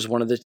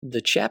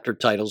chapter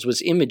titles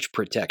was image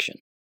protection,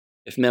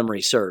 if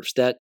memory serves.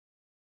 That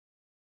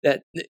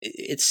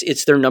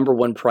it's their number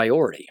one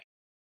priority.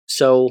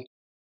 So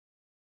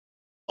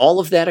all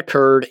of that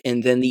occurred,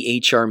 and then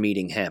the HR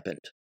meeting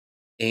happened.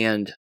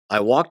 And I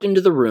walked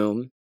into the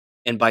room,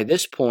 and by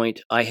this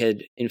point,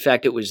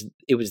 it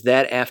was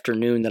that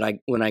afternoon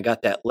when I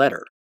got that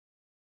letter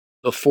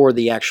before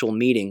the actual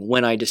meeting,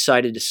 when I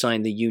decided to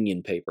sign the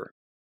union paper.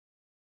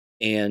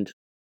 And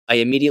I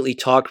immediately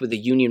talked with the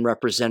union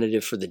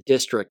representative for the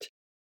district,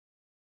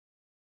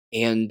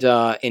 and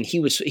he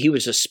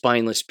was a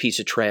spineless piece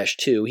of trash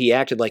too. He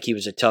acted like he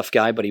was a tough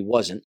guy, but he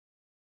wasn't.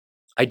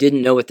 I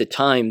didn't know at the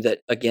time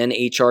that, again,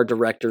 HR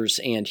directors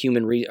and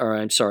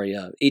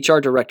HR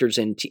directors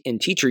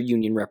and teacher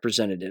union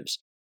representatives,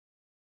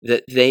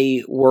 that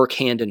they work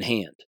hand in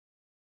hand,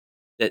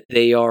 that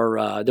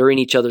they're in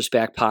each other's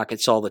back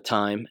pockets all the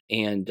time,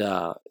 and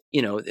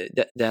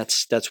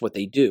that's what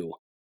they do.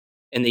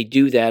 And they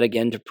do that,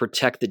 again, to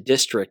protect the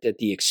district at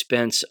the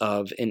expense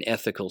of an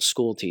ethical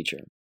school teacher.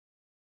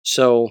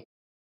 So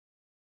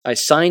I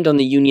signed on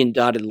the union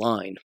dotted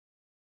line.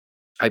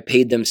 I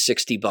paid them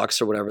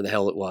 $60 or whatever the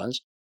hell it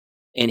was.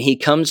 And he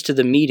comes to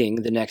the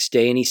meeting the next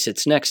day and he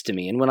sits next to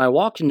me. And when I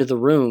walked into the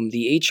room,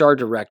 the HR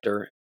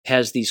director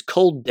has these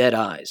cold, dead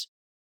eyes.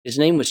 His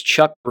name was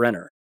Chuck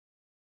Brenner.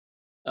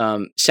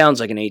 Sounds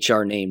like an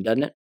HR name,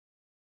 doesn't it?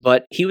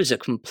 But he was a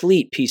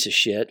complete piece of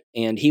shit,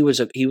 and he was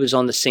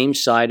on the same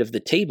side of the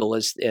table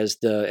as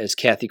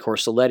Kathy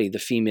Corsoletti, the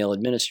female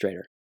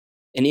administrator.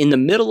 And in the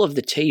middle of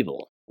the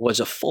table was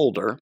a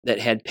folder that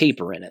had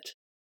paper in it,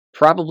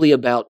 probably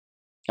about,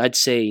 I'd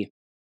say,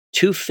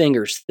 2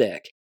 fingers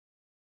thick,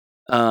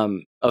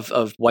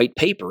 of white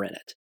paper in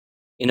it,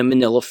 in a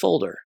manila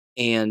folder.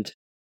 And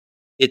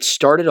it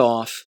started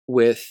off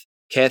with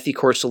Kathy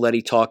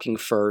Corsoletti talking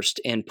first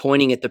and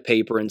pointing at the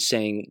paper and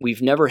saying,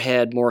 "We've never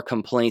had more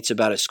complaints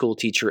about a school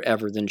teacher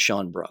ever than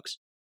Sean Brooks.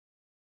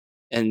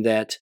 And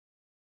that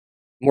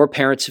more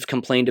parents have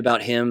complained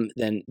about him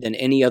than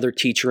any other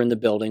teacher in the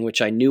building,"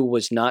 which I knew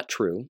was not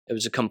true. It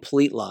was a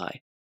complete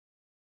lie.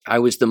 I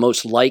was the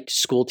most liked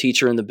school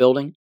teacher in the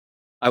building.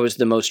 I was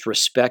the most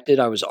respected.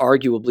 I was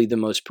arguably the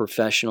most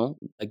professional.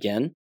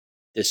 Again,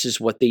 this is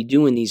what they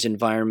do in these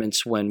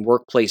environments when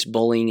workplace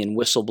bullying and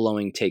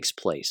whistleblowing takes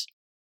place.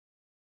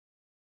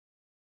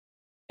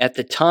 At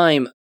the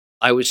time,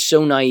 I was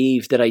so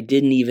naive that I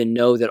didn't even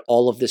know that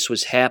all of this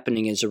was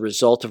happening as a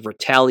result of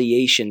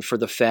retaliation for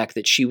the fact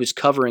that she was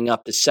covering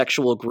up the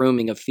sexual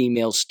grooming of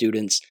female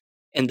students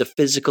and the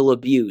physical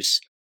abuse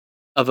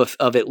of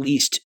at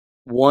least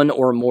one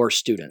or more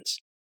students.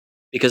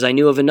 Because I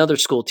knew of another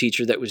school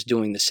teacher that was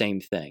doing the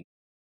same thing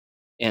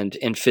and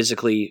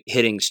physically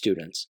hitting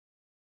students.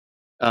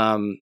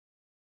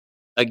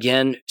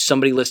 Again,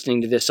 somebody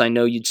listening to this, I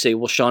know you'd say,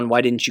 "Well, Sean,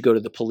 why didn't you go to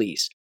the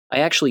police?" I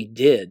actually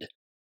did.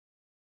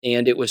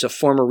 And it was a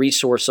former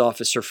resource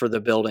officer for the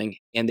building.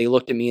 And they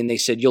looked at me and they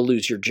said, "You'll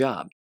lose your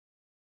job."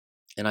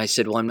 And I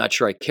said, "Well, I'm not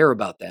sure I care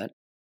about that."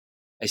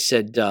 I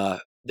said,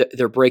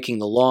 they're breaking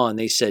the law. And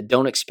they said,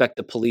 "Don't expect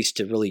the police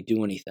to really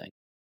do anything.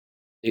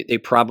 They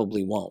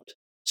probably won't."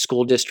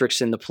 School districts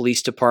and the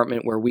police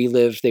department where we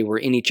live, they were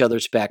in each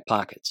other's back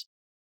pockets.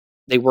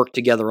 They worked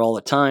together all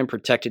the time,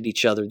 protected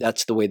each other.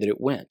 That's the way that it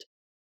went.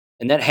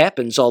 And that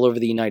happens all over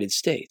the United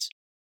States.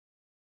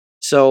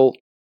 So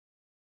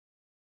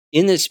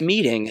in this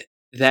meeting,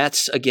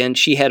 that's, again,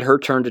 she had her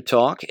turn to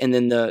talk. And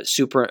then the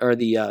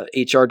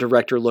HR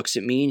director looks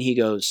at me and he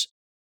goes,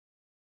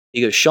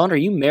 "Sean, are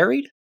you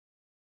married?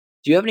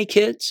 Do you have any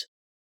kids?"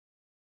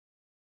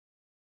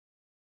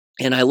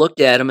 And I looked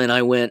at him and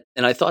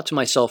I thought to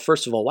myself,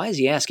 first of all, why is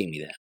he asking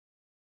me that?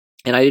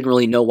 And I didn't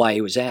really know why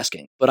he was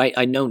asking, but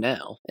I know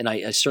now, and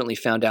I certainly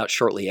found out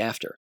shortly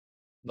after.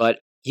 But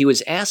he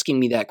was asking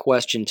me that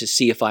question to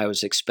see if I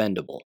was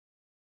expendable.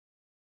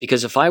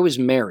 Because if I was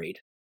married,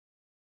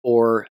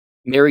 or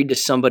married to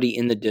somebody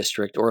in the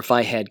district, or if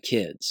I had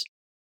kids,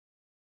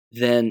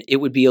 then it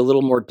would be a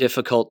little more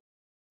difficult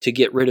to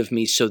get rid of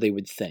me, so they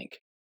would think.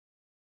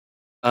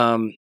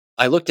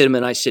 I looked at him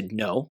and I said,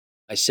 "No."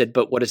 I said,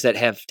 "But what does that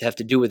have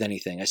to do with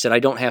anything?" I said, "I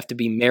don't have to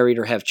be married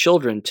or have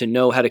children to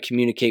know how to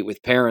communicate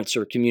with parents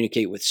or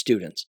communicate with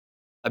students.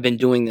 I've been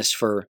doing this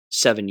for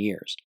 7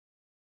 years."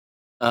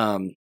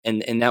 And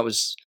that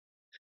was,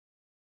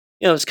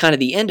 it's kind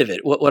of the end of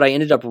it. What I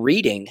ended up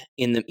reading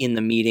in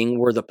the meeting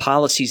were the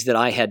policies that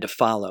I had to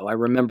follow. I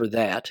remember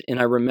that, and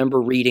I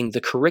remember reading the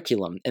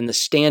curriculum and the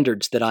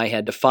standards that I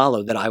had to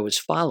follow that I was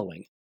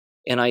following.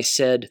 And I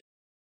said,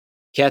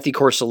 "Kathy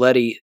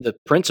Corsoletti, the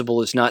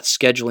principal, is not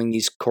scheduling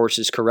these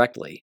courses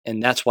correctly,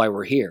 and that's why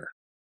we're here."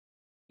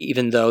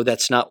 Even though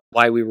that's not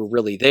why we were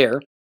really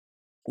there.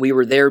 We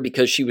were there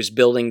because she was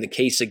building the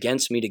case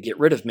against me to get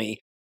rid of me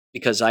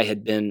because I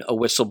had been a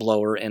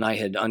whistleblower and I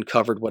had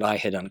uncovered what I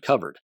had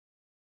uncovered.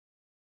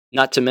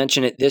 Not to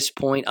mention, at this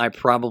point, I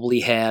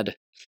probably had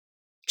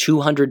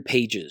 200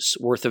 pages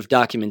worth of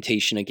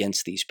documentation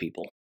against these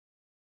people.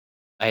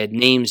 I had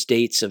names,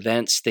 dates,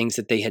 events, things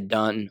that they had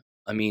done.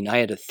 I mean, I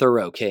had a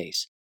thorough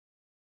case,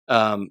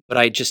 but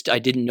I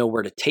didn't know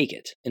where to take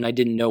it, and I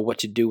didn't know what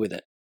to do with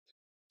it.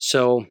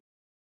 So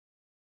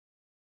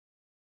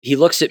he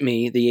looks at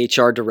me, the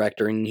HR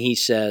director, and he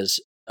says,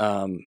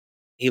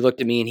 he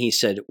looked at me and he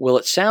said, "Well,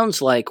 it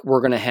sounds like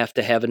we're going to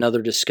have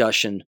another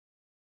discussion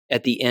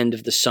at the end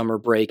of the summer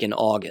break in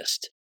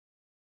August,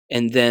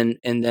 and then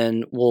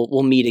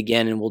we'll meet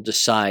again and we'll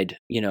decide,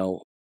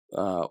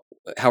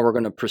 how we're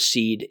going to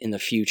proceed in the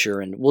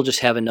future, and we'll just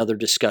have another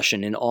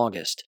discussion in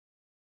August."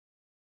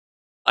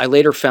 I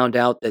later found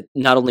out that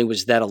not only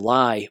was that a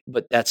lie,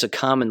 but that's a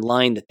common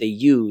line that they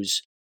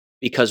use,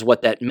 because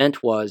what that meant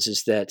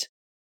is that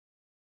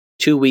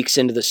 2 weeks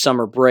into the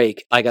summer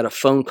break, I got a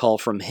phone call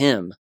from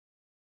him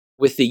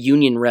with the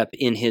union rep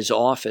in his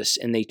office,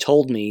 and they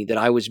told me that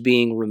I was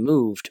being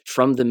removed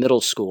from the middle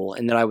school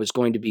and that I was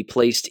going to be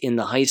placed in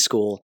the high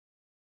school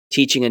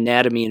teaching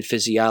anatomy and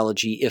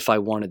physiology if I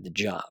wanted the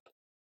job.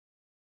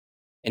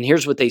 And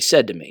here's what they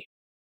said to me.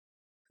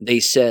 They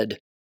said,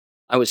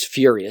 I was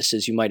furious,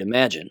 as you might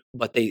imagine,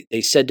 but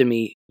they said to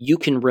me, "You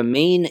can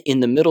remain in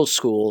the middle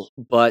school,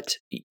 but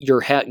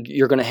you're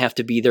going to have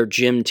to be their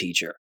gym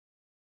teacher."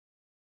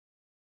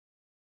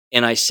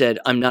 And I said,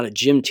 "I'm not a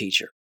gym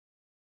teacher,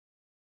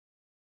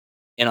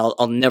 and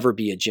I'll never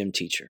be a gym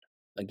teacher."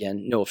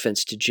 Again, no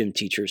offense to gym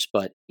teachers,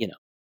 but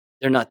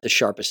they're not the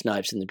sharpest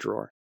knives in the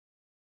drawer.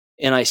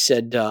 And I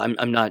said,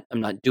 I'm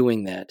not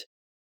doing that."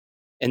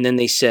 And then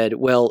they said,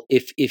 "Well,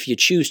 if you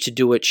choose to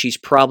do it, she's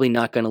probably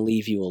not going to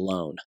leave you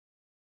alone."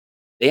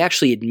 They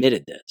actually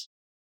admitted this.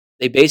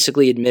 They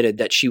basically admitted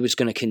that she was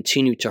going to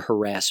continue to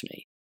harass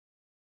me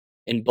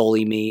and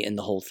bully me and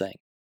the whole thing.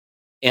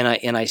 And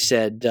I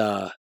said,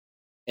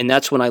 and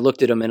that's when I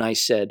looked at them and I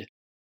said,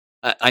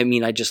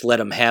 I just let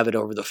them have it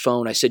over the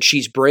phone. I said,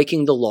 "She's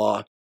breaking the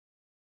law.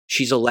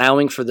 She's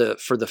allowing for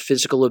the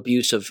physical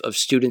abuse of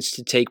students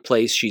to take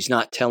place. She's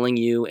not telling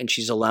you, and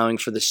she's allowing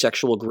for the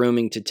sexual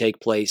grooming to take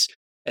place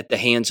at the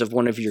hands of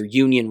one of your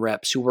union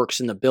reps who works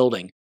in the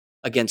building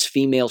against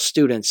female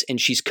students,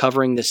 and she's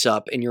covering this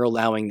up, and you're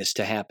allowing this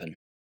to happen."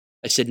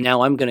 I said,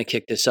 "Now I'm going to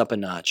kick this up a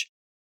notch."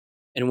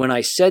 And when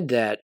I said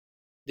that,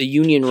 the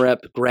union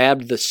rep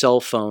grabbed the cell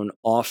phone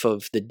off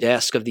of the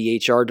desk of the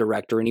HR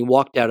director, and he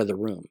walked out of the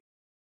room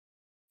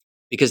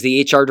because the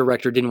HR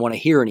director didn't want to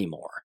hear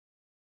anymore.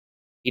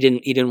 He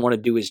didn't want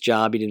to do his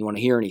job. He didn't want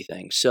to hear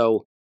anything.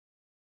 So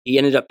he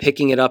ended up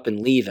picking it up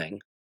and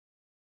leaving.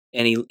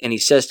 And he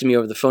says to me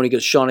over the phone, he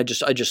goes, "Sean, I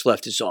just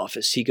left his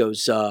office." He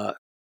goes,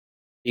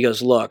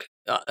 "Look,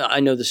 I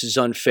know this is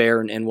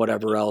unfair and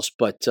whatever else,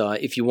 but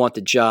if you want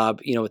the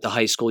job, at the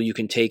high school, you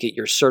can take it.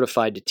 You're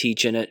certified to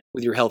teach in it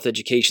with your health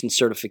education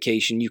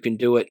certification. You can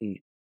do it, and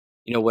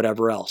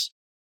whatever else."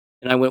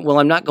 And I went, "Well,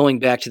 I'm not going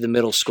back to the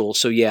middle school,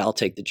 so yeah, I'll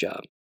take the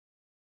job."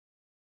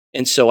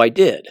 And so I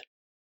did.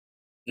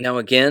 Now,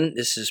 again,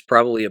 this is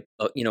probably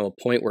a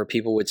point where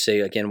people would say,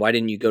 again, "Why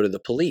didn't you go to the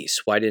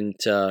police? Why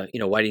didn't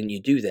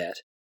you do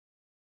that?"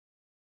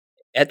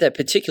 At that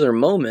particular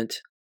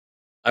moment,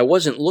 I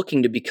wasn't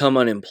looking to become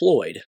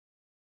unemployed,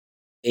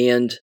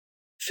 and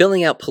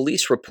filling out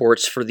police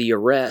reports for the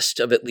arrest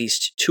of at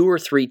least 2 or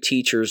 3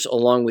 teachers,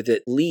 along with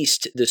at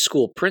least the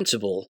school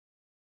principal,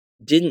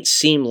 didn't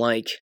seem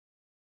like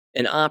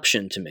an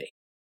option to me.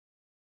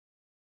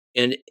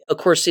 And of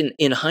course,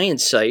 in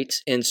hindsight,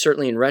 and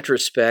certainly in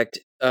retrospect,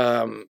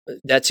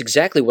 that's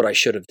exactly what I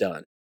should have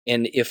done.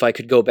 And if I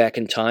could go back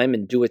in time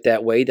and do it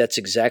that way, that's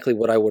exactly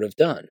what I would have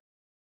done.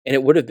 And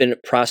it would have been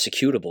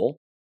prosecutable,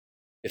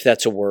 if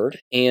that's a word.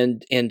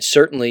 And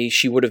certainly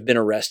she would have been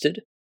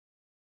arrested.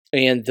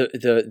 And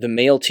the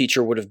male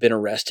teacher would have been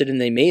arrested, and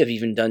they may have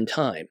even done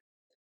time.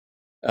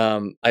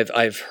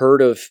 I've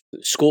heard of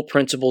school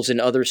principals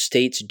in other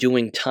states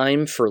doing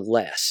time for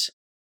less.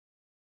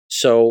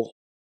 So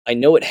I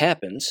know it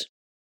happens,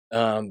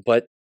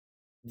 but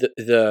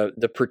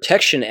the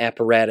protection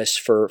apparatus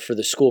for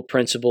the school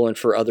principal and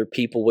for other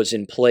people was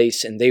in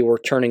place, and they were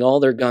turning all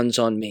their guns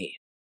on me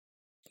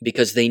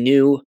because they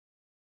knew,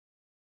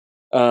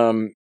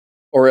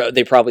 or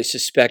they probably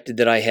suspected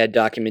that I had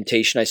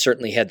documentation. I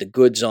certainly had the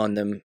goods on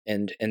them,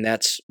 and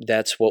that's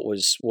what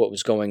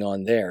was going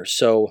on there.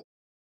 So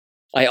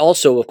I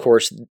also, of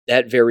course,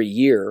 that very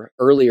year,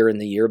 earlier in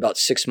the year, about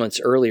 6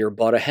 months earlier,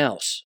 bought a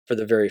house for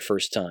the very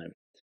first time.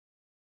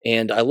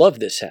 And I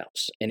loved this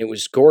house, and it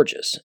was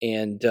gorgeous.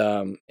 And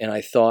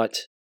I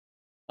thought,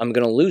 I'm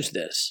going to lose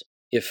this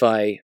if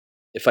I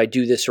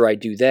do this or I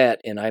do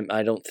that. And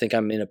I don't think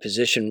I'm in a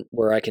position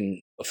where I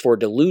can afford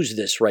to lose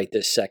this right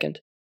this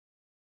second.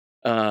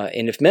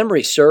 And if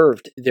memory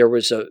served, there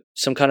was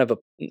some kind of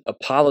a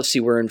policy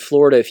where in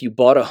Florida, if you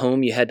bought a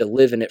home, you had to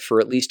live in it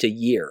for at least a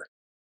year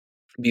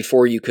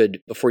before you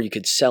could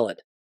sell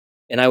it.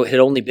 And I had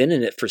only been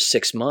in it for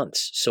 6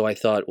 months, so I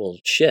thought, well,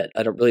 shit,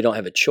 I don't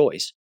have a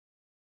choice.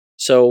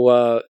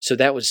 So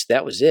that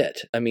was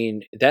it. I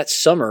mean, that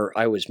summer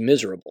I was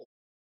miserable.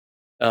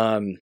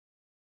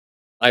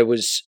 I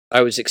was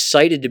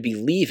excited to be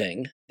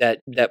leaving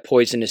that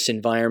poisonous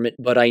environment,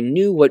 but I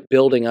knew what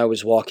building I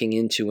was walking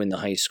into in the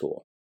high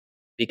school,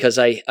 because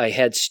I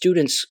had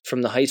students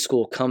from the high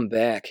school come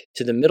back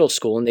to the middle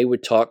school, and they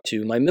would talk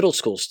to my middle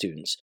school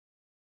students.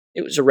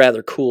 It was a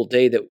rather cool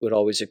day that would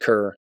always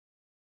occur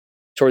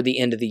toward the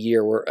end of the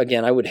year, where,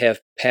 again, I would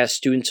have past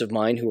students of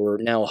mine who are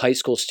now high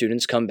school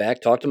students come back,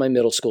 talk to my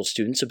middle school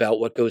students about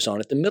what goes on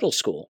at the middle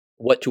school,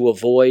 what to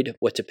avoid,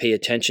 what to pay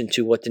attention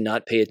to, what to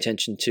not pay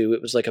attention to.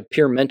 It was like a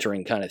peer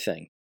mentoring kind of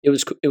thing. It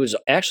was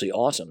actually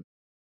awesome.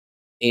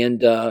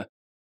 And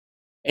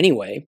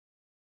anyway,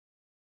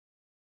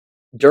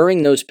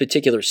 during those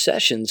particular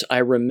sessions, I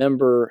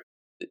remember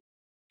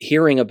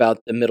hearing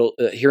about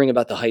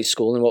the high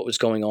school and what was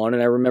going on,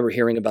 and I remember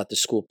hearing about the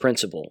school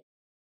principal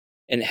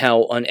and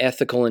how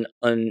unethical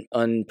and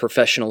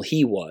unprofessional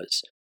he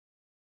was.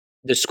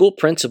 The school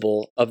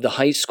principal of the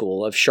high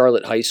school, of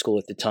Charlotte High School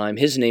at the time,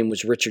 his name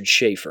was Richard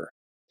Schaefer.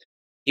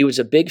 He was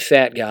a big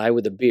fat guy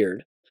with a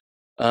beard,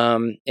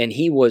 and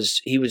he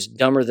was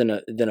dumber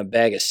than a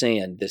bag of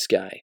sand, this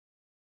guy.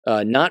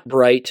 Not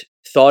bright,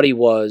 thought he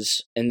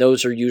was, and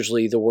those are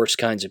usually the worst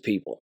kinds of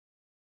people.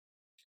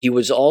 He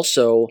was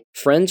also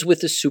friends with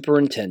the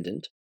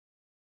superintendent.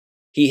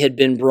 He had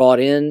been brought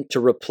in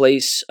to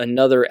replace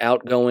another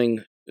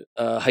outgoing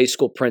high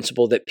school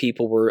principal that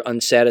people were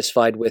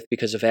unsatisfied with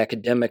because of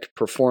academic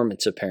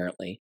performance,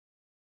 apparently.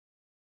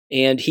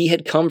 And he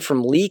had come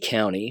from Lee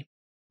County,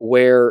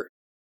 where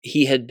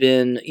he had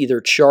been either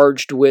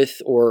charged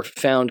with or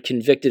found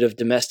convicted of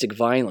domestic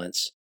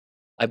violence,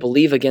 I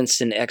believe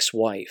against an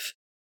ex-wife,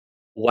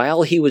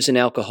 while he was an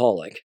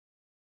alcoholic.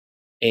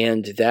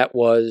 And that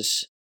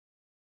was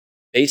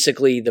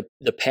basically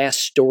the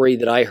past story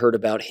that I heard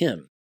about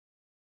him.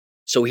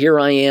 So here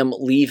I am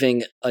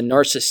leaving a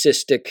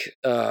narcissistic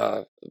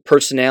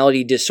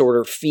personality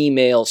disorder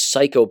female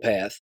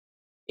psychopath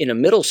in a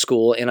middle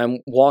school, and I'm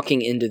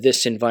walking into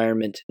this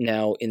environment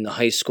now in the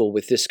high school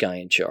with this guy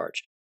in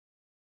charge.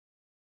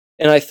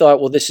 And I thought,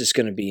 well, this is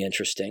going to be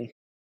interesting.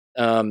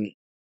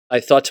 I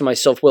thought to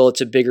myself, well,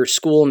 it's a bigger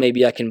school.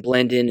 Maybe I can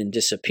blend in and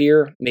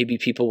disappear. Maybe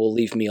people will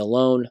leave me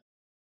alone.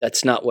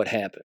 That's not what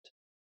happened.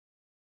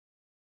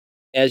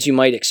 As you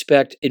might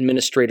expect,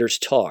 administrators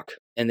talk,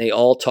 and they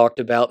all talked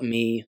about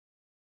me,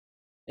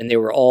 and they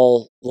were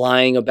all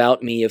lying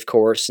about me, of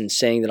course, and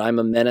saying that I'm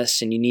a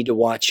menace and you need to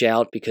watch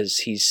out because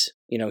he's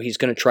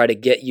going to try to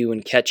get you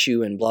and catch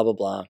you and blah, blah,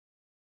 blah.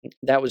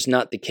 That was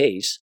not the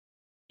case.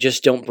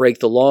 Just don't break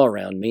the law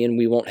around me and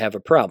we won't have a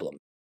problem.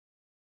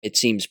 It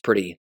seems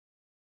pretty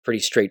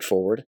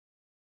straightforward.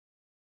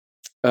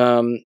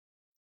 The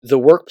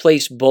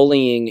workplace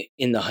bullying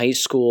in the high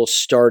school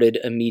started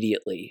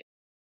immediately.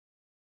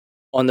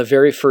 On the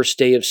very first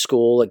day of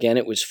school, again,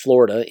 it was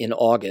Florida in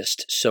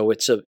August, so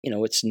it's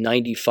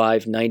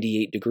 95,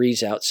 98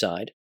 degrees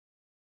outside.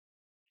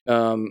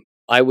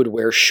 I would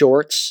wear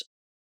shorts,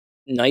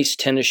 nice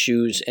tennis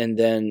shoes, and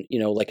then,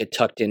 like a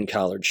tucked-in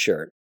collared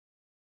shirt.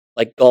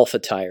 Like golf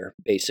attire,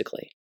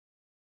 basically.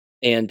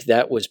 And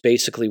that was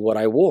basically what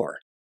I wore.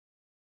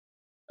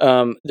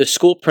 The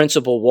school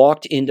principal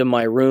walked into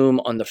my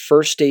room on the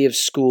first day of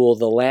school,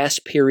 the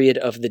last period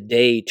of the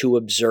day, to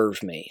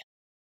observe me.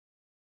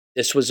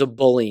 This was a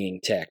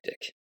bullying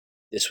tactic.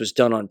 This was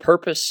done on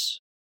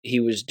purpose. He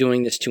was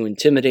doing this to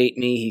intimidate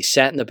me. He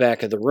sat in the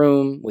back of the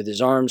room with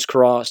his arms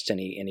crossed, and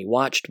he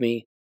watched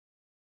me.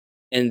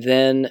 And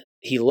then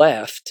he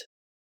left,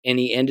 and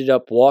he ended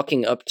up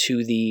walking up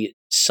to the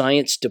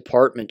science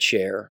department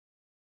chair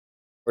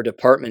or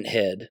department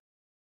head,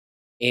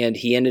 and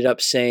he ended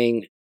up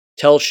saying,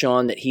 tell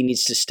Sean that he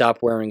needs to stop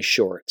wearing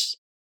shorts.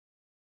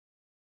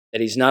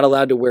 That he's not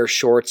allowed to wear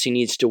shorts, he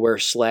needs to wear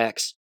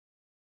slacks.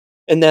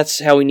 And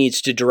that's how he needs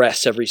to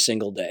dress every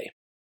single day.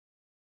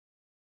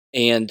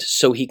 And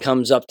so he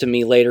comes up to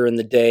me later in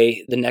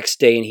the next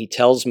day, and he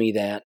tells me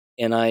that.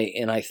 And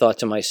I thought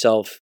to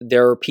myself,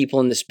 there are people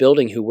in this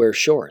building who wear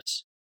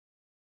shorts.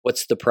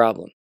 What's the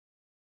problem?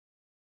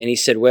 And he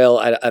said, well,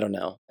 I don't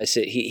know. I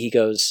said, he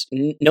goes,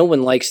 no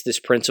one likes this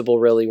principal,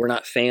 really. We're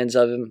not fans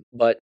of him,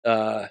 but,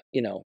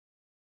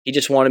 he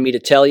just wanted me to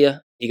tell you.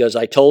 He goes,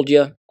 I told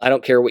you, I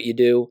don't care what you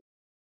do,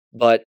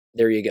 but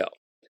there you go.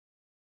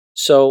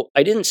 So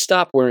I didn't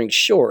stop wearing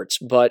shorts,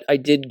 but I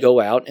did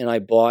go out and I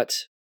bought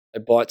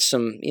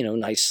some,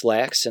 nice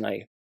slacks, and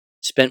I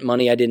spent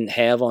money I didn't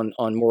have on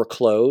more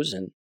clothes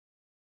and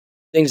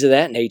things of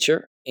that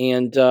nature.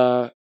 And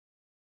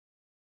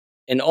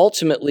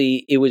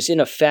ultimately, it was in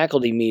a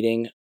faculty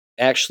meeting,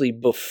 actually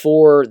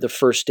before the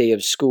first day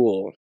of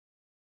school,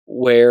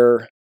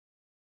 where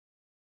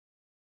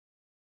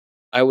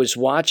I was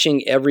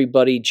watching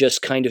everybody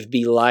just kind of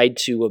be lied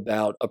to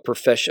about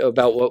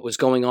about what was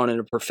going on in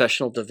a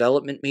professional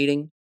development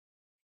meeting.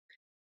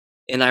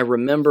 And I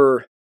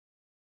remember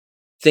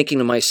thinking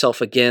to myself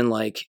again,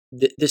 like,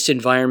 this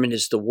environment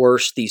is the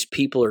worst. These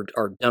people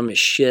are dumb as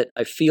shit.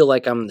 I feel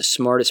like I'm the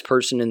smartest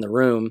person in the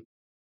room.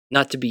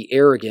 Not to be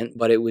arrogant,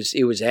 but it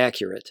was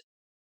accurate.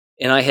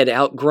 And I had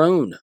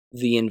outgrown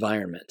the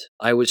environment.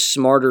 I was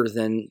smarter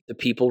than the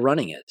people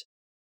running it.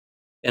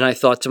 And I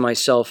thought to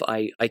myself,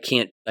 I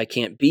can't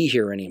be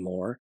here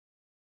anymore.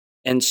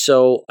 And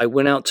so I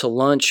went out to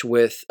lunch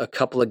with a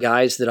couple of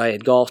guys that I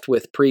had golfed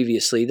with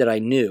previously that I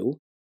knew.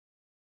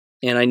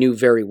 And I knew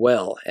very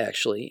well,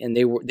 actually. And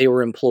they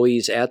were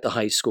employees at the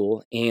high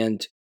school.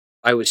 And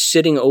I was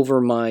sitting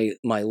over my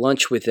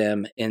lunch with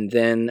them, and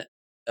then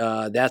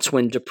that's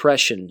when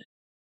depression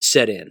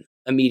set in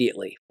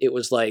immediately. It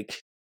was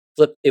like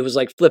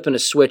flipping a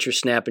switch or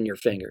snapping your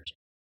fingers.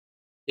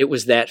 It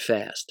was that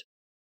fast.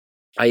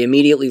 I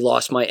immediately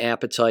lost my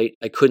appetite.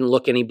 I couldn't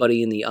look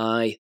anybody in the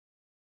eye,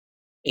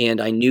 and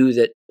I knew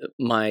that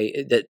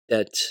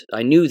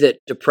I knew that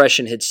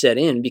depression had set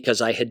in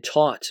because I had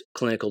taught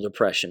clinical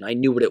depression. I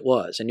knew what it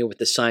was. I knew what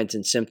the signs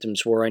and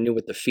symptoms were. I knew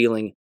what the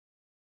feeling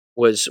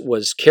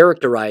was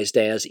characterized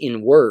as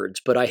in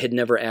words, but I had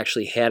never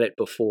actually had it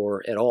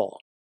before at all.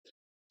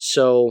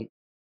 So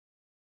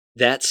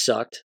that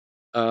sucked,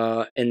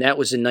 and that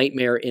was a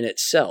nightmare in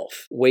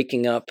itself.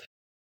 Waking up,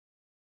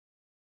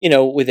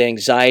 with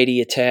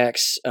anxiety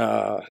attacks,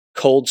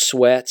 cold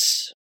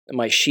sweats,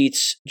 my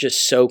sheets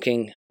just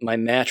soaking, my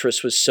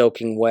mattress was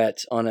soaking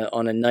wet on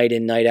a night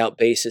in, night out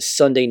basis.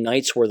 Sunday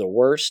nights were the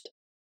worst,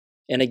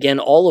 And again,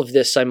 all of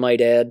this, I might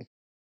add,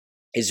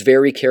 is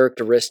very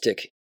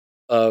characteristic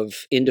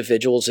of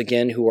individuals,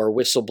 again, who are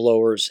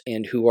whistleblowers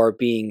and who are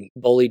being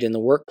bullied in the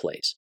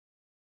workplace.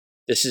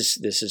 This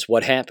is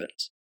what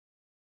happens.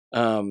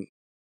 I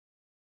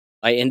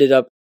ended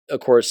up, of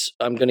course,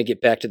 I'm going to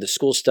get back to the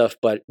school stuff,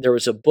 but there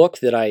was a book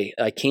that I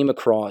came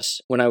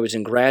across when I was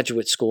in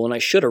graduate school, and I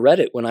should have read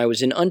it when I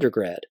was in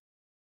undergrad.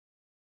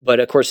 But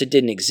of course, it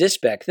didn't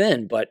exist back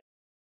then, but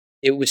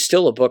it was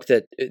still a book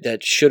that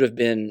should have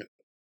been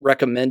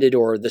recommended,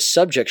 or the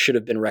subject should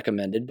have been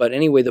recommended. But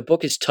anyway, the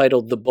book is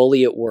titled The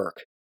Bully at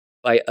Work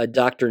by a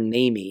Dr.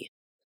 Namey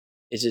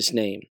is his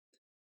name.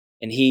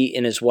 And he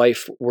and his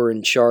wife were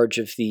in charge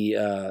of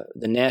the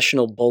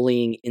National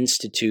Bullying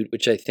Institute,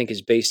 which I think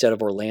is based out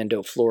of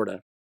Orlando, Florida,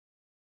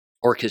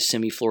 or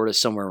Kissimmee, Florida,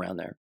 somewhere around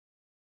there.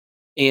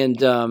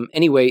 And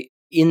anyway,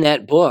 in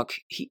that book,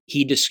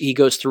 he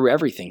goes through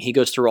everything. He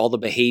goes through all the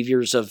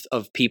behaviors of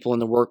people in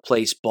the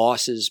workplace,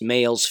 bosses,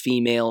 males,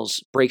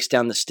 females, breaks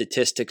down the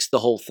statistics, the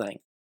whole thing.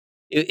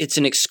 It's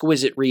an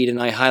exquisite read,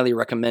 and I highly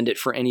recommend it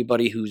for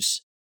anybody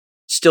who's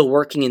still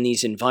working in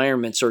these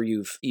environments, or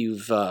you've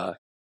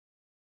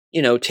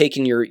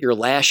taken your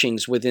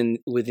lashings within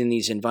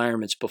these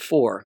environments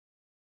before.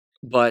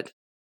 But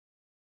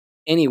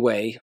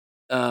anyway,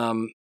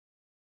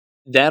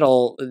 that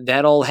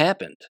all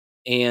happened.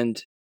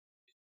 And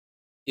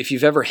if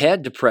you've ever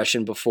had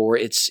depression before,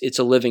 it's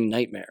a living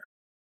nightmare.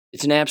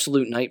 It's an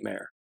absolute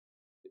nightmare.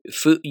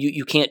 Food,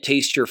 you can't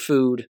taste your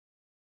food.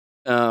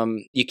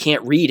 You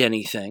can't read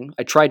anything.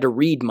 I tried to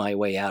read my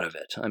way out of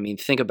it. I mean,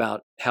 think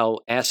about how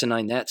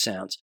asinine that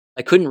sounds.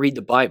 I couldn't read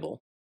the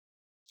Bible.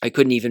 I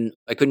couldn't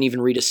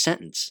even read a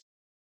sentence.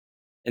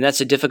 And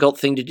that's a difficult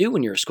thing to do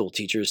when you're a school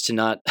teacher, is to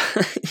not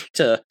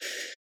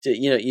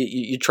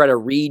you try to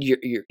read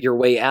your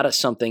way out of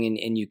something,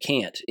 and you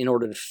can't, in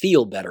order to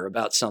feel better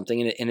about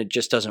something, and it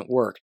just doesn't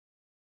work.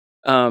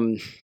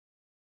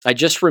 I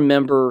just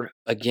remember,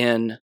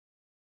 again,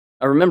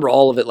 I remember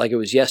all of it like it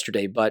was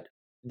yesterday, but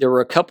there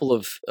were a couple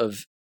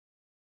of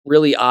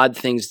really odd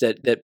things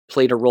that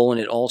played a role in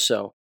it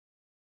also.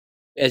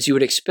 As you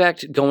would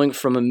expect, going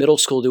from a middle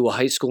school to a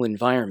high school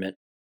environment,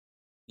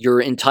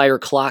 your entire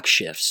clock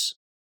shifts.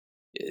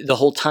 The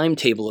whole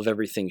timetable of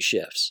everything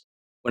shifts.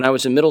 When I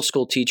was a middle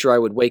school teacher, I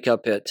would wake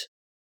up at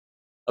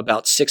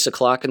about 6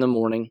 o'clock in the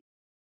morning.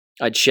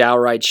 I'd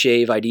shower, I'd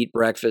shave, I'd eat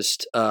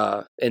breakfast,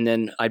 and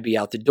then I'd be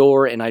out the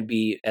door, and I'd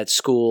be at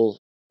school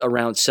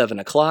around 7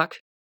 o'clock.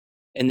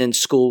 And then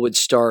school would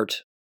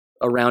start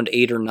around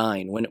 8 or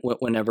 9,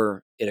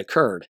 whenever it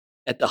occurred.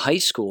 At the high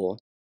school,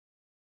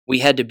 we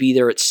had to be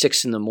there at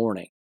 6 in the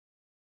morning.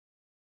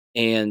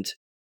 And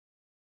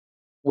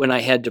when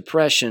I had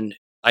depression,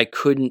 I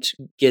couldn't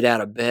get out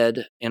of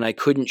bed, and I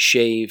couldn't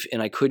shave,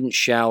 and I couldn't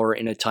shower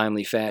in a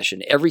timely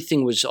fashion.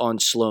 Everything was on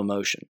slow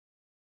motion.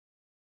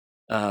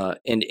 And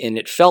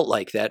it felt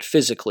like that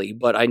physically,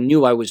 but I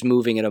knew I was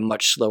moving at a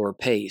much slower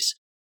pace.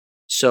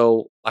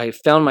 So I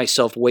found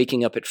myself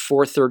waking up at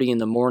 4:30 in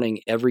the morning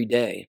every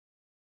day,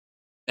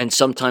 and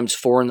sometimes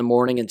 4 in the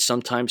morning, and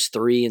sometimes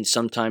 3, and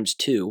sometimes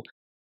 2.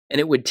 And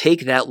it would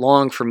take that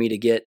long for me to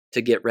get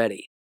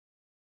ready.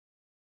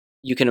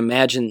 You can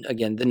imagine,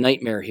 again, the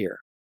nightmare here.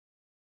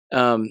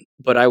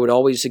 But I would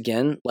always,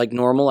 again, like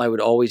normal, I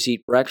would always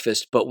eat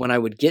breakfast. But when I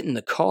would get in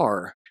the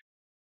car,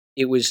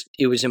 it was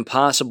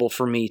impossible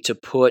for me to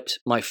put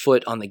my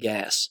foot on the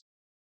gas,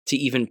 to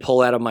even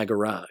pull out of my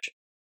garage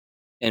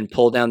and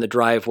pull down the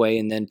driveway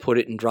and then put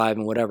it in drive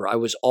and whatever. I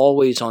was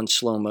always on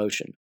slow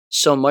motion.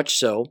 So much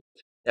so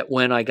that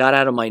when I got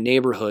out of my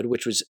neighborhood,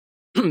 which was,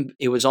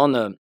 it was on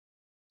the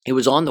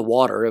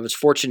water. I was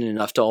fortunate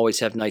enough to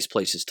always have nice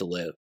places to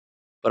live.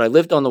 But I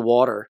lived on the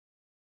water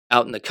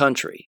out in the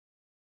country,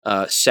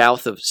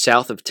 south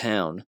of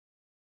town.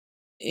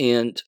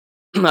 And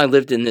I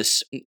lived in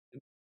this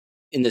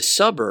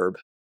suburb,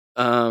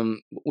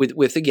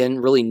 with again,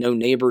 really no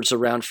neighbors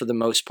around for the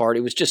most part.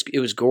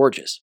 It was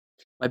gorgeous.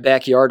 My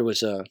backyard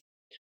was an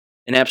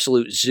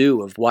absolute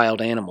zoo of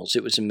wild animals.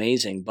 It was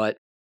amazing. But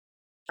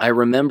I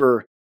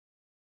remember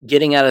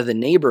getting out of the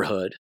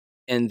neighborhood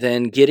and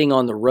then getting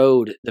on the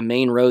road, the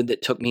main road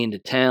that took me into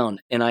town,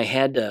 and I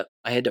had to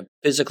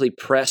physically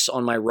press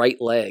on my right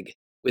leg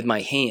with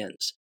my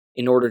hands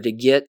in order to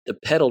get the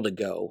pedal to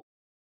go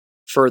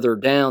further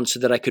down, so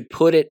that I could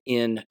put it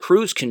in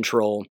cruise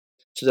control,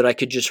 so that I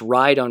could just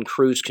ride on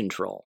cruise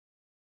control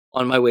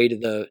on my way to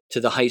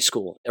the high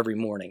school every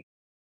morning.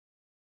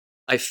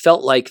 I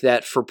felt like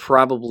that for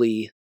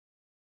probably,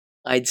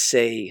 I'd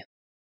say,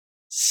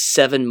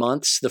 7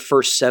 months, the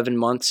first 7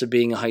 months of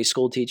being a high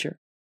school teacher.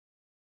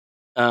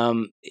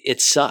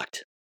 It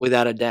sucked,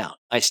 without a doubt.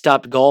 I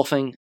stopped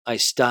golfing. I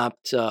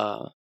stopped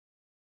hanging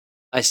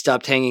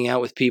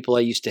out with people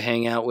I used to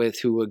hang out with,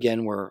 who,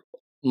 again, were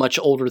much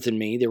older than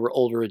me. They were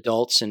older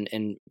adults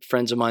and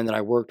friends of mine that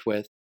I worked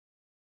with.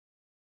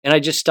 And I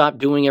just stopped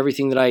doing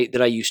everything that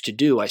I used to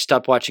do. I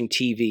stopped watching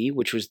TV,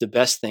 which was the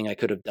best thing I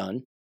could have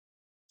done.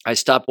 I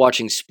stopped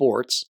watching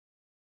sports,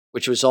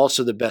 which was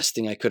also the best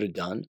thing I could have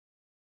done.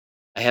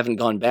 I haven't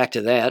gone back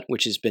to that,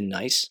 which has been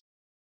nice.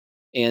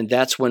 And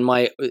that's when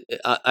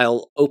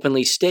I'll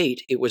openly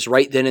state, it was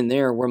right then and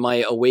there where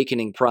my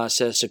awakening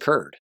process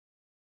occurred.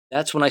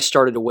 That's when I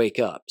started to wake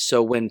up.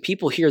 So when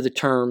people hear the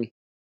term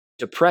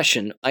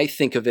depression, I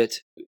think of it,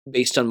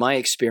 based on my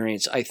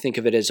experience, I think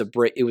of it as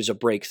it was a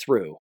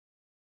breakthrough.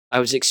 I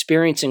was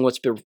experiencing what's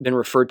been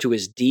referred to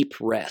as deep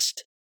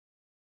rest,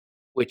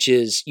 which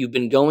is you've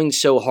been going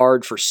so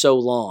hard for so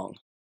long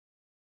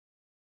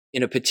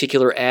in a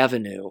particular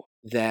avenue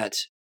that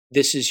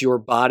this is your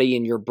body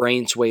and your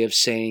brain's way of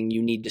saying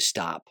you need to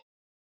stop.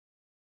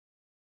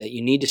 That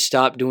you need to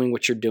stop doing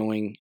what you're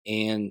doing,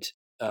 and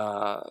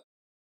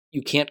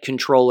you can't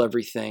control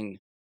everything,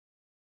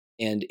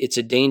 and it's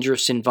a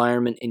dangerous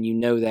environment, and you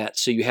know that,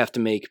 so you have to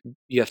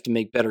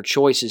make better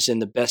choices,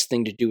 and the best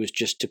thing to do is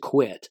just to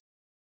quit.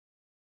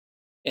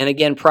 And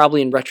again,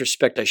 probably in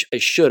retrospect, I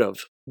should have,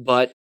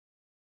 but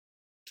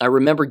I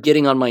remember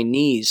getting on my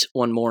knees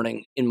one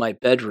morning in my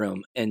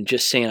bedroom and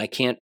just saying, I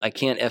can't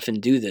effing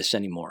do this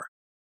anymore.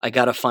 I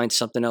got to find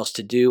something else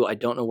to do. I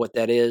don't know what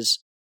that is.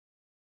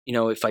 You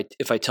know, if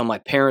I tell my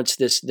parents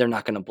this, they're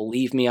not going to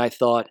believe me. I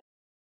thought.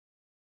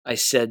 I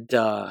said,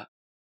 I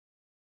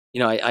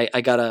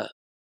gotta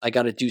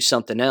do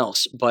something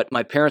else. But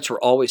my parents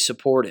were always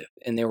supportive,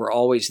 and they were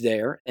always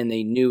there, and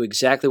they knew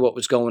exactly what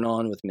was going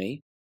on with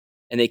me.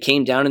 And they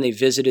came down and they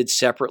visited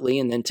separately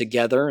and then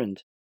together,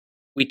 and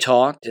we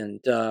talked, and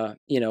a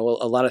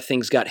lot of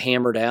things got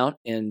hammered out,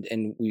 and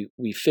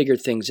we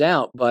figured things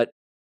out. But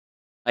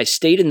I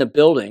stayed in the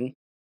building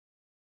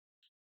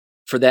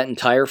for that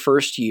entire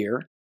first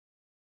year,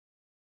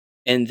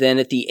 and then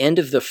at the end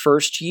of the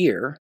first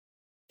year,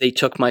 they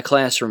took my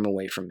classroom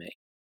away from me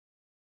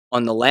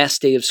on the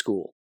last day of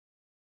school,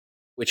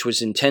 which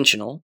was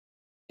intentional,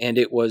 and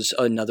it was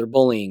another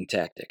bullying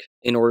tactic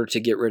in order to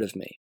get rid of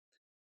me.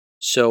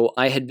 So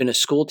I had been a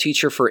school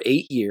teacher for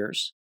 8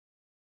 years,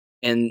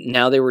 and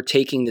now they were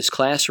taking this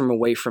classroom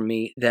away from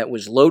me that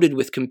was loaded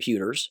with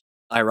computers,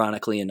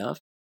 ironically enough,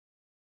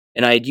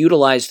 and I had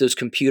utilized those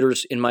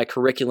computers in my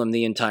curriculum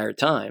the entire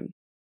time,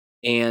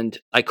 and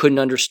I couldn't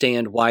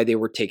understand why they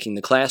were taking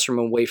the classroom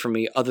away from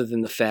me, other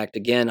than the fact,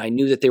 again, I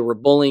knew that they were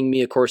bullying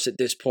me, of course, at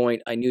this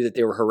point. I knew that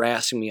they were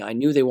harassing me. I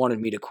knew they wanted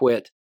me to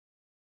quit,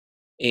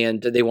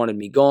 and they wanted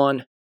me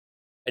gone.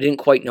 I didn't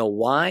quite know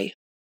why,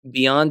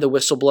 beyond the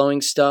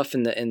whistleblowing stuff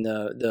and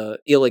the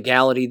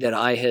illegality that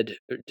I had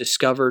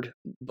discovered,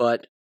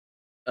 but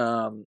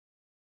all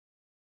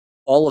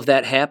of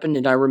that happened,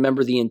 and I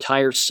remember the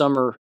entire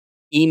summer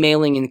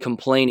emailing and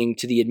complaining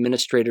to the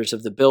administrators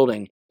of the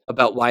building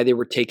about why they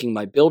were taking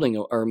my building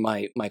or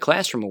my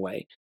classroom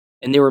away,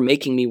 and they were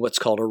making me what's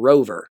called a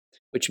rover,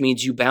 which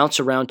means you bounce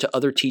around to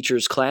other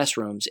teachers'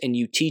 classrooms and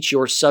you teach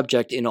your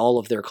subject in all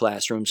of their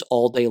classrooms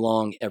all day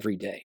long, every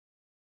day.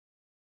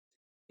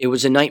 It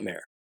was a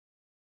nightmare.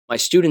 My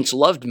students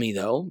loved me,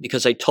 though,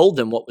 because I told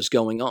them what was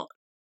going on.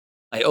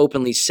 I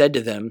openly said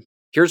to them,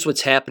 here's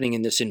what's happening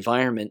in this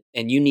environment,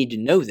 and you need to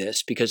know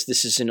this because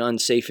this is an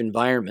unsafe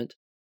environment.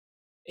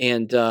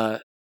 And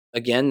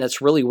again,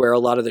 that's really where a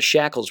lot of the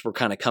shackles were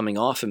kind of coming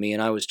off of me,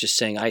 and I was just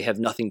saying, I have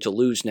nothing to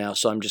lose now,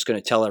 so I'm just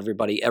going to tell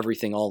everybody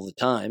everything all the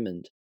time,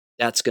 and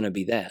that's going to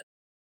be that.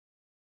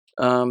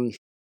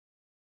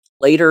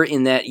 Later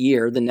in that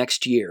year, the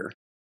next year,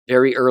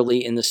 very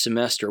early in the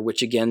semester,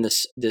 which again,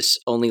 this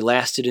only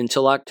lasted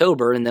until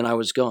October, and then I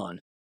was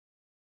gone.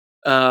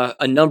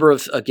 A number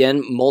of,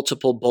 again,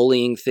 multiple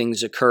bullying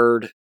things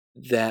occurred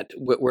that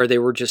where they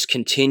were just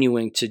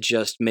continuing to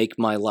just make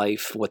my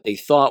life what they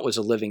thought was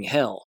a living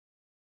hell.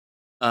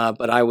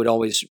 But I would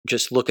always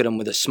just look at them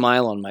with a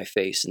smile on my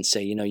face and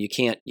say, you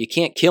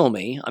can't kill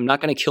me. I'm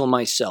not going to kill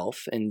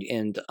myself, and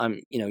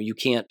you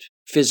can't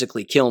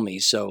physically kill me.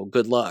 So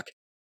good luck.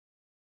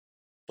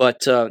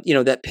 But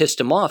that pissed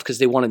them off because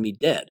they wanted me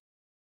dead.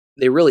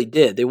 They really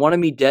did. They wanted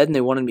me dead and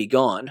they wanted me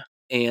gone,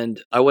 and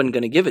I wasn't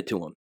going to give it to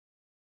them.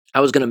 I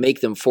was going to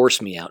make them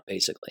force me out,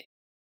 basically.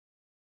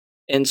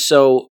 And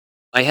so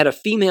I had a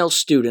female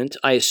student,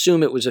 I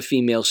assume it was a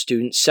female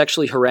student,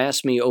 sexually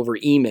harass me over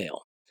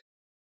email.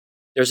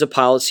 There's a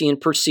policy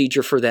and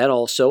procedure for that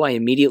also. I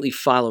immediately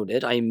followed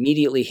it. I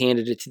immediately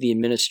handed it to the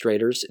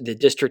administrators.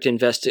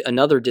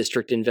 Another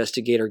district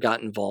investigator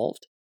got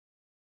involved,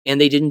 and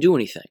they didn't do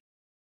anything.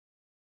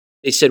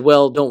 They said,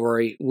 well, don't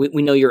worry.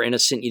 We know you're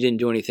innocent. You didn't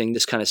do anything.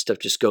 This kind of stuff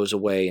just goes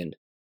away. And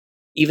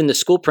even the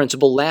school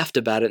principal laughed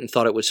about it and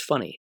thought it was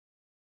funny.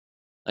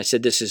 I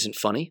said, this isn't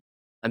funny.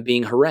 I'm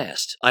being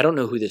harassed. I don't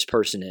know who this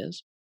person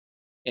is.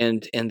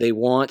 And they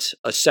want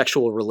a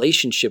sexual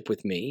relationship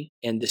with me,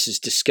 and this is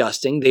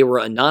disgusting. They were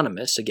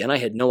anonymous. Again, I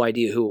had no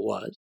idea who it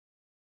was.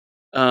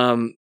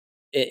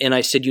 And I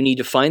said, you need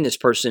to find this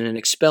person and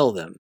expel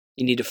them.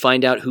 You need to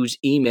find out whose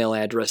email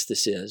address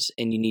this is,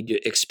 and you need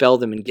to expel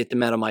them and get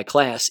them out of my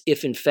class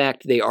if, in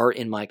fact, they are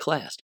in my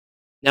class.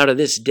 Now, to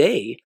this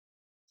day,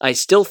 I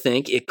still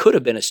think it could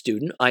have been a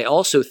student. I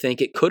also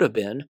think it could have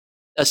been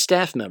a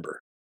staff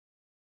member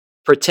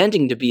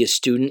pretending to be a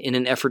student in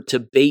an effort to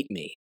bait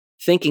me,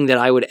 thinking that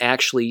I would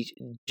actually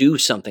do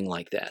something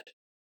like that,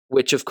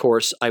 which, of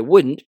course, I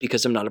wouldn't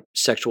because I'm not a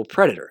sexual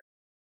predator.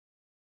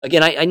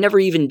 Again, I never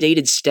even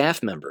dated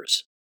staff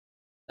members.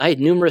 I had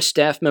numerous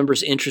staff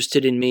members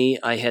interested in me.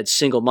 I had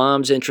single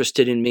moms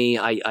interested in me.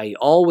 I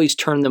always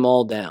turned them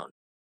all down.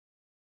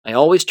 I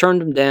always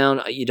turned them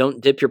down. You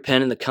don't dip your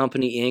pen in the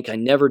company ink. I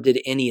never did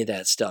any of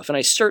that stuff. And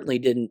I certainly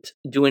didn't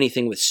do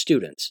anything with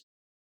students.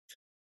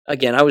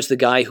 Again, I was the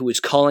guy who was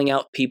calling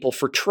out people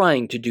for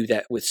trying to do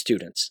that with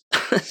students.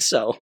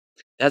 So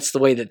that's the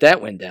way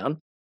that went down.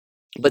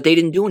 But they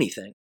didn't do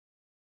anything.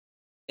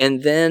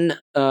 And then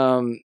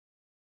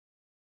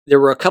there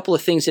were a couple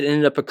of things that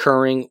ended up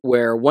occurring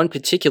where one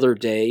particular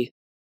day,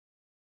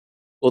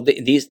 well,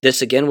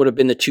 this again would have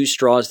been the two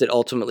straws that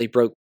ultimately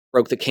broke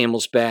the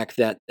camel's back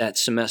that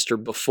semester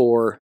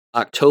before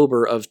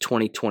October of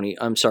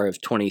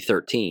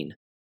 2013.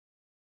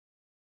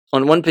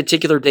 On one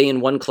particular day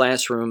in one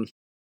classroom,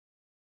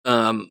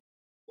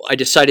 I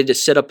decided to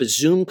set up a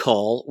Zoom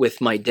call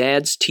with my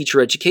dad's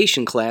teacher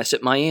education class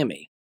at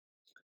Miami.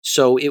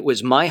 So it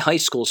was my high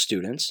school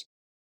students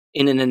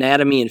in an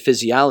anatomy and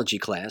physiology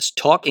class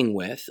talking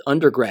with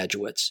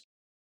undergraduates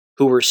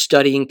who were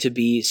studying to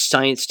be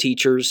science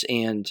teachers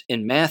and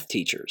math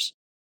teachers.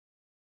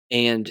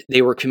 And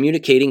they were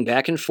communicating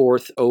back and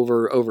forth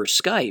over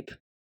Skype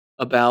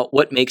about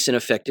what makes an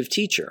effective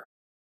teacher.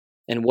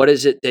 And what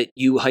is it that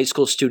you high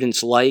school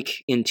students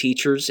like in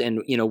teachers,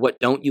 and what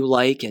don't you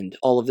like, and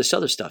all of this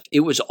other stuff.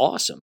 It was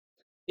awesome.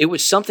 It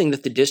was something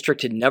that the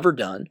district had never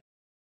done.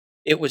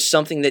 It was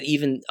something that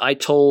even I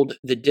told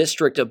the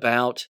district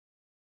about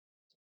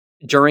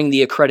during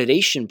the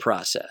accreditation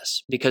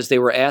process, because they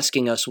were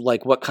asking us,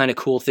 like, what kind of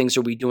cool things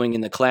are we doing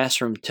in the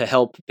classroom to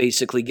help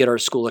basically get our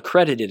school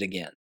accredited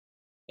again?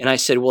 And I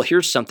said, well,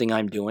 here's something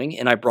I'm doing.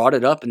 And I brought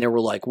it up and they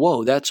were like,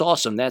 whoa, that's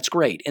awesome. That's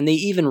great. And they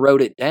even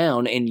wrote it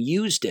down and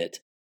used it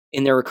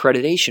in their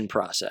accreditation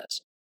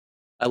process.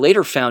 I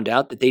later found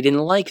out that they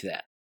didn't like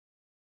that.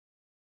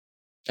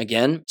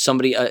 Again,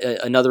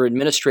 another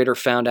administrator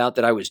found out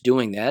that I was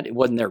doing that. It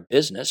wasn't their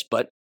business,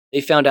 but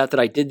they found out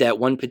that I did that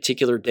one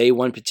particular day,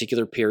 one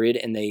particular period,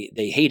 and they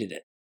hated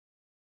it.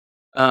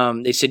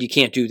 They said, you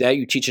can't do that.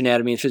 You teach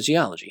anatomy and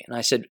physiology. And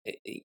I said,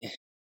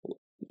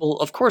 well,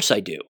 of course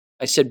I do.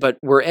 I said, but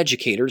we're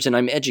educators and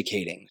I'm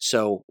educating.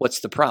 So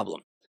what's the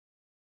problem?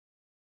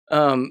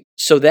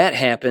 So that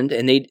happened,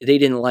 and they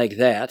didn't like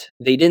that.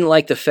 They didn't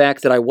like the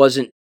fact that I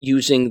wasn't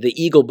using the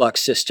Eagle Buck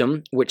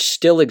system, which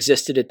still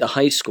existed at the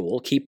high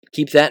school.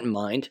 Keep that in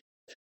mind.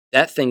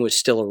 That thing was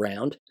still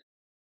around.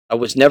 I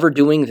was never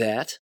doing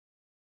that.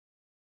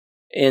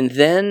 And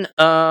then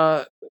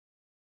I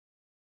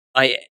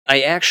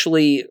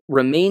actually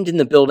remained in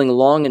the building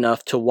long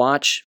enough to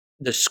watch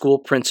the school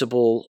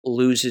principal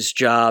lose his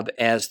job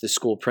as the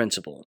school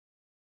principal.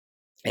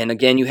 And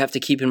again, you have to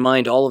keep in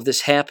mind all of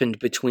this happened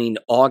between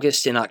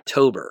August and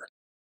October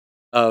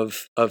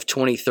of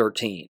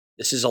 2013.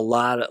 This is a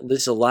lot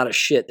of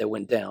shit that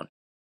went down.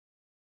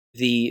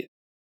 The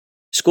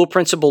school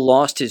principal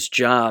lost his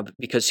job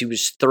because he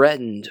was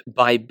threatened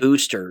by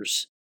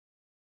boosters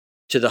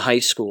to the high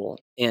school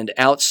and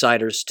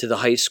outsiders to the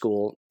high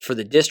school for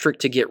the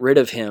district to get rid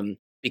of him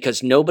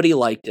because nobody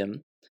liked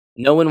him.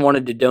 No one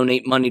wanted to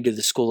donate money to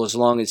the school as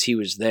long as he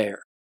was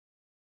there,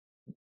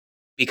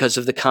 because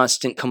of the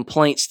constant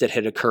complaints that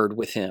had occurred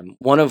with him.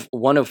 One of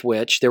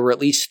which, there were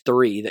at least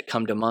 3 that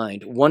come to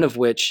mind. One of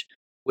which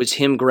was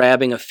him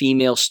grabbing a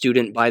female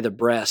student by the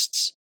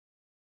breasts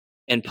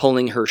and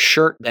pulling her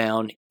shirt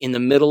down in the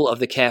middle of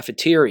the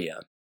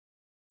cafeteria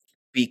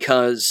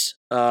because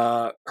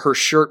her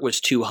shirt was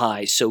too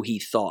high, so he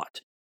thought.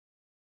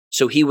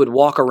 So he would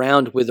walk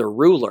around with a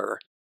ruler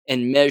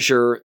and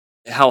measure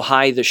how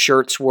high the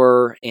shirts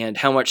were and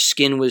how much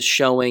skin was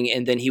showing,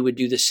 and then he would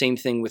do the same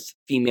thing with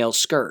female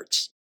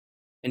skirts.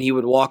 And he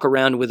would walk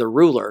around with a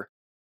ruler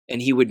and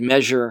he would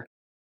measure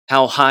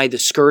how high the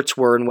skirts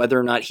were and whether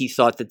or not he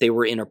thought that they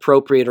were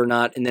inappropriate or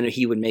not, and then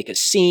he would make a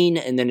scene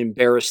and then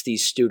embarrass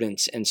these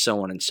students, and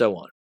so on and so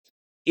on.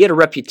 He had a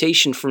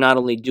reputation for not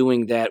only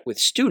doing that with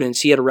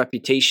students, he had a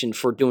reputation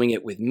for doing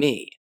it with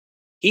me.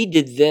 He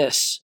did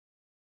this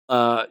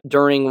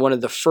during one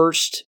of the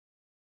first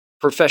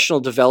professional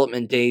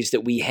development days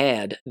that we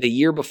had the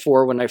year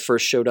before when I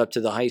first showed up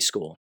to the high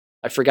school.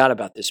 I forgot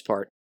about this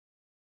part.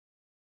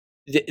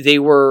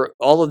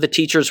 All of the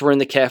teachers were in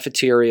the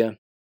cafeteria,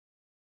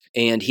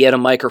 and he had a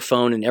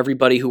microphone, and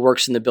everybody who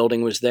works in the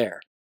building was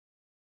there.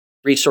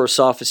 Resource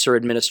officer,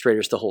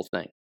 administrators, the whole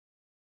thing.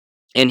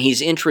 And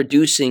he's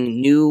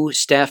introducing new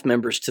staff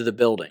members to the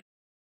building.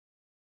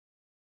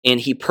 And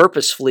he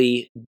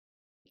purposefully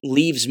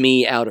leaves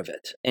me out of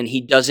it, and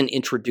he doesn't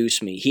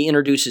introduce me. He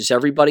introduces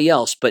everybody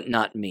else, but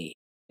not me.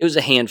 It was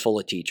a handful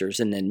of teachers,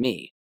 and then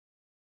me.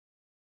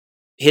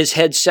 His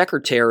head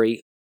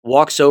secretary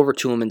walks over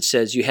to him and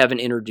says, "You haven't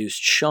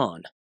introduced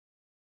Sean."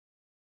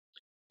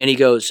 And he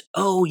goes,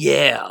 "Oh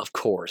yeah, of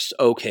course.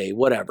 Okay,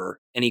 whatever."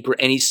 And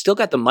he's still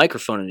got the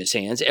microphone in his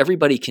hands.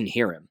 Everybody can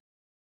hear him.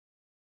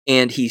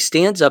 And he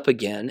stands up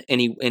again, and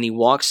he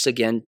walks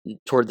again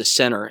toward the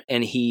center,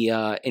 and he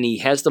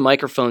has the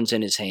microphones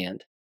in his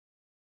hand.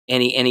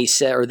 And he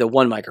said, or the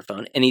one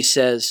microphone, and he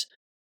says,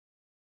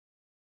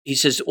 he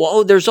says, well,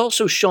 oh, there's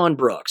also Sean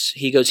Brooks.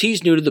 He goes,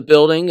 he's new to the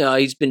building.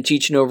 He's been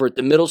teaching over at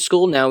the middle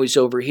school. Now he's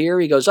over here.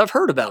 He goes, I've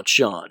heard about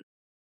Sean.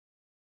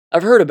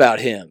 I've heard about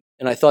him.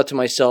 And I thought to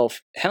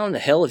myself, how in the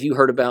hell have you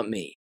heard about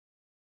me?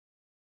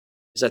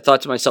 Because I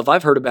thought to myself,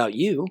 I've heard about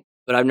you,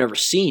 but I've never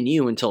seen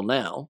you until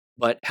now.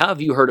 But how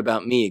have you heard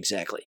about me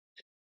exactly?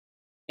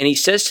 And he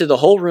says to the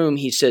whole room,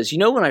 he says,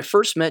 when I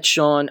first met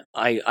Sean,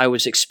 I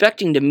was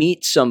expecting to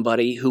meet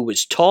somebody who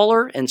was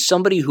taller and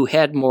somebody who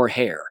had more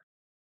hair.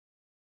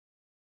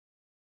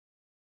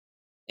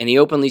 And he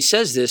openly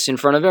says this in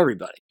front of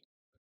everybody.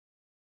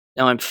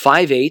 Now, I'm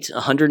 5'8",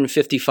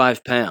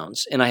 155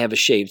 pounds, and I have a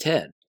shaved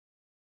head.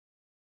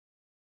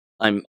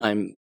 I'm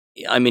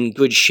in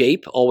good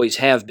shape, always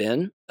have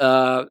been.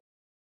 And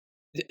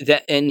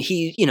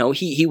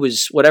he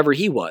was whatever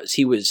he was.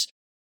 He was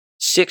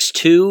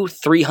 6'2",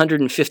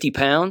 350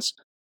 pounds.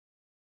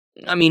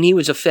 I mean, he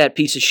was a fat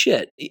piece of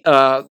shit.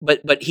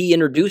 But he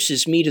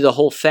introduces me to the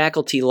whole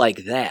faculty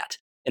like that.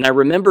 And I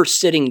remember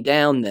sitting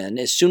down then.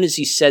 As soon as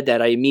he said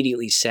that, I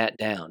immediately sat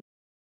down.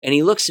 And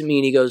he looks at me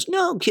and he goes,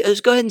 no,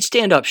 go ahead and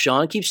stand up,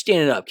 Sean. Keep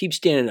standing up.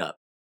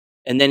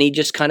 And then he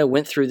just kind of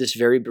went through this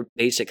very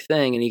basic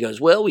thing. And he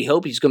goes, well, we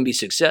hope he's going to be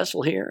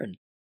successful here. And,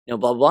 blah,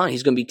 blah, blah. And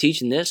he's going to be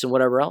teaching this and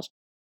whatever else.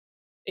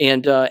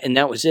 And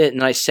that was it.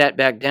 And I sat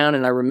back down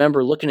and I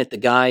remember looking at the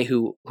guy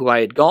who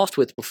I had golfed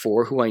with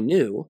before, who I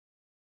knew.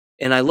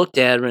 And I looked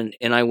at him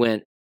and I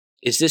went,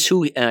 is this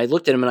who, and I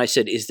looked at him and I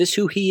said, is this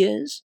who he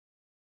is?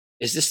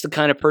 Is this the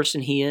kind of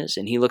person he is?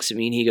 And he looks at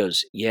me and he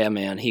goes, yeah,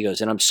 man. He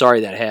goes, and I'm sorry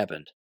that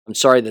happened. I'm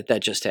sorry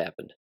that just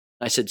happened.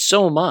 I said,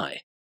 so am I.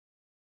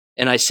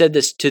 And I said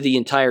this to the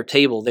entire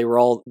table. They were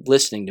all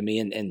listening to me.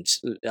 And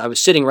I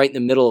was sitting right in the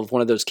middle of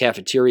one of those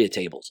cafeteria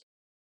tables.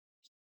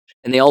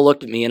 And they all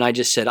looked at me and I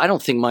just said, I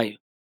don't think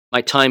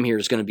my time here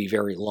is going to be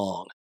very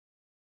long.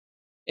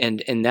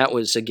 And that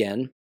was,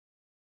 again,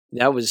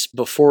 that was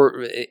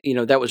before,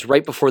 that was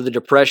right before the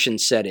Depression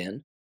set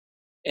in.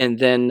 And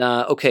then,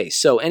 okay,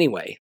 so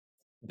anyway,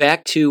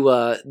 back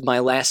to my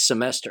last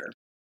semester.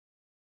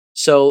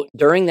 So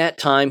during that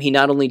time, he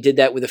not only did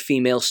that with the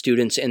female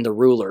students and the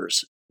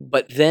rulers,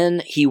 but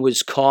then he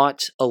was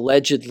caught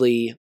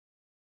allegedly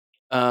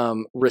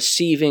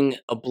receiving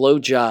a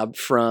blowjob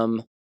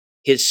from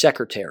his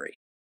secretary.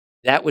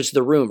 That was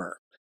the rumor.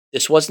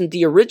 This wasn't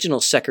the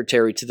original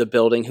secretary to the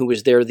building who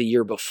was there the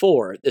year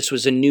before. This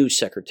was a new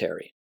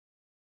secretary.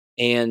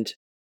 And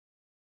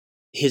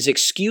his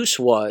excuse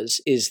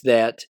is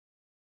that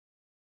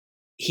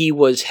he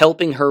was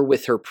helping her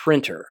with her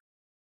printer.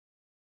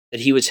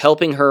 That he was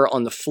helping her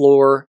on the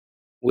floor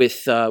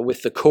with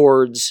the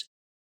cords,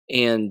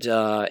 and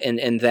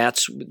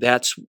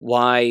that's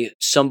why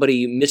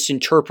somebody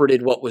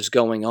misinterpreted what was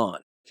going on.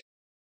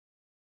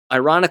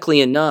 Ironically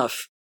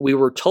enough, we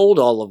were told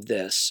all of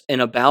this and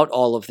about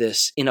all of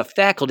this in a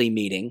faculty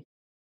meeting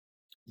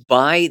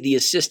by the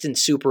assistant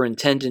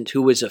superintendent,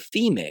 who was a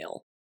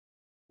female,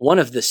 one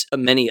of the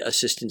many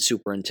assistant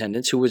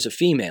superintendents who was a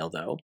female,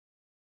 though,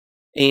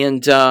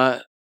 and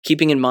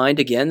keeping in mind,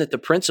 again, that the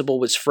principal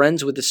was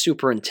friends with the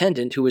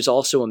superintendent, who was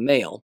also a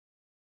male.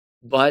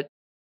 But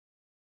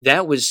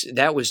that was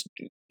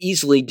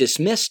easily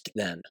dismissed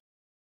then.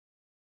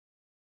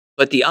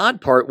 But the odd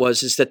part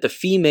is that the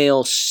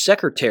female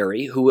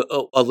secretary, who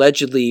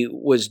allegedly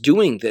was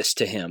doing this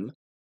to him,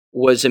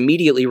 was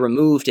immediately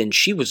removed and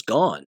she was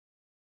gone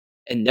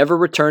and never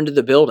returned to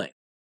the building.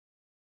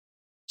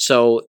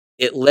 So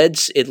it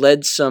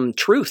led some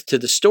truth to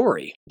the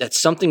story that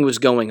something was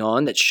going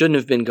on that shouldn't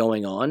have been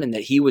going on, and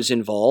that he was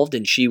involved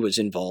and she was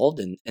involved,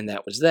 and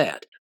that was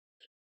that.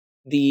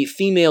 The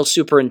female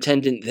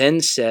superintendent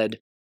then said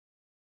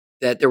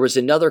that there was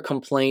another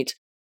complaint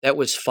that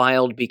was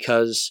filed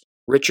because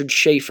Richard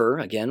Schaefer,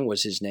 again,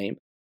 was his name,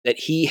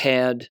 that he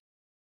had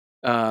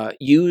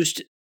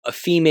used a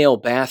female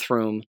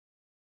bathroom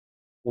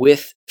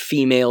with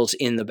females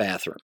in the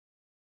bathroom.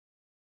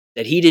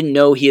 That he didn't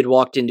know he had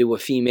walked into a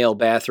female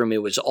bathroom.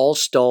 It was all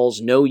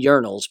stalls, no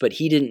urinals, but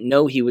he didn't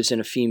know he was in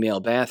a female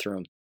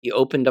bathroom. He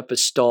opened up a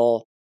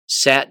stall,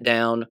 sat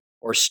down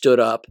or stood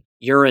up,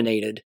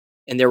 urinated,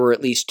 and there were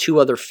at least two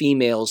other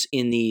females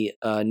in the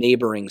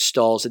neighboring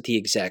stalls at the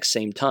exact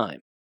same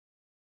time.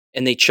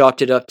 And they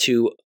chalked it up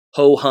to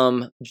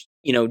ho-hum,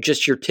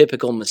 just your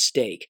typical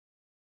mistake.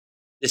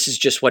 This is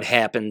just what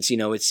happens,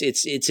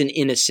 it's an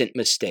innocent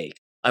mistake.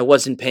 I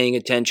wasn't paying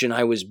attention,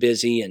 I was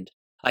busy, and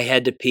I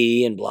had to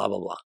pee, and blah, blah,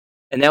 blah.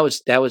 And that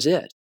was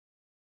it.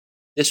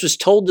 This was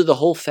told to the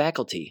whole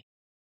faculty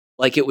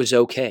like it was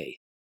okay.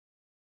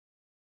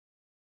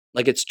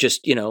 Like it's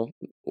just,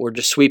 we're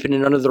just sweeping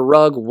it under the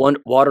rug,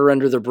 water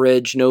under the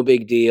bridge, no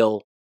big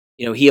deal.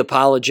 He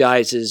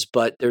apologizes,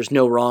 but there's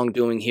no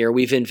wrongdoing here.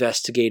 We've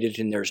investigated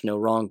and there's no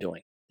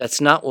wrongdoing.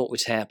 That's not what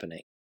was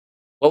happening.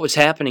 What was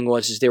happening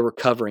is they were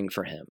covering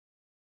for him.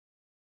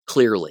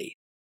 Clearly.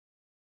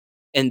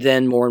 And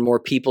then more and more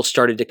people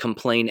started to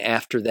complain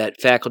after that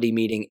faculty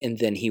meeting, and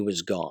then he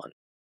was gone.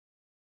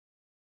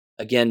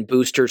 Again,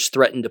 boosters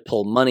threatened to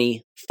pull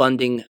money.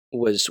 Funding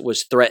was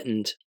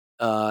threatened,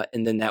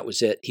 and then that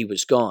was it. He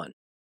was gone.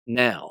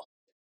 Now,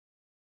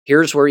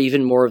 Here's where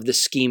even more of the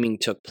scheming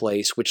took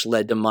place, which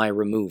led to my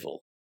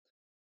removal.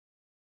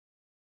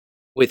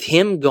 With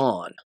him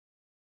gone,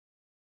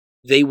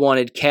 they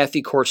wanted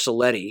Kathy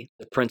Corsoletti,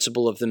 the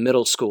principal of the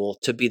middle school,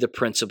 to be the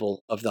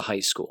principal of the high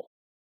school.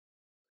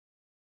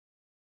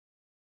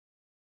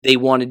 They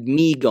wanted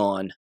me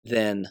gone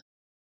then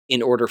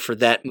in order for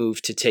that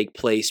move to take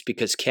place,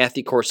 because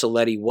Kathy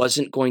Corsoletti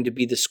wasn't going to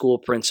be the school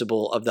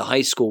principal of the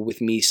high school with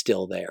me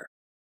still there.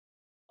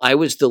 I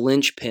was the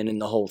linchpin in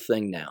the whole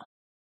thing now.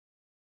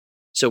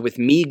 So with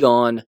me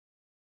gone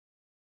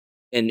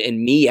and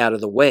me out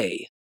of the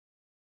way,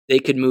 they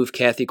could move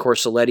Kathy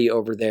Corsoletti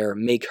over there,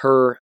 make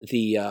her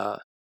the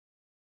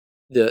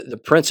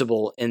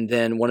principal, and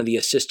then one of the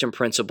assistant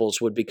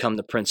principals would become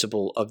the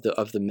principal of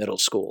the middle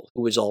school,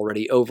 who was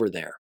already over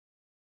there.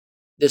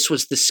 This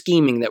was the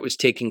scheming that was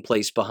taking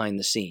place behind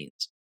the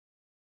scenes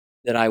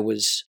that I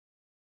was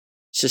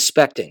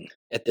suspecting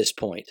at this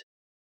point.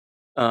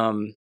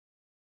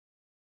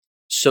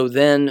 So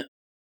then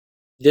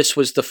this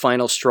was the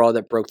final straw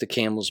that broke the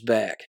camel's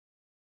back.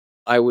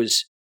 I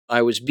was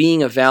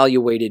being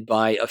evaluated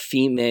by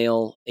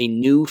a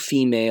new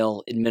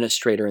female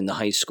administrator in the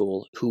high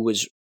school who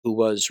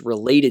was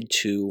related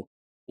to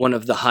one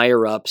of the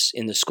higher ups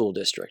in the school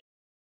district.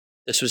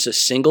 This was a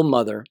single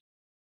mother,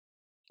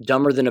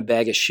 dumber than a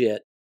bag of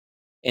shit,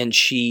 and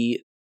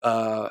she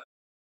was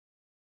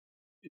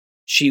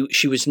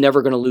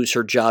never going to lose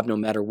her job no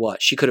matter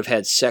what. She could have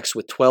had sex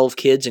with 12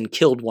 kids and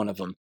killed one of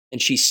them,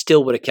 and she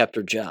still would have kept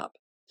her job.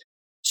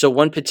 So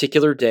one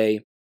particular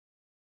day,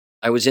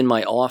 I was in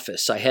my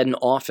office. I had an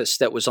office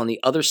that was on the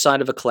other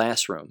side of a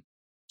classroom.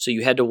 So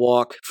you had to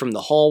walk from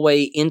the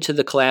hallway into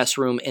the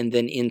classroom and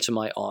then into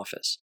my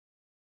office.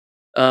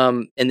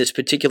 And this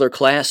particular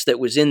class that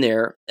was in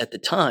there at the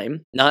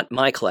time, not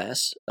my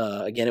class,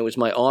 again, it was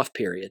my off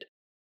period,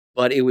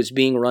 but it was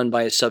being run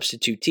by a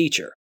substitute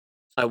teacher.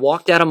 I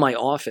walked out of my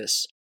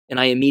office and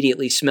I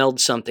immediately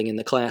smelled something in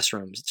the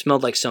classrooms. It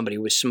smelled like somebody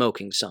was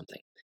smoking something.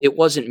 It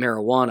wasn't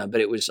marijuana,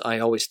 but it was, I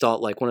always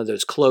thought, like one of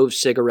those clove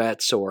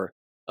cigarettes or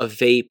a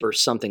vape or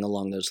something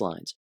along those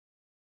lines.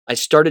 I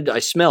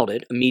smelled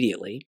it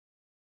immediately.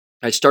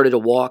 I started to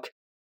walk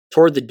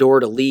toward the door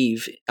to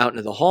leave out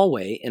into the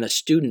hallway, and a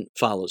student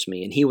follows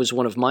me, and he was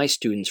one of my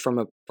students from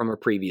a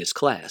previous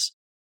class.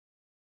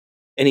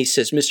 And he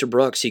says, "Mr.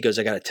 Brooks," he goes,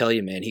 "I got to tell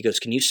you, man." He goes,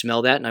 "Can you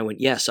smell that?" And I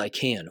went, "Yes, I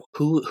can."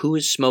 Who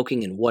is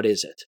smoking and what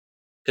is it?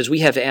 Because we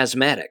have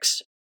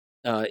asthmatics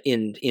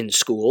in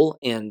school,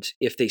 and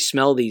if they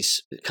smell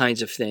these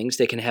kinds of things,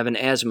 they can have an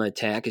asthma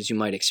attack, as you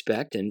might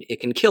expect, and it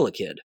can kill a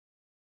kid.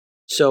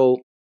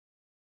 So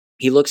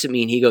he looks at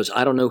me and he goes,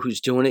 "I don't know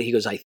who's doing it." He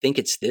goes, "I think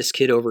it's this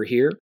kid over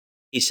here."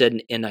 He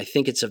said, "And I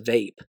think it's a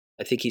vape.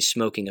 I think he's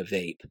smoking a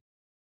vape."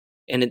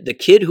 And the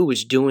kid who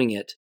was doing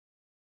it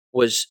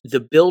was the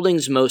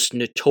building's most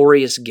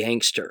notorious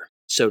gangster,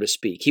 so to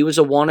speak. He was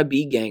a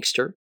wannabe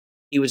gangster.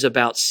 He was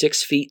about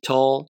 6 feet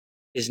tall.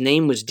 His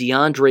name was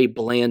DeAndre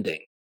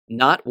Blanding,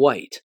 not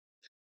White.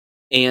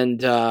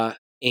 And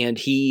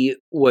he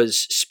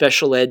was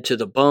special ed to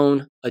the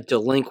bone, a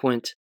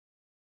delinquent,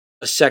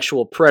 a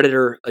sexual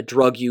predator, a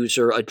drug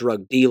user, a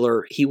drug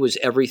dealer. He was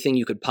everything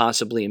you could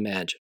possibly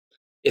imagine.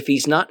 If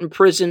he's not in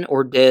prison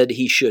or dead,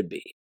 he should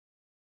be.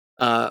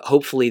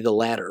 Hopefully the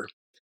latter,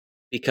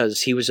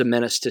 because he was a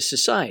menace to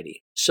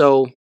society.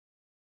 So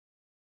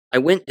I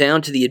went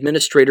down to the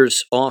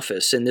administrator's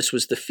office, and this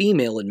was the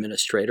female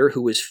administrator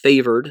who was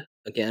favored,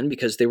 again,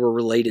 because they were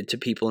related to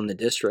people in the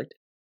district.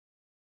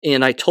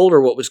 And I told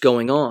her what was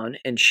going on,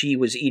 and she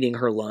was eating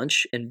her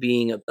lunch and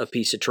being a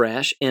piece of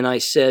trash. And I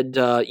said,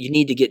 "You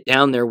need to get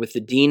down there with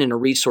the dean and a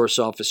resource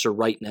officer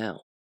right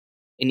now.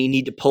 And you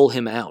need to pull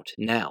him out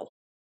now."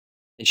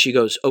 And she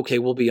goes, "Okay,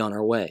 we'll be on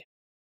our way."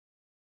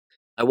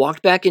 I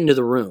walked back into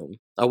the room.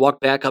 I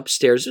walked back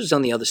upstairs. It was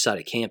on the other side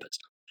of campus.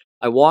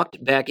 I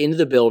walked back into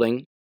the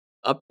building,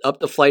 up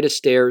the flight of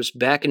stairs,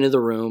 back into the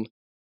room.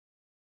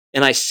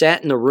 And I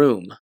sat in the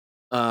room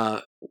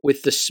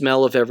with the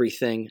smell of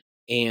everything.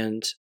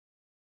 And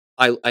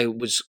I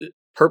was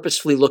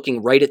purposefully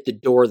looking right at the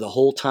door the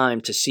whole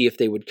time to see if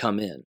they would come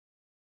in.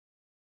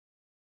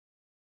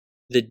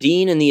 The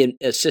dean and the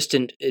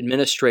assistant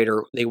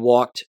administrator, they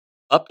walked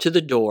up to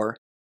the door,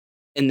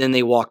 and then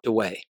they walked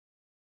away.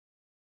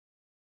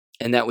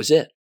 And that was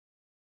it.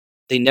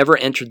 They never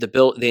entered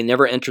they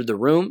never entered the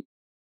room.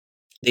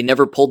 They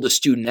never pulled the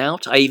student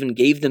out. I even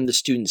gave them the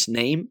student's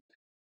name.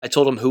 I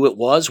told them who it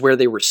was, where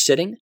they were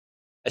sitting.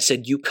 I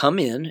said, "You come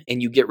in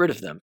and you get rid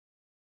of them."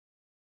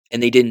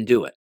 And they didn't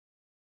do it.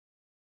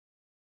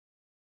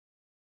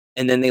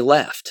 And then they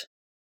left,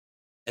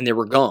 and they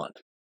were gone.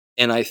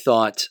 And I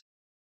thought,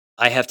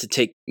 I have to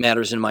take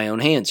matters in my own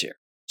hands here.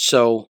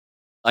 So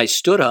I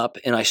stood up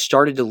and I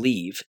started to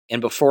leave.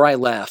 And before I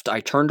left, I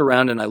turned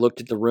around and I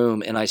looked at the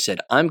room and I said,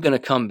 "I'm going to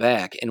come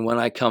back. And when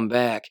I come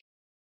back,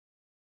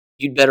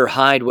 you'd better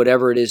hide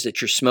whatever it is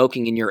that you're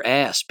smoking in your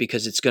ass,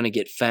 because it's going to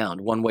get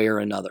found one way or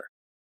another."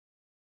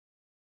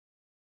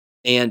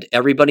 And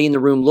everybody in the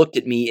room looked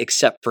at me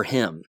except for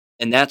him.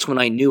 And that's when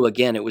I knew,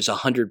 again, it was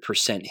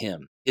 100%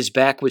 him. His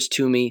back was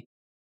to me.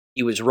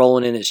 He was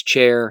rolling in his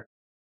chair.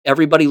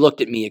 Everybody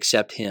looked at me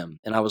except him.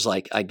 And I was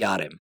like, I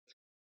got him.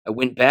 I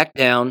went back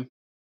down.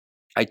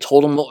 I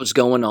told him what was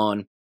going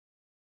on.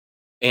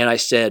 And I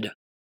said,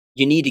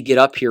 you need to get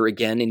up here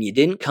again. And you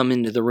didn't come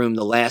into the room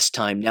the last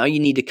time. Now you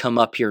need to come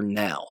up here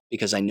now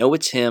because I know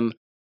it's him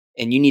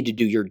and you need to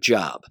do your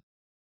job.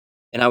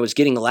 And I was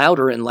getting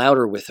louder and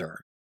louder with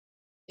her.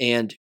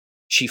 And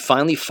she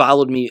finally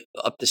followed me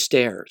up the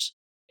stairs.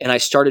 And I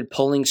started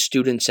pulling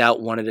students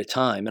out one at a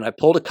time. And I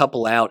pulled a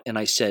couple out and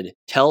I said,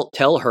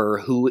 tell her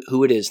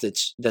who it is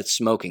that's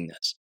smoking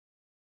this.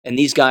 And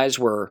these guys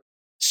were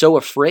so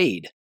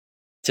afraid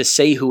to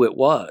say who it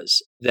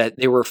was that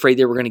they were afraid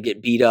they were going to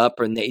get beat up,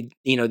 and they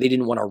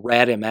didn't want to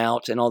rat him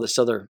out and all this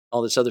other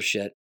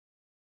shit.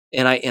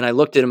 And I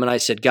looked at him and I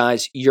said,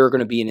 guys, you're going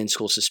to be in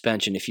in-school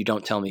suspension if you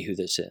don't tell me who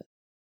this is.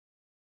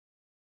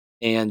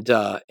 And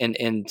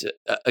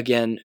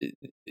again,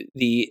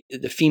 the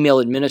female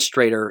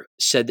administrator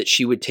said that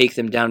she would take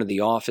them down to the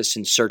office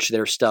and search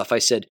their stuff. I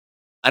said,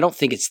 I don't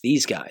think it's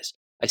these guys.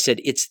 I said,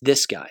 it's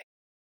this guy.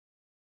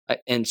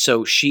 And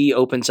so she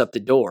opens up the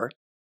door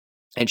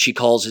and she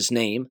calls his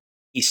name.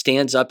 He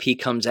stands up, he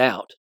comes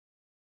out,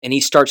 and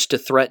he starts to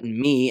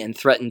threaten me and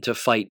threaten to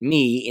fight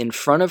me in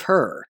front of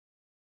her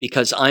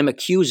because I'm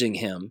accusing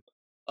him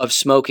of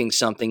smoking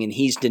something and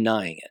he's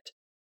denying it.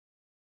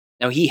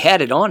 Now, he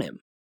had it on him.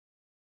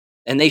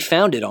 And they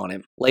found it on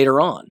him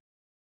later on.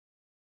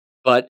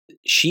 But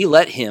she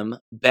let him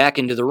back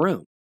into the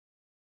room.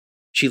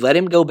 She let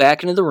him go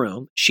back into the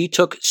room. She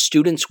took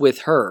students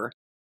with her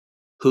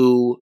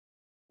who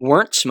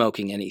weren't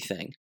smoking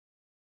anything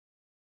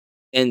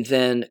and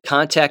then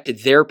contacted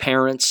their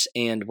parents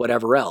and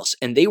whatever else.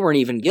 And they weren't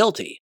even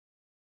guilty.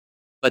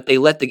 But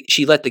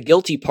she let the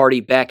guilty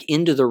party back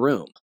into the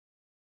room.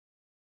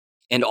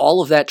 And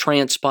all of that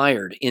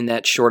transpired in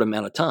that short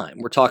amount of time.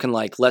 We're talking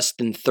like less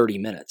than 30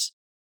 minutes.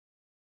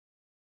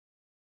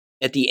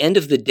 At the end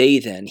of the day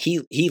then,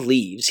 he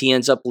leaves. He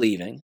ends up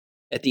leaving.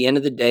 At the end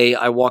of the day,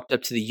 I walked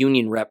up to the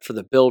union rep for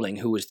the building,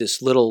 who was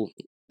this little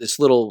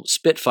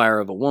spitfire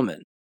of a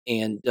woman.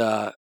 And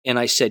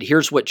I said,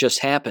 here's what just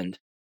happened.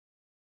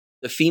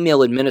 The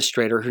female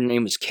administrator, her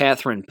name was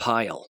Catherine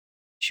Pyle.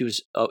 She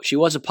was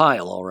a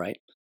Pyle, all right.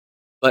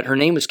 But her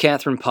name was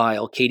Catherine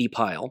Pyle, Katie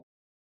Pyle.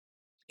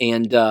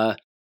 And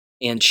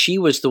she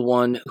was the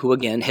one who,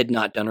 again, had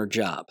not done her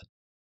job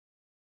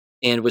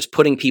and was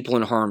putting people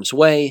in harm's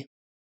way.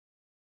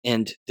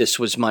 And this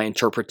was my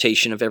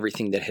interpretation of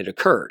everything that had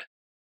occurred.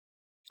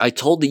 I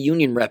told the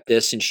union rep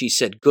this, and she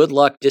said, good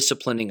luck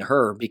disciplining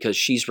her because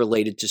she's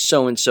related to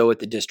so-and-so at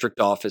the district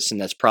office, and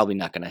that's probably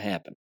not going to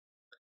happen.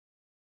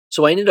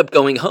 So I ended up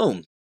going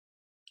home.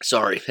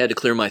 Sorry, had to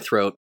clear my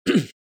throat.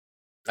 I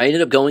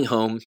ended up going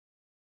home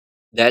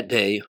that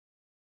day,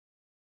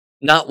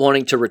 not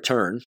wanting to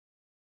return.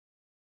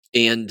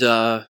 And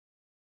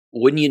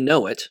wouldn't you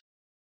know it,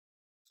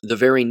 the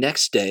very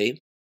next day,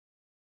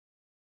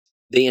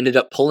 they ended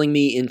up pulling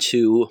me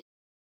into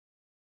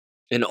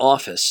an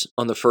office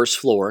on the first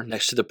floor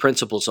next to the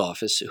principal's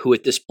office, who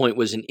at this point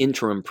was an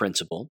interim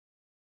principal,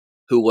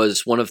 who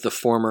was one of the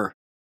former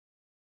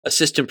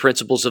assistant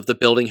principals of the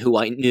building who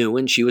I knew,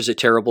 and she was a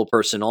terrible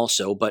person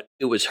also, but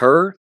it was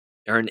her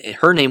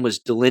name was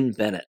Delynn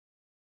Bennett,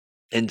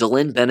 and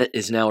Delynn Bennett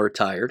is now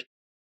retired.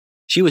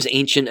 She was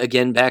ancient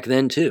again back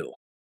then too.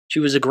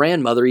 She was a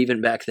grandmother even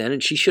back then,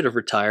 and she should have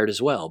retired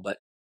as well, but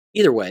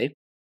either way,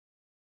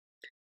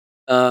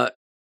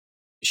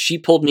 she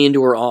pulled me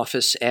into her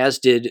office, as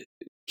did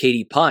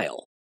Katie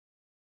Pyle,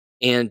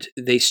 and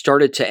they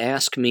started to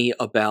ask me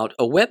about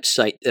a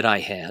website that I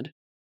had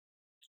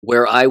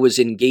where I was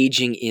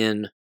engaging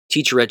in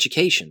teacher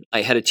education.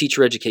 I had a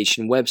teacher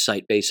education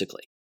website,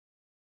 basically.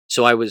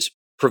 So I was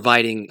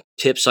providing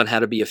tips on how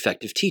to be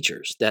effective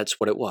teachers. That's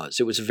what it was.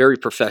 It was a very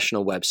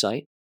professional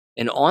website,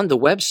 and on the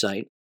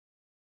website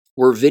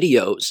were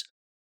videos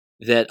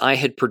that I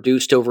had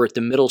produced over at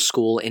the middle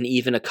school, and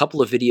even a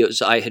couple of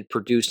videos I had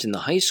produced in the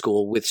high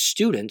school with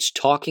students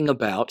talking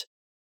about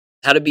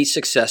how to be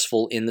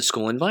successful in the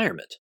school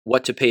environment,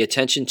 what to pay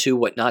attention to,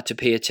 what not to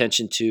pay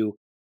attention to,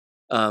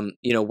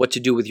 what to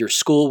do with your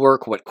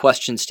schoolwork, what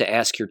questions to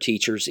ask your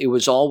teachers. It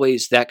was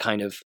always that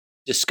kind of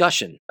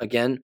discussion.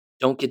 Again,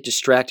 don't get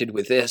distracted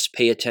with this,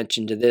 pay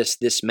attention to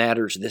this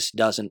matters, this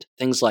doesn't,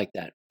 things like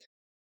that.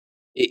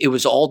 It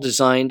was all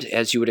designed,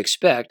 as you would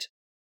expect,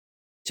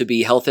 to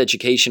be health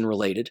education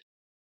related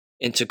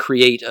and to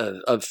create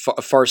a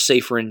far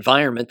safer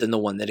environment than the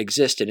one that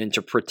existed and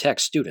to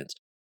protect students.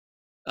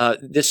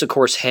 This, of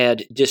course,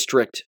 had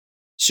district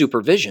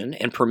supervision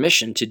and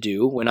permission to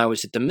do when I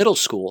was at the middle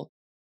school,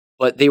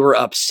 but they were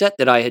upset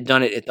that I had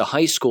done it at the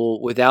high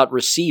school without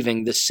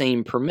receiving the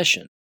same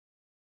permission.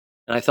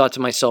 And I thought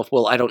to myself,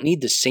 well, I don't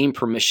need the same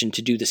permission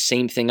to do the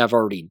same thing I've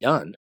already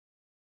done.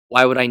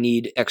 Why would I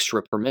need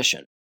extra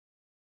permission?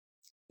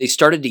 They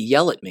started to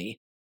yell at me,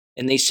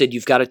 and they said,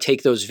 you've got to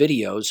take those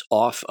videos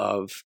off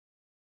of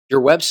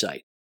your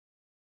website.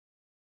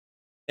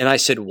 And I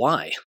said,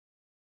 why?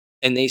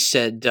 And they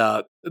said,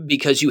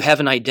 because you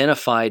haven't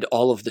identified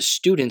all of the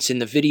students in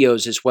the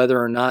videos as whether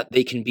or not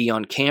they can be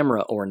on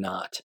camera or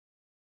not.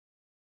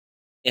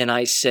 And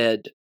I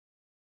said,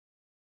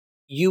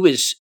 you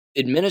as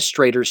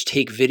administrators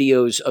take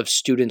videos of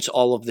students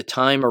all of the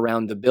time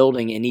around the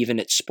building and even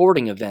at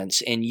sporting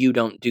events, and you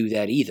don't do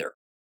that either.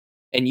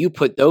 And you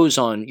put those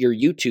on your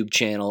YouTube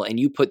channel and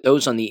you put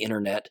those on the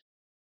internet.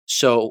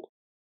 So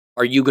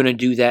are you going to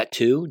do that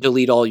too?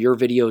 Delete all your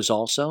videos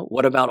also?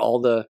 What about all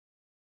the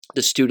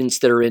students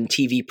that are in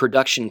TV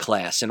production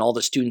class and all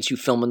the students you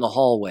film in the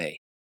hallway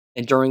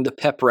and during the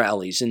pep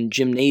rallies and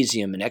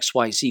gymnasium and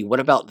XYZ?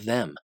 What about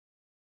them?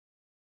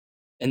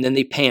 And then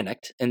they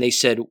panicked and they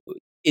said,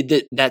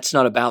 that's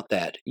not about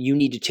that. You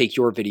need to take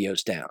your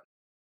videos down.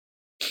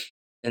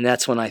 And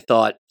that's when I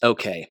thought,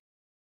 okay,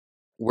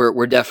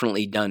 we're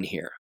definitely done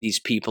here. These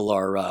people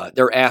are,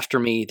 they're after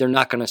me. They're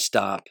not going to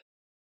stop.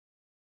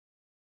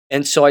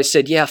 And so I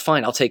said, yeah,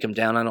 fine, I'll take them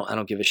down. I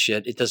don't give a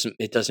shit.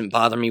 It doesn't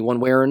bother me one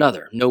way or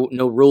another. No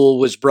rule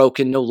was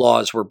broken. No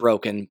laws were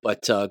broken,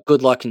 but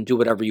good luck and do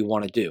whatever you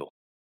want to do.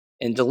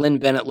 And Delynn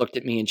Bennett looked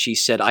at me and she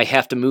said, I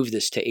have to move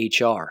this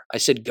to HR. I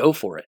said, go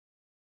for it.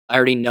 I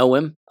already know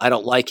him. I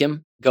don't like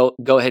him. Go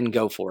ahead and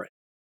go for it.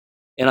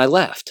 And I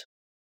left.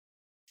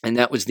 And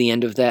that was the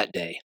end of that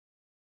day.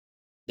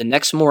 The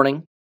next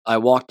morning, I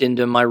walked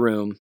into my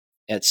room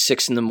at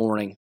 6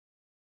 a.m.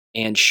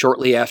 And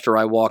shortly after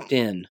I walked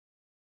in,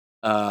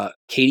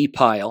 Katie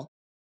Pyle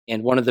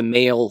and one of the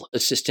male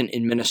assistant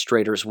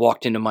administrators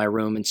walked into my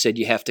room and said,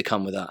 you have to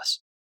come with us.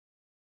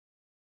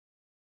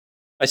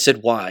 I said,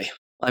 why?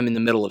 I'm in the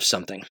middle of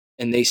something.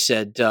 And they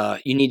said,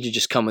 you need to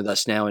just come with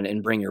us now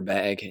and bring your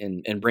bag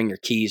and bring your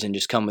keys and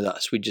just come with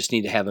us. We just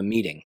need to have a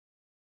meeting.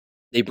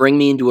 They bring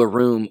me into a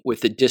room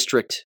with the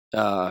district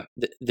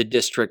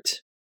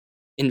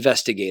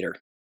investigator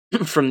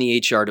from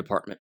the HR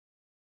department.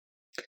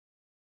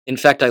 In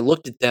fact, I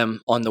looked at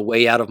them on the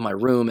way out of my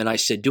room and I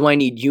said, do I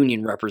need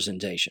union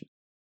representation?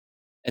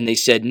 And they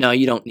said, no,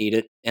 you don't need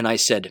it. And I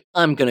said,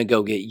 I'm going to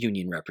go get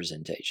union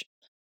representation.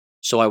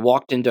 So I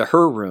walked into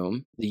her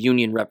room, the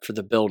union rep for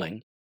the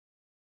building,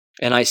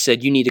 and I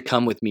said, you need to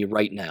come with me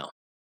right now.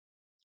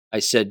 I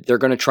said, they're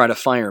going to try to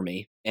fire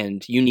me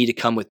and you need to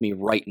come with me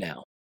right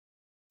now.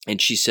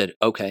 And she said,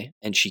 okay.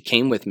 And she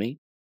came with me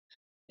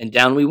and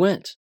down we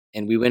went.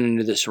 And we went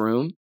into this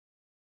room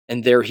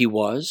and there he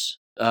was.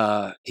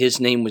 His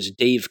name was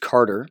Dave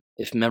Carter,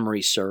 if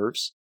memory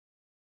serves.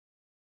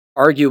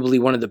 Arguably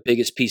one of the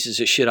biggest pieces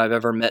of shit I've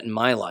ever met in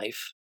my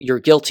life. You're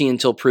guilty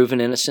until proven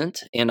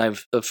innocent, and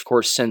I've, of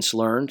course, since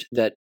learned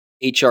that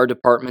HR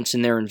departments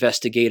and their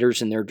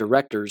investigators and their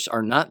directors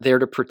are not there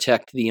to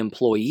protect the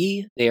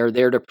employee, they are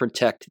there to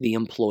protect the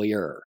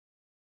employer.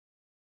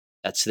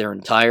 That's their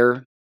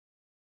entire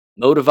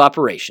mode of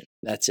operation.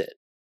 That's it.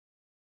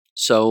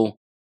 So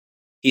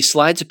he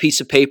slides a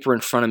piece of paper in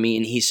front of me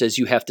and he says,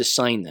 you have to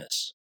sign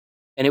this.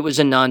 And it was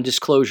a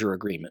non-disclosure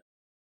agreement.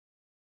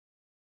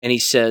 And he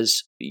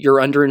says,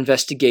 you're under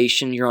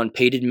investigation, you're on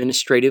paid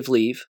administrative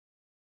leave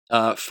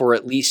for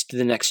at least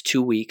the next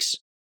 2 weeks.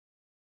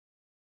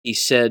 He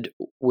said,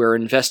 we're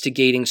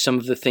investigating some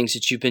of the things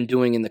that you've been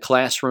doing in the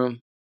classroom.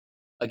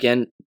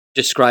 Again,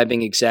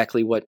 describing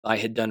exactly what I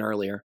had done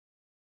earlier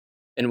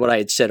and what I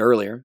had said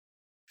earlier,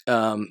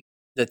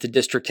 that the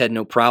district had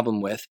no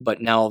problem with,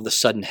 but now all of a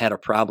sudden had a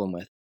problem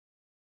with.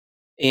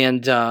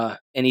 And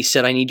he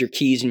said, I need your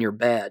keys and your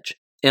badge.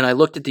 And I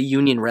looked at the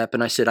union rep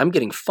and I said, I'm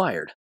getting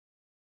fired.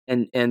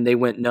 And they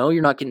went, no,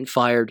 you're not getting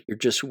fired.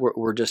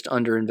 We're just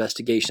under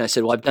investigation. I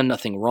said, well, I've done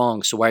nothing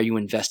wrong, so why are you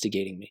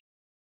investigating me?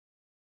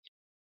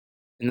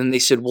 And then they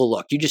said, well,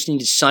 look, you just need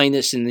to sign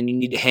this and then you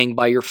need to hang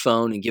by your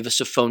phone and give us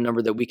a phone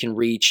number that we can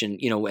reach and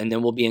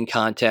then we'll be in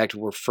contact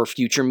for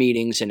future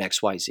meetings and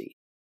XYZ.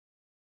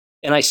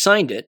 And I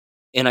signed it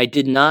and I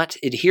did not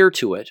adhere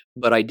to it,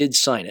 but I did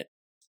sign it.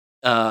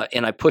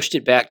 And I pushed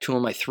it back to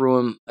him. I threw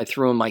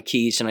him my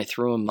keys and I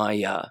threw him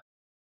my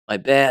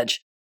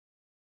badge.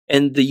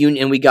 And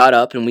we got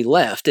up and we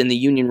left, and the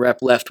union rep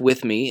left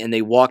with me, and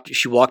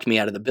she walked me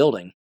out of the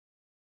building.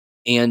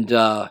 And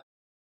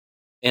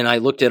I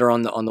looked at her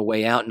on the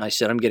way out and I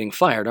said, I'm getting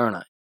fired, aren't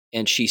I?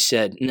 And she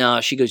said, no,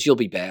 she goes, you'll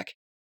be back.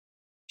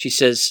 She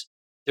says,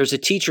 there's a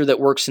teacher that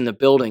works in the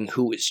building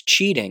who is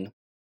cheating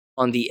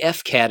on the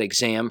FCAT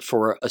exam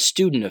for a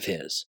student of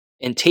his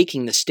and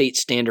taking the state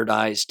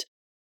standardized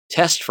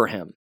test for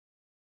him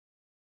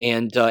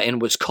and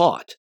was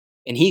caught.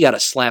 And he got a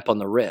slap on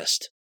the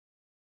wrist.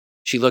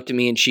 She looked at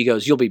me and she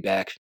goes, you'll be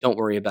back. Don't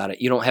worry about it.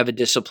 You don't have a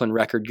discipline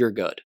record. You're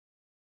good.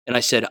 And I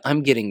said,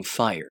 I'm getting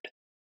fired.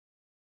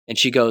 And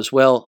she goes,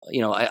 well,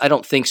 I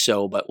don't think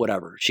so, but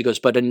whatever. She goes,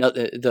 but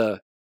the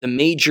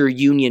major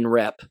union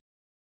rep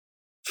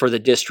for the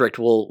district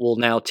will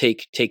now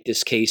take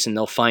this case and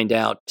they'll find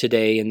out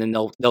today and then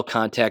they'll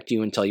contact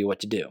you and tell you what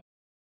to do.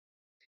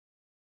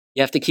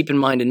 You have to keep in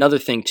mind another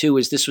thing too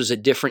is this was a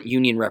different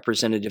union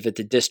representative at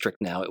the district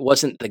now. It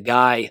wasn't the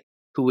guy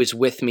who was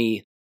with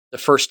me the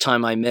first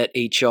time I met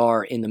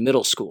HR in the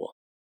middle school.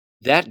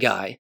 That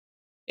guy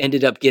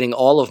ended up getting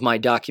all of my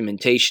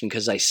documentation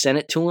because I sent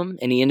it to him,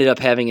 and he ended up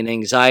having an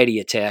anxiety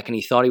attack, and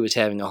he thought he was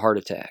having a heart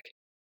attack.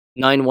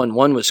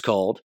 911 was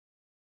called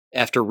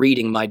after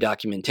reading my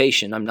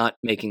documentation. I'm not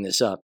making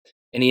this up.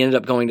 And he ended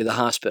up going to the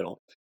hospital.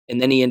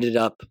 And then he ended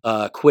up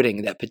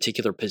quitting that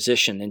particular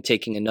position and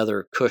taking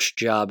another cush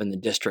job in the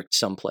district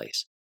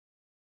someplace.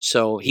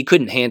 So he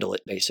couldn't handle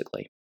it,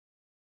 basically.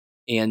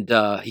 And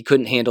he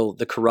couldn't handle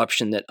the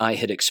corruption that I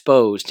had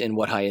exposed and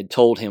what I had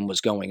told him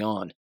was going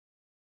on.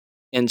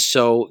 And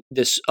so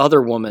this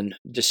other woman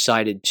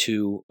decided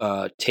to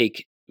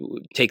take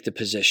the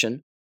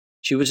position.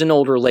 She was an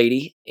older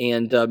lady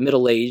and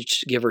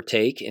middle-aged, give or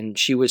take, and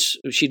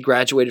she'd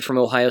graduated from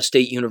Ohio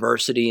State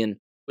University and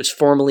was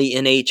formerly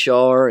in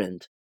HR,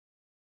 and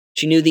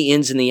she knew the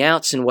ins and the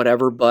outs and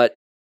whatever, but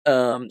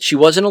she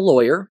wasn't a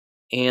lawyer,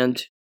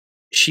 and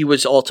she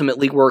was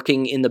ultimately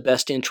working in the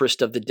best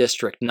interest of the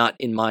district, not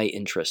in my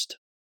interest.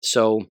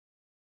 So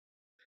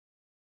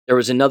there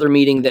was another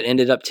meeting that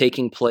ended up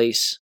taking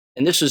place,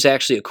 and this was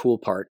actually a cool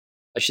part.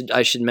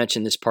 I should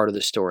mention this part of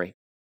the story.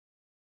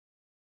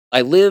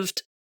 I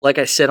lived, like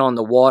I said, on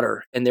the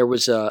water, and there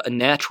was a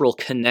natural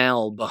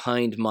canal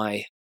behind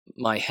my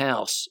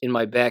house in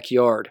my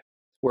backyard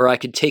where I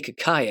could take a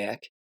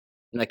kayak,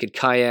 and I could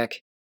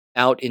kayak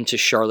out into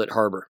Charlotte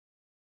Harbor.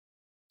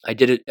 I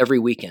did it every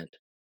weekend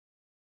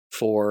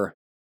for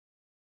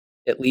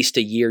at least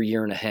a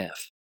year and a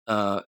half.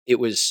 It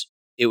was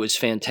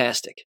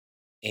fantastic.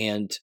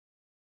 And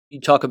you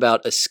talk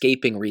about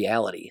escaping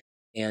reality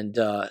and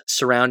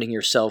surrounding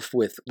yourself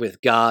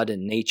with God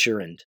and nature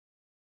and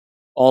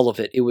all of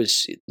it. It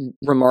was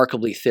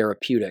remarkably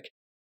therapeutic.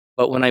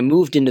 But when I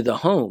moved into the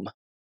home,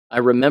 I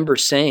remember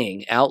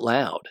saying out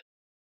loud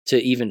to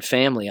even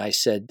family, I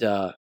said,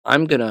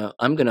 I'm gonna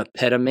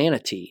pet a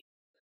manatee.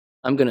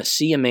 I'm gonna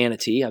see a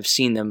manatee. I've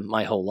seen them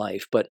my whole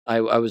life, but I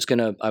was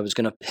gonna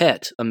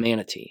pet a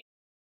manatee.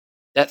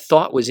 That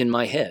thought was in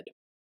my head,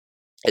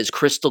 as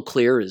crystal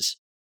clear as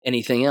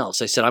anything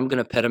else. I said, I'm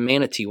gonna pet a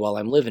manatee while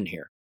I'm living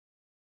here.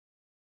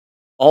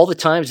 All the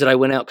times that I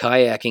went out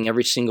kayaking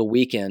every single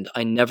weekend,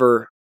 I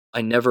never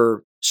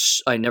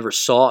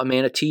saw a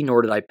manatee,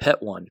 nor did I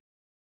pet one.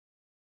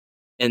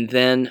 And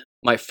then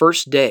my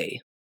first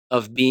day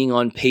of being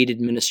on paid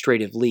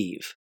administrative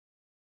leave,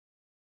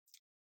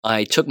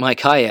 I took my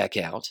kayak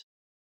out.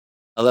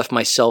 I left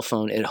my cell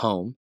phone at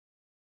home,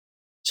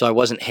 so I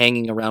wasn't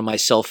hanging around my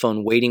cell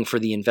phone waiting for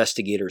the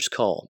investigator's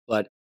call.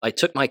 But I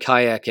took my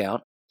kayak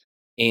out,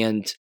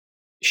 and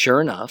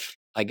sure enough,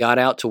 I got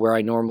out to where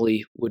I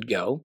normally would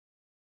go,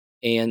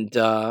 and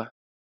I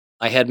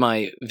had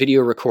my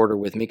video recorder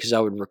with me because I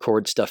would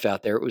record stuff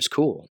out there. It was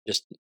cool,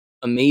 just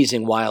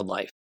amazing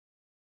wildlife,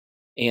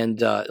 and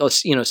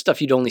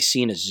stuff you'd only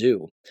see in a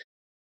zoo.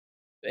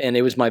 And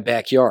it was my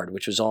backyard,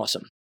 which was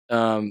awesome.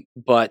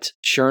 But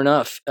sure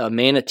enough, a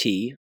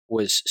manatee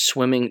was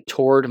swimming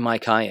toward my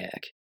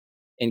kayak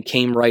and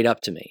came right up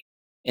to me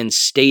and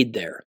stayed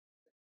there.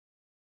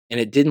 And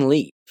it didn't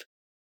leave.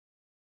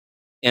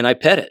 And I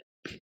pet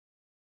it.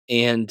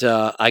 And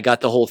I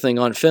got the whole thing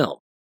on film.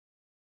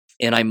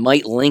 And I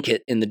might link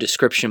it in the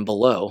description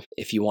below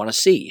if you want to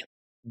see.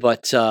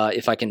 But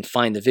if I can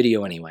find the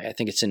video anyway, I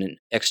think it's in an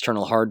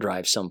external hard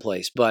drive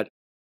someplace. But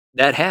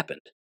that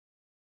happened.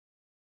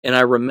 And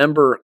I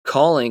remember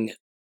calling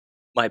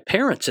my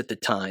parents at the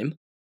time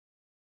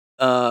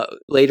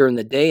later in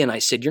the day, and I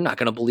said, "You're not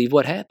going to believe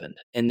what happened."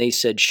 And they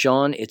said,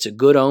 "Sean, it's a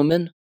good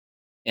omen,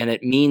 and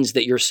it means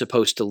that you're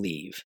supposed to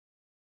leave.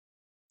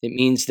 It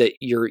means that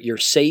you're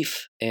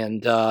safe,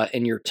 and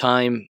your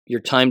time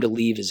to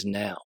leave is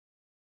now."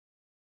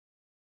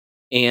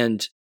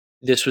 And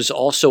this was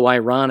also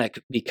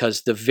ironic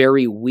because the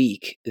very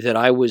week that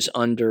I was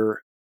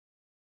under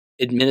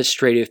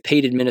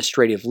paid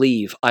administrative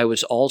leave, I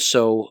was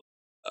also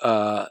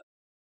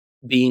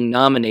being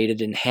nominated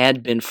and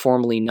had been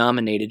formally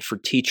nominated for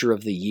Teacher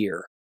of the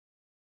Year.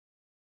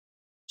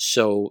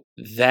 So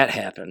that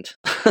happened.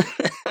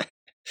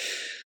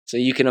 So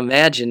you can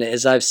imagine,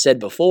 as I've said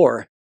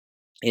before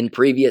in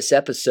previous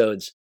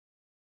episodes,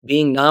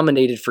 being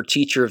nominated for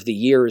Teacher of the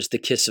Year is the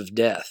kiss of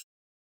death.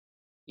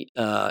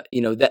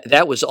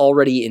 That was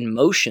already in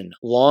motion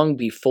long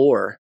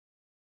before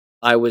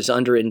I was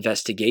under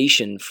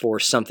investigation for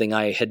something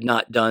I had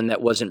not done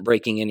that wasn't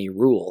breaking any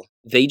rule.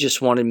 They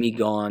just wanted me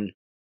gone,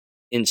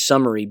 in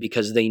summary,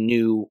 because they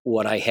knew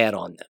what I had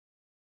on them.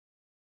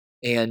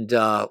 And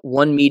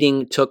one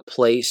meeting took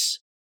place.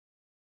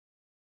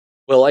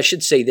 Well, I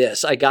should say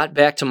this. I got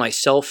back to my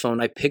cell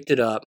phone. I picked it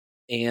up,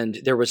 and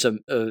there was a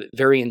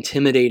very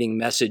intimidating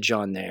message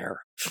on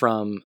there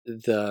from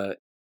the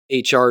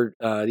HR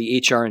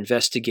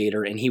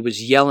investigator, and he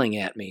was yelling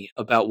at me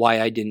about why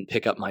I didn't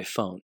pick up my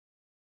phone,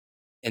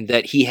 and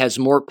that he has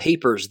more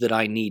papers that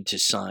I need to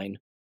sign,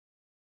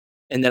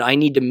 and that I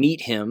need to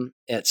meet him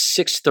at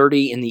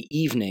 6:30 in the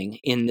evening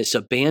in this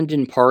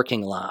abandoned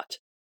parking lot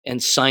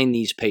and sign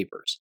these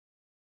papers.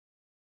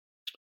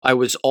 I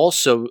was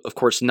also, of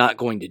course, not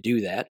going to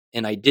do that,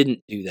 and I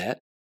didn't do that,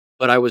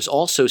 but I was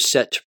also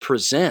set to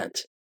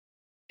present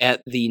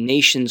at the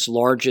nation's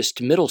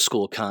largest middle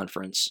school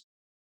conference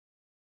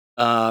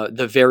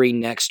the very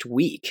next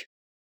week,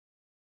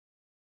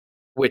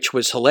 which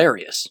was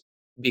hilarious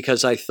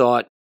because I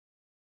thought,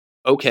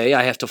 okay,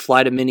 I have to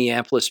fly to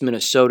Minneapolis,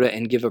 Minnesota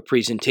and give a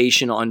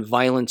presentation on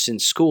violence in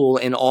school,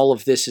 and all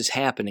of this is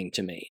happening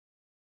to me.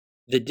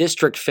 The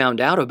district found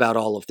out about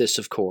all of this,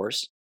 of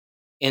course,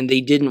 and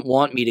they didn't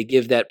want me to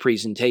give that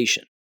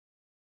presentation.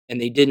 And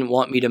they didn't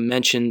want me to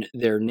mention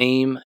their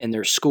name and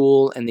their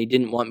school, and they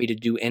didn't want me to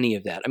do any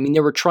of that. I mean,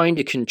 they were trying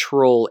to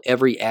control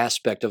every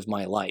aspect of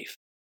my life.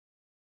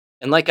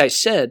 And like I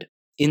said,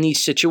 in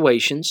these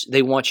situations,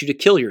 they want you to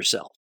kill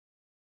yourself.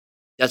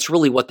 That's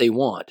really what they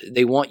want.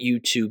 They want you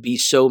to be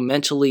so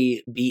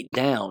mentally beat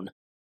down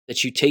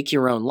that you take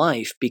your own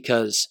life,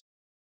 because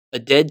a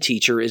dead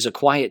teacher is a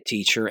quiet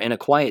teacher, and a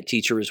quiet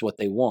teacher is what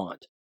they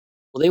want.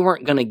 Well, they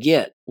weren't going to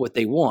get what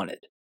they wanted.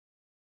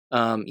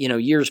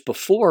 Years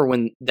before,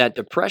 when that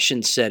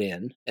depression set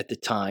in at the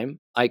time,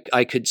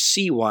 I could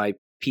see why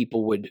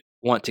people would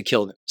want to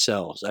kill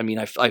themselves. I mean,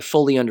 I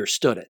fully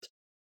understood it.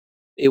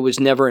 It was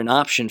never an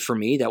option for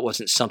me. That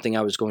wasn't something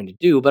I was going to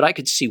do, but I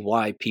could see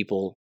why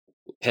people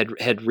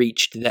had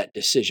reached that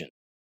decision.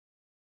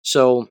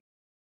 So,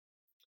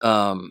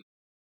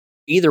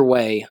 either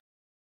way,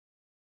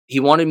 he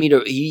wanted me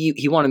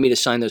to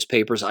sign those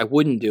papers. I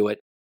wouldn't do it.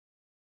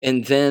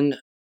 And then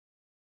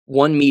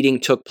one meeting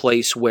took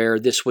place where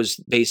this was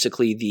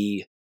basically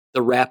the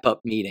wrap-up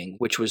meeting,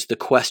 which was the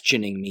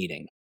questioning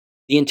meeting,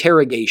 the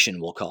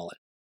interrogation, we'll call it.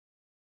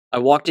 I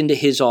walked into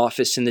his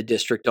office in the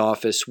district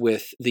office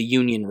with the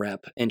union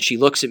rep, and she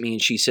looks at me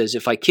and she says,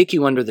 "If I kick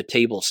you under the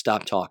table,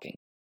 stop talking."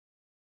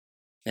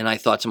 And I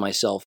thought to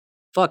myself,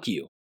 fuck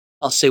you.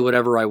 I'll say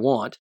whatever I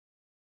want,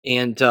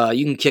 and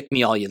you can kick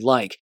me all you'd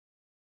like.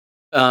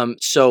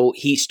 So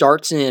he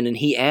starts in and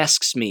he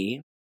asks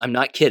me, I'm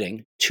not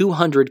kidding,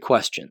 200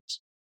 questions.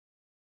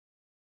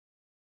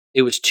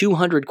 It was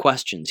 200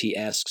 questions he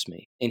asks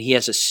me, and he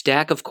has a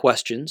stack of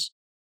questions.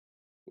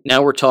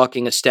 Now we're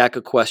talking a stack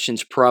of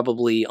questions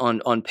probably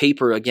on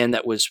paper, again,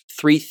 that was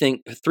three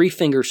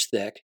fingers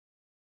thick,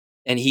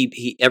 and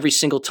he every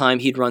single time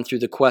he'd run through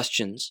the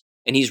questions,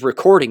 and he's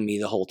recording me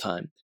the whole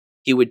time,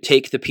 he would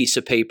take the piece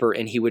of paper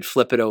and he would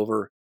flip it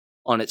over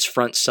on its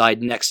front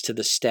side next to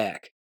the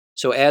stack.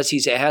 So as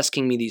he's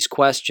asking me these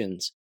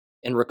questions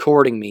and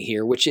recording me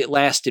here, which it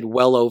lasted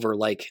well over,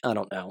 like, I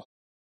don't know,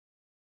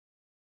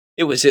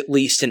 it was at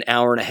least an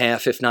hour and a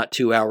half, if not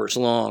 2 hours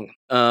long.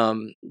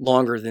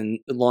 Longer than,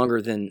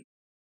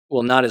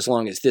 well, not as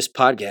long as this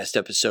podcast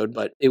episode,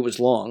 but it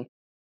was long.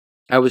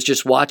 I was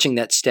just watching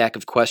that stack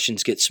of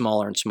questions get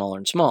smaller and smaller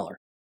and smaller.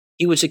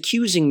 He was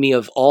accusing me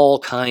of all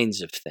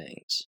kinds of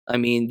things. I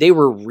mean, they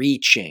were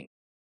reaching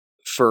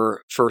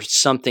for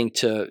something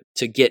to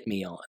get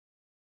me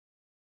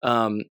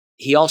on.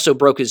 He also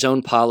broke his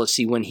own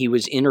policy when he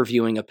was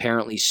interviewing,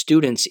 apparently,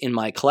 students in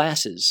my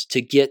classes to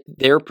get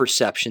their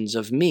perceptions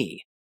of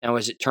me. Now,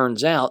 as it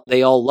turns out,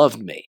 they all loved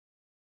me.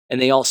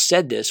 And they all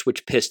said this,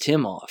 which pissed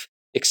him off,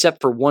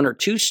 except for one or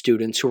two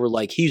students who were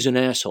like, he's an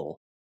asshole.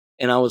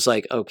 And I was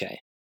like, okay.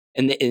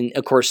 And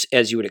of course,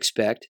 as you would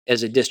expect,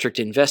 as a district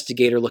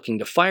investigator looking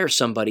to fire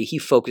somebody, he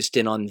focused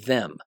in on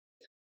them.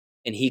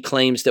 And he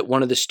claims that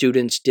one of the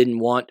students didn't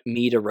want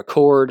me to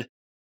record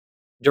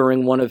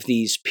during one of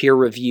these peer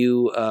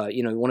review,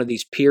 one of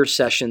these peer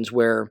sessions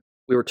where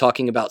we were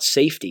talking about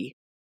safety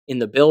in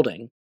the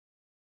building.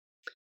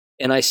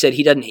 And I said,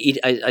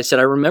 I said,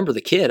 I remember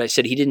the kid. I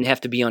said, he didn't have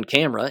to be on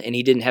camera and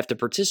he didn't have to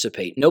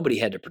participate. Nobody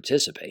had to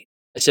participate.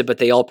 I said, but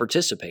they all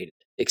participated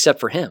except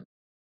for him.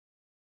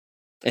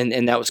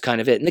 And that was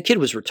kind of it. And the kid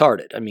was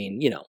retarded. I mean,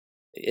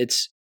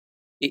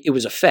 it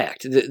was a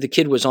fact. The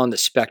kid was on the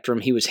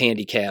spectrum. He was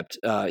handicapped.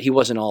 He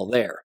wasn't all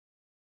there.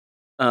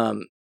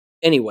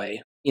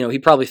 Anyway, he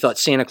probably thought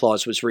Santa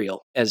Claus was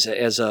real as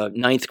a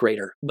ninth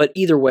grader. But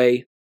either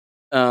way,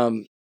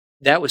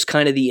 that was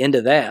kind of the end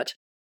of that.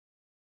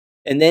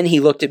 And then he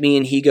looked at me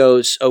and he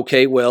goes,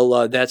 "Okay,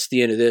 well, that's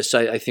the end of this.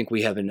 I think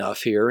we have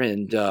enough here,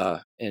 and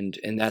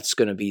that's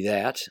going to be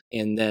that.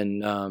 And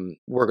then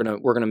we're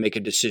gonna make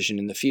a decision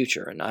in the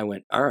future." And I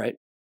went, "All right."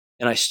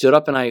 And I stood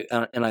up and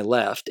I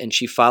left. And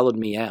she followed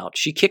me out.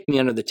 She kicked me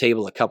under the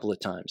table a couple of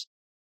times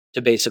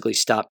to basically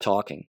stop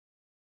talking.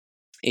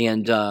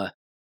 And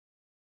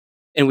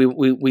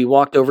we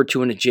walked over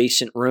to an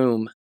adjacent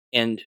room,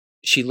 and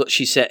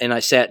she said, and I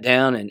sat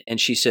down, and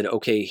she said,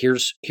 "Okay,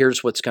 here's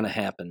what's going to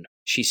happen."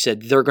 She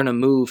said, "They're going to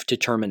move to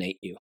terminate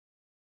you."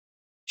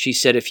 She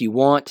said, "If you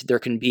want, there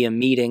can be a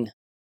meeting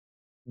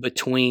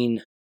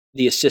between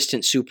the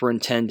assistant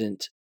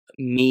superintendent,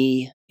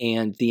 me,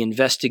 and the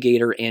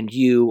investigator, and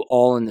you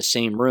all in the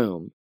same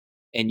room,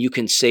 and you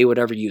can say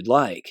whatever you'd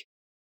like,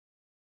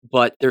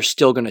 but they're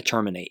still going to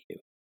terminate you."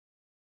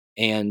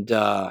 And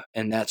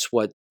that's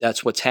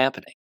what's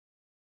happening.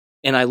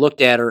 And I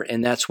looked at her,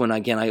 and that's when,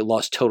 again, I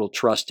lost total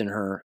trust in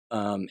her.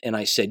 And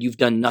I said, "You've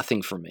done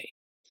nothing for me."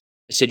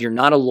 I said, "You're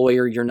not a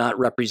lawyer. You're not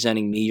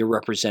representing me. You're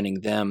representing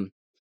them."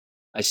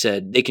 I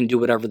said, "They can do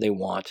whatever they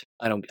want.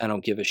 I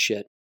don't give a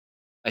shit."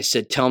 I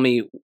said, "Tell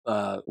me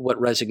what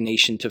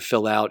resignation to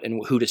fill out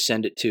and who to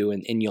send it to,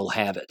 and you'll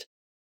have it."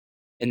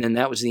 And then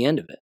that was the end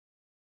of it.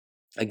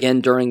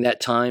 Again, during that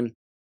time,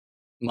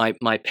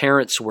 my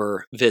parents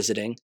were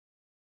visiting,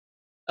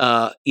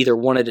 either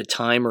one at a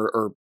time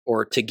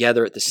or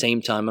together at the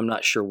same time. I'm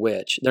not sure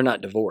which. They're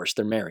not divorced;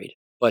 they're married.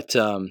 But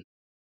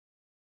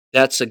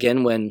that's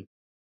again when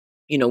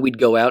we'd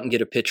go out and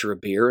get a pitcher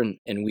of beer,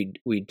 and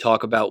we'd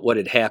talk about what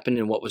had happened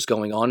and what was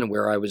going on and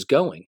where I was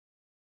going.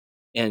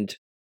 And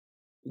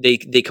they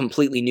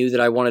completely knew that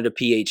I wanted a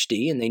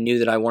PhD, and they knew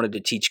that I wanted to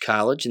teach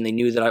college, and they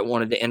knew that I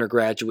wanted to enter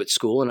graduate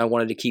school, and I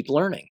wanted to keep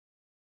learning.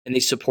 And they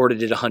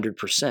supported it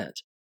 100%.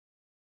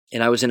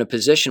 And I was in a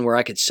position where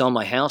I could sell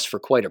my house for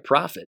quite a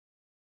profit,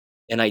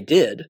 and I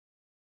did.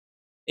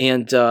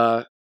 And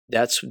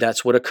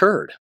that's what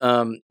occurred.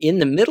 In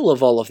the middle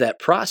of all of that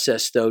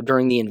process, though,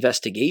 during the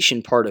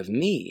investigation part of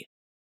me,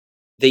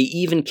 they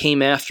even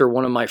came after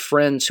one of my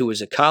friends who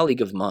was a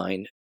colleague of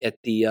mine at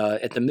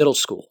the middle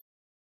school,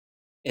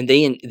 and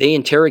they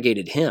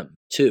interrogated him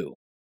too.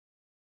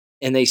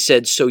 And they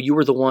said, "So you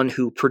were the one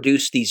who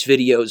produced these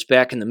videos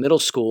back in the middle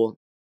school,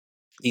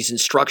 these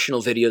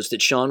instructional videos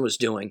that Sean was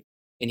doing?"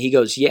 And he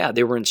goes, "Yeah,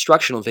 they were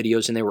instructional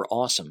videos, and they were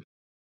awesome.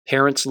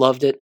 Parents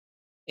loved it,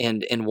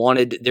 and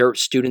wanted their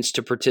students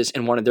to participate,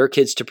 and wanted their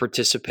kids to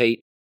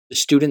participate. The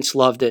students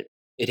loved it.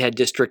 It had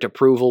district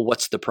approval.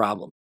 What's the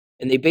problem?"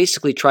 And they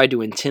basically tried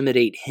to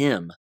intimidate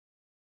him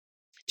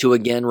to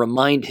again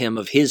remind him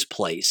of his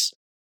place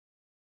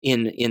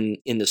in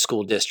the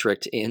school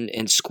district,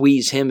 and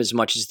squeeze him as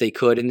much as they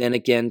could, and then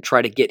again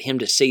try to get him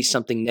to say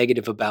something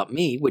negative about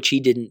me, which he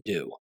didn't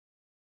do.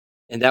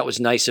 And that was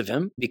nice of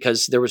him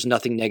because there was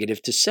nothing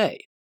negative to say.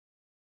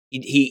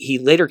 He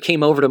later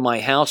came over to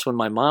my house when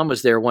my mom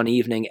was there one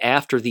evening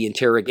after the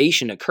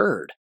interrogation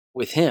occurred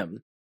with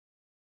him.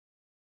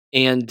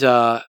 And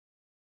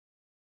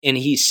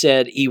he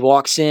said, he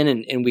walks in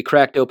and we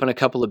cracked open a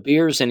couple of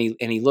beers, and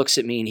he looks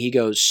at me and he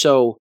goes,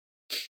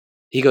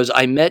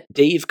 "I met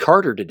Dave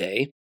Carter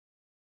today."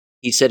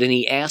 He said, and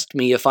he asked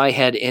me if I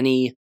had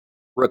any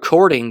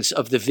recordings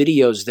of the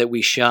videos that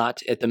we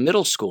shot at the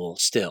middle school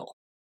still.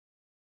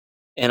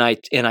 And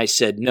I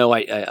said, "No,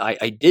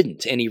 I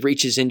didn't." And he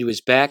reaches into his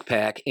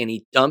backpack and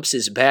he dumps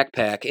his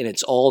backpack, and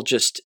it's all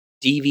just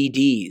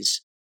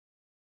DVDs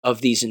of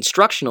these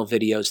instructional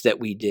videos that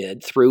we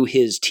did through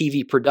his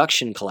TV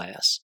production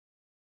class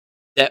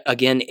that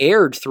again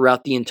aired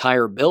throughout the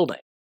entire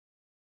building.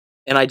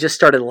 And I just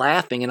started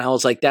laughing, and I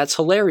was like, "That's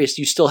hilarious.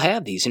 You still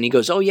have these?" And he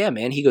goes, "Oh yeah,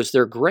 man." He goes,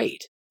 "They're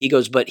great." He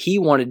goes, "But he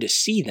wanted to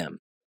see them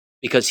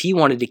because he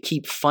wanted to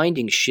keep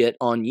finding shit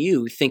on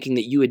you, thinking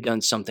that you had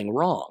done something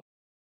wrong."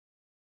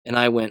 And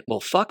I went,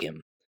 "Well, fuck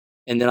him."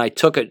 And then I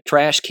took a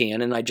trash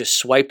can and I just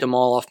swiped them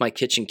all off my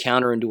kitchen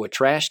counter into a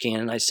trash can.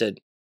 And I said,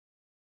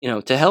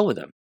 to hell with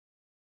him.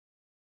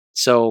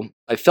 So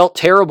I felt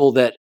terrible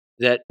that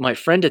my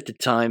friend at the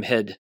time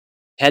had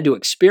to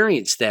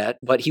experience that,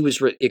 but he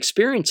was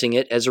experiencing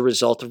it as a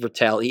result of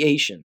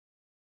retaliation,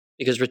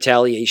 because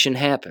retaliation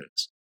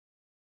happens.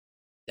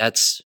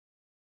 That's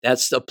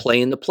a play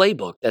in the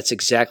playbook. That's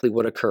exactly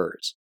what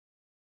occurs.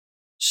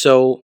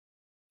 So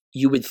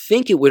you would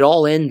think it would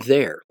all end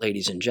there,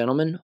 ladies and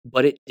gentlemen,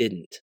 but it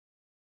didn't.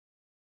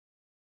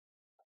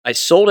 I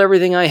sold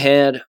everything I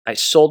had, I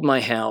sold my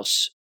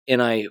house,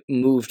 and I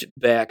moved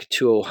back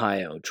to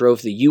Ohio.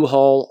 Drove the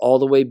U-Haul all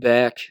the way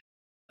back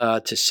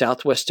to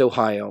Southwest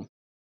Ohio,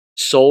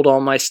 sold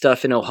all my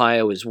stuff in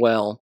Ohio as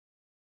well,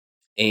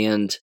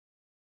 and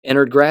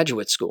entered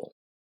graduate school,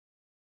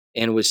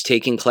 and was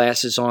taking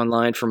classes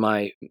online for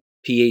my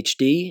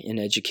PhD in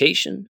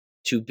education,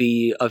 to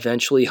be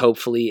eventually,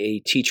 hopefully, a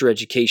teacher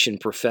education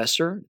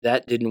professor.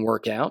 That didn't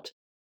work out,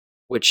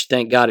 which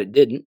thank God it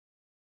didn't,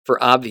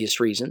 for obvious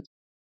reasons.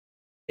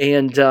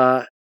 And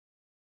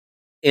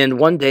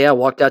one day I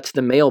walked out to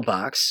the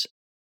mailbox,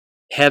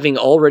 having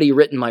already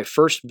written my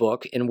first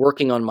book and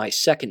working on my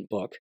second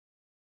book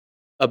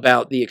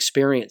about the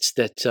experience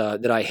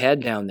that I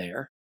had down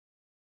there,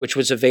 which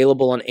was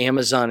available on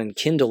Amazon and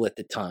Kindle at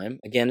the time.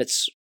 Again,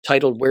 it's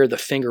titled "Where the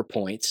Finger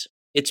Points."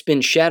 It's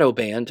been shadow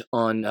banned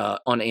on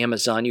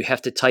Amazon. You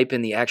have to type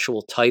in the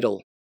actual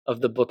title of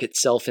the book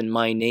itself in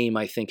my name,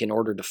 I think, in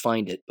order to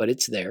find it, but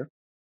it's there.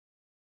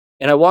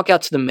 And I walk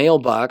out to the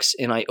mailbox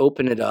and I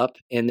open it up,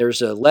 and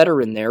there's a letter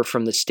in there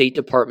from the State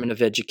Department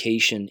of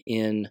Education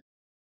in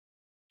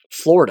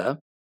Florida.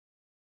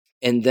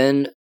 And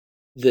then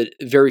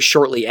very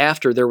shortly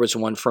after, there was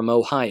one from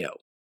Ohio.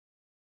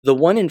 The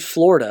one in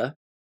Florida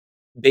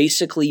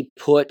basically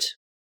put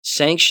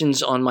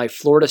sanctions on my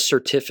Florida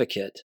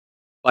certificate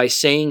by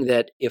saying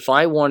that if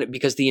I wanted,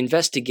 because the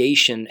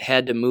investigation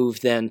had to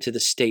move then to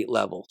the state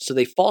level. So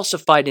they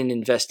falsified an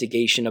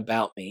investigation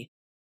about me,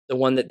 the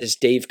one that this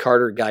Dave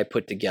Carter guy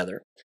put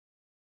together.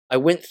 I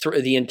went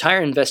through, the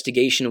entire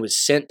investigation was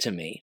sent to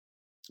me.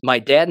 My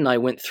dad and I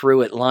went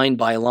through it line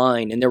by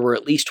line, and there were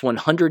at least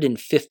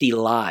 150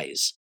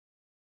 lies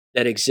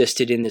that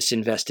existed in this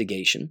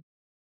investigation.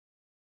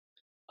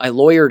 I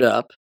lawyered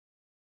up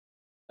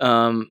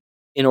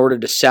in order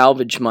to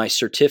salvage my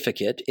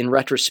certificate. In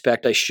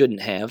retrospect, I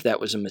shouldn't have.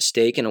 That was a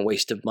mistake and a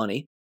waste of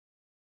money.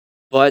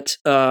 But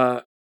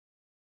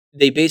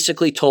they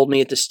basically told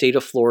me at the state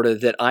of Florida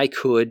that I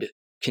could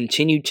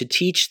continued to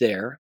teach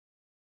there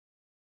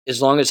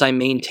as long as I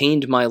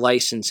maintained my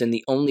license, and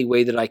the only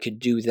way that I could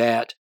do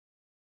that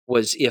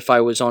was if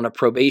I was on a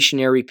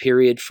probationary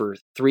period for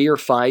 3 or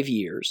 5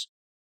 years,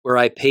 where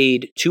I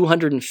paid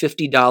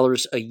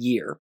 $250 a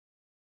year.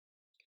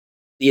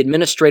 The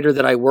administrator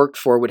that I worked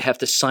for would have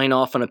to sign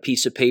off on a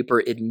piece of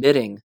paper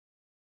admitting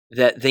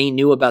that they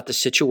knew about the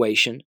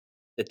situation,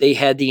 that they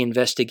had the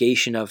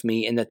investigation of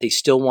me, and that they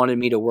still wanted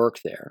me to work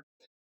there.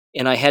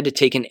 And I had to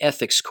take an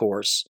ethics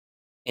course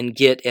and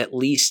get at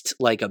least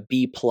like a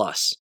B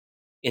plus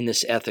in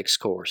this ethics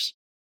course.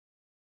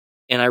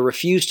 And I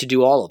refused to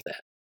do all of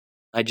that.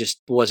 I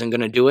just wasn't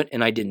going to do it,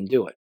 and I didn't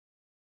do it.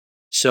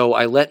 So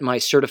I let my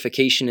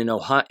certification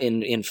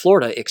in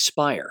Florida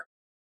expire.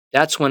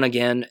 That's when,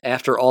 again,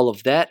 after all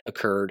of that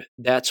occurred,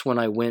 that's when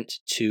I went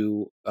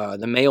to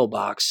the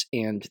mailbox,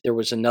 and there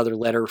was another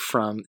letter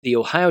from the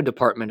Ohio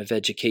Department of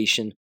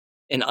Education,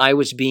 and I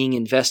was being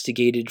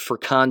investigated for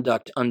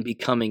conduct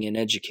unbecoming an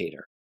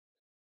educator.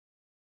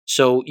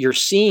 So you're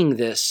seeing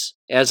this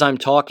as I'm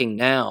talking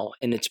now,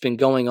 and it's been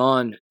going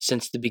on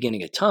since the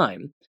beginning of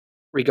time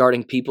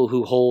regarding people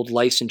who hold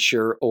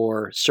licensure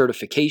or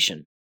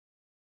certification.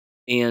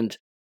 And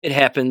it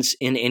happens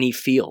in any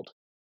field.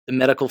 The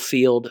medical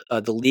field,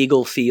 the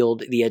legal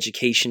field, the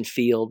education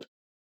field,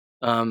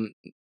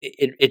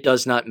 it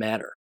does not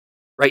matter.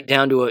 Right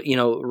down to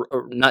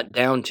not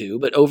down to,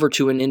 but over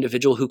to an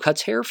individual who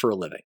cuts hair for a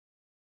living.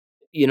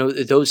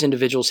 Those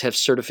individuals have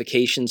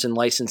certifications and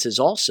licenses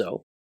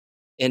also.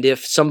 And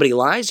if somebody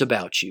lies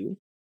about you,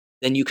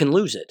 then you can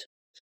lose it.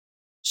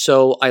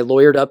 So I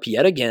lawyered up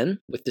yet again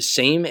with the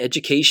same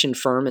education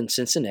firm in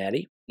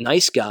Cincinnati.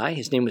 Nice guy.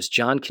 His name was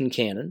John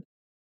Kincannon.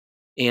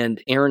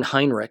 And Erin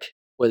Heinrich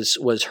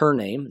was her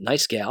name.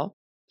 Nice gal.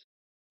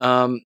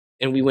 And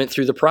we went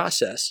through the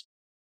process.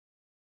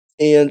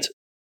 And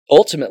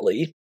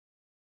ultimately,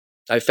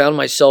 I found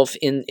myself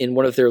in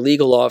one of their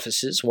legal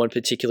offices one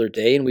particular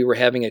day, and we were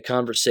having a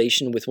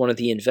conversation with one of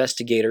the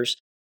investigators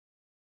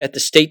at the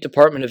State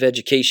Department of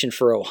Education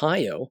for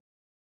Ohio.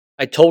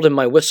 I told him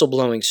my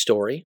whistleblowing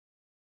story,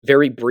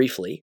 very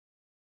briefly,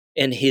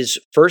 and his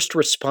first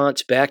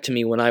response back to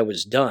me when I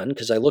was done,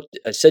 because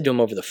I said to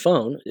him over the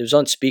phone, it was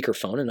on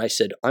speakerphone, and I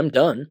said, "I'm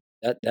done.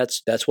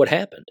 That's what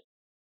happened."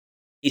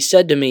 He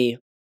said to me,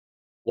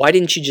 "Why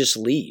didn't you just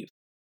leave?"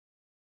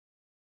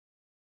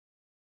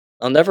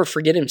 I'll never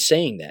forget him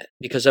saying that,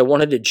 because I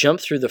wanted to jump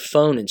through the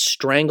phone and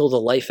strangle the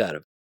life out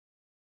of him.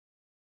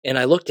 And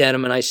I looked at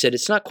him and I said,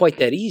 "It's not quite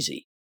that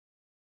easy."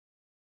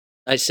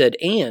 I said,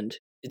 "And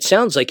it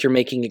sounds like you're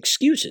making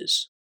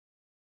excuses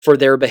for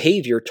their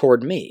behavior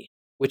toward me,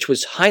 which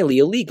was highly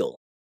illegal.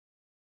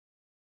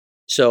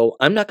 So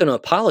I'm not going to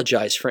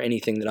apologize for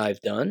anything that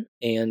I've done,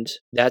 and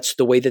that's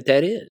the way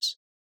that is."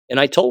 And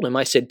I told him,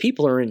 I said,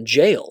 people are in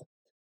jail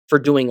for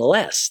doing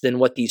less than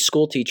what these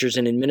school teachers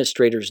and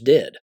administrators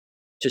did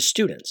to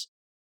students.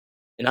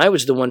 And I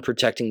was the one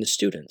protecting the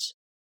students.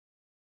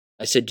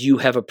 I said, "Do you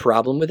have a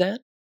problem with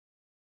that?"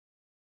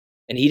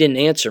 And he didn't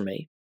answer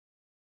me.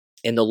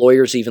 And the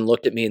lawyers even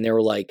looked at me and they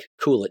were like,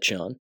 "Cool it,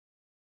 Sean."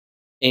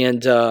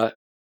 And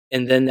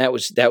then that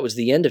was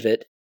the end of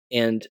it.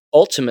 And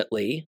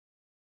ultimately,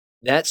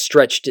 that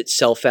stretched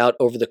itself out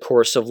over the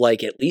course of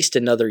like at least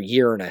another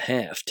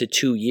 1.5 to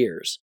 2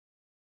 years.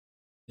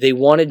 They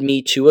wanted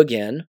me to,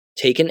 again,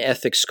 take an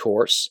ethics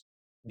course,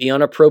 be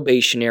on a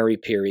probationary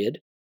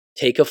period,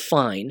 take a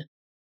fine.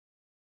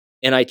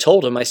 And I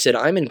told him, I said,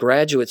 "I'm in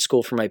graduate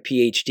school for my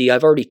PhD.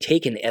 I've already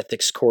taken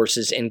ethics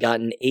courses and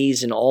gotten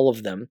A's in all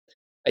of them."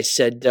 I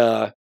said,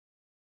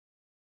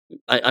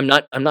 I'm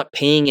not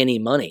paying any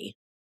money.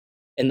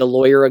 And the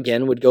lawyer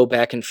again would go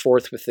back and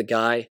forth with the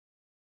guy,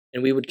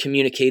 and we would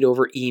communicate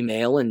over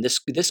email, and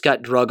this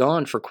got drug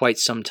on for quite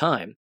some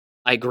time.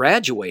 I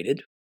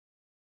graduated,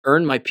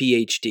 earned my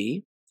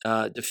PhD,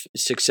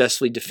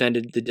 successfully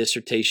defended the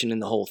dissertation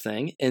and the whole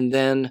thing, and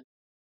then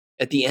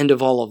at the end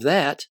of all of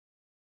that,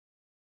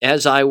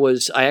 I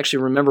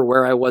actually remember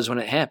where I was when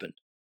it happened.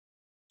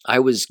 I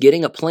was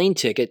getting a plane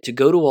ticket to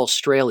go to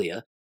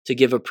Australia to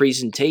give a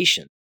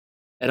presentation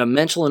at a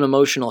mental and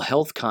emotional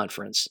health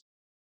conference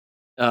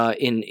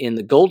in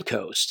the Gold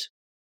Coast,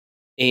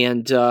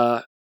 and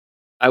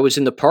I was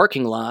in the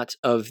parking lot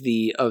of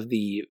the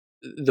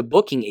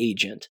booking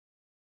agent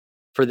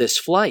for this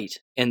flight,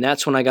 and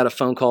that's when I got a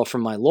phone call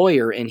from my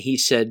lawyer, and he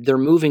said, "They're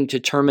moving to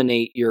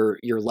terminate your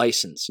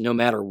license, no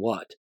matter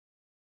what."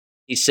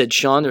 He said,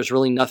 "Sean, there's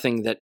really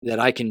nothing that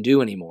I can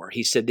do anymore."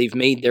 He said, "They've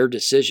made their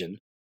decision.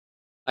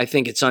 I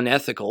think it's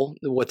unethical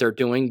what they're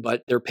doing,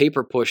 but they're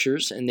paper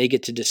pushers and they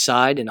get to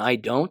decide and I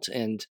don't."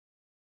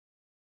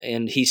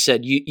 And he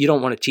said, you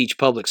don't want to teach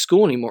public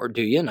school anymore,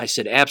 do you?" And I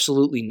said,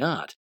 "Absolutely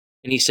not."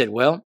 And he said,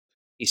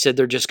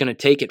 "They're just going to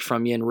take it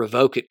from you and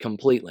revoke it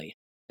completely."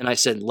 And I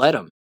said, "Let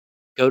them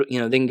go.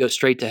 They can go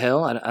straight to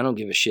hell. I don't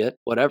give a shit,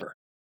 whatever."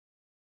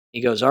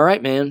 He goes, "All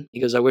right, man." He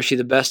goes, "I wish you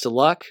the best of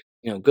luck.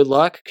 Good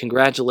luck.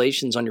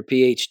 Congratulations on your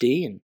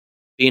PhD and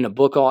being a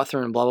book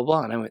author and blah, blah,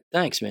 blah." And I went,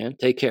 "Thanks, man.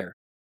 Take care."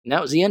 And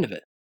that was the end of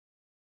it.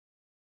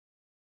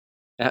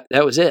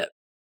 That was it.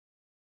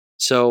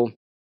 So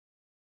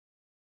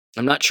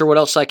I'm not sure what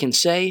else I can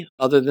say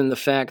other than the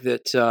fact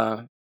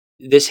that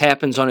this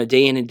happens on a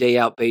day in and day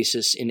out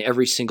basis in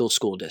every single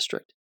school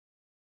district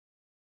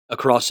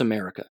across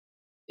America,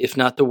 if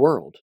not the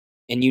world.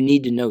 And you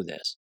need to know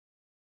this.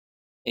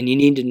 And you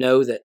need to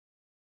know that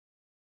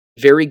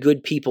very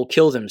good people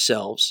kill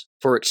themselves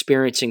for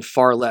experiencing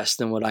far less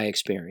than what I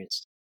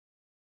experienced.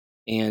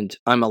 And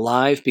I'm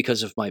alive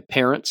because of my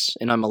parents,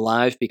 and I'm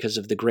alive because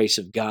of the grace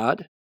of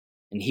God.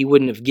 And He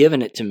wouldn't have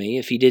given it to me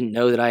if He didn't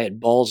know that I had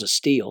balls of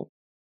steel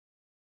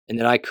and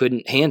that I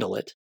couldn't handle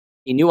it.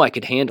 He knew I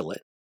could handle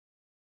it,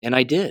 and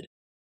I did.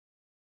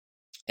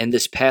 And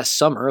this past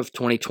summer of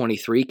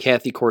 2023,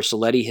 Kathy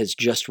Corsoletti has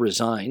just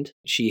resigned.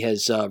 She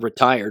has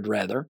retired,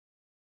 rather.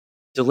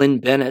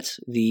 Delynn Bennett,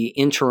 the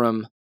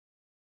interim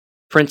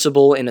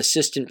principal and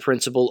assistant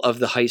principal of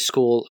the high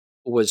school,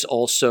 has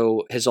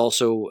also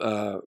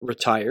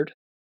retired.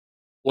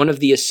 One of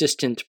the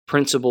assistant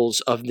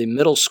principals of the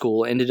middle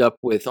school ended up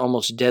with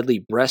almost deadly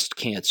breast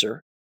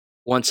cancer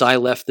once I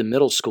left the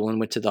middle school and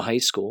went to the high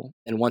school.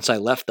 And once I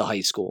left the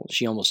high school,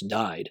 she almost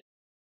died.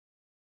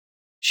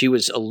 She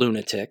was a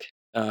lunatic.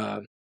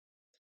 Let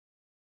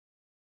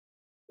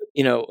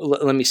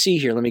me see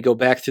here. Let me go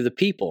back through the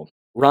people.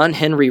 Ron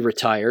Henry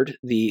retired,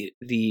 the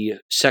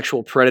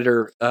sexual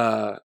predator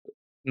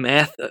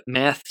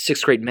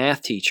sixth grade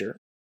math teacher.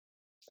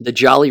 The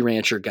Jolly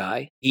Rancher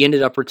guy, he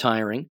ended up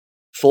retiring.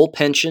 Full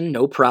pension,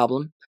 no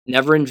problem.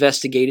 Never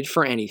investigated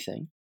for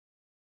anything.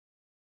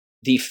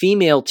 The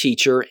female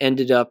teacher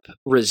ended up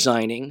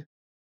resigning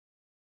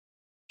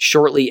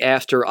shortly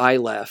after I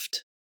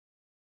left.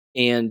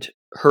 And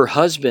her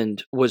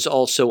husband was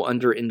also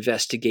under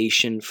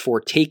investigation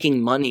for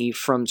taking money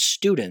from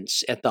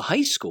students at the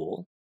high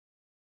school.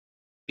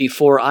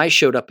 Before I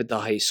showed up at the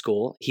high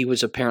school, he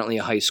was apparently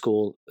a high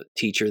school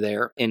teacher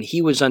there, and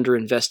he was under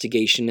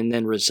investigation and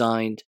then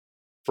resigned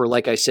for,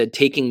 like I said,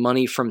 taking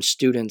money from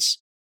students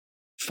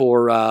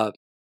for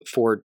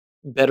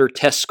better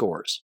test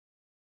scores.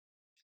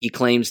 He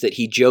claims that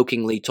he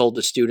jokingly told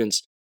the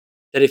students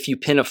that if you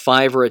pin a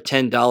 $5 or a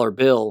 $10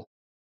 bill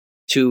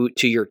to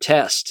your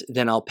test,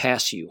 then I'll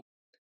pass you.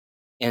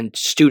 And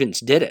students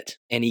did it,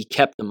 and he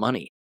kept the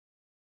money.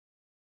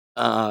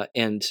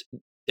 And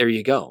there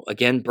you go.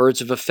 Again,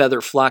 birds of a feather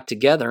flock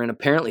together, and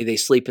apparently they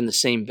sleep in the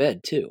same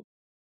bed too.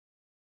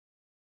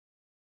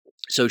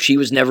 So she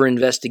was never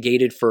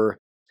investigated for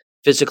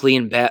physically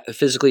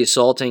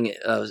assaulting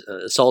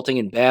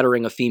and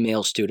battering a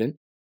female student.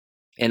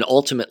 And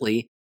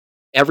ultimately,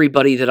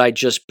 everybody that I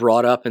just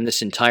brought up in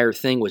this entire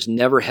thing was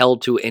never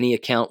held to any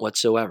account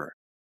whatsoever.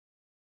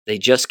 They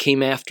just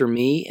came after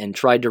me and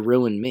tried to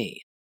ruin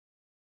me.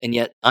 And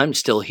yet I'm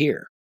still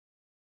here.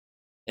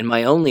 And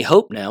my only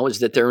hope now is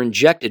that they're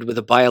injected with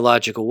a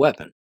biological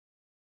weapon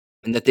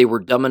and that they were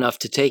dumb enough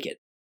to take it.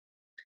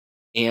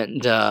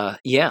 And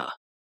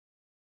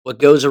what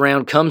goes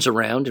around comes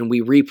around, and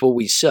we reap what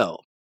we sow.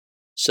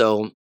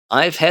 So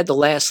I've had the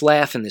last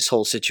laugh in this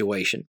whole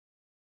situation.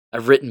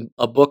 I've written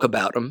a book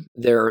about them.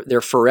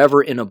 They're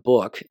forever in a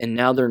book, and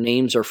now their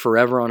names are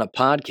forever on a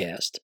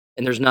podcast,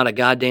 and there's not a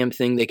goddamn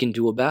thing they can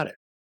do about it.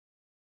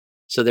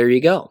 So there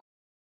you go.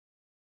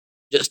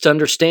 Just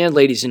understand,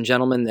 ladies and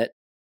gentlemen, that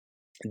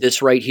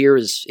this right here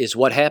is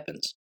what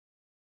happens.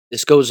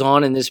 This goes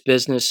on in this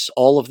business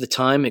all of the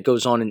time. It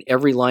goes on in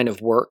every line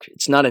of work.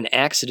 It's not an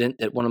accident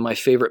that one of my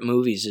favorite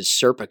movies is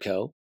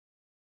Serpico.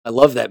 I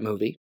love that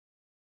movie.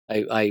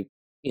 I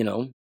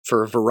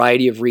for a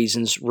variety of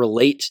reasons,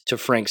 relate to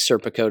Frank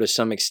Serpico to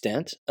some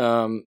extent.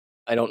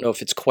 I don't know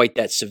if it's quite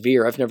that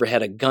severe. I've never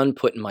had a gun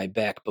put in my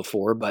back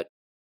before, but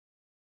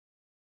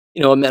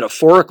a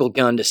metaphorical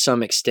gun to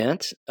some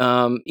extent.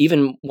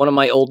 Even one of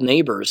my old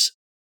neighbors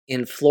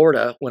in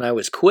Florida, when I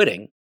was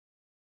quitting,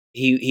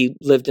 he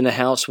lived in a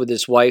house with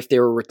his wife. They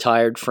were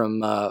retired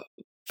from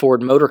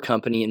Ford Motor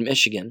Company in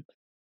Michigan.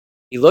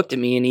 He looked at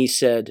me and he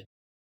said,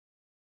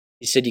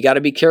 you got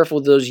to be careful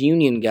with those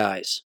union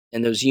guys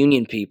and those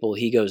union people.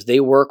 He goes, they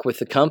work with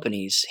the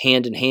companies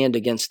hand in hand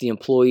against the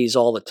employees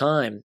all the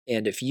time.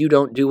 And if you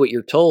don't do what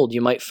you're told,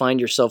 you might find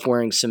yourself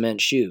wearing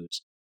cement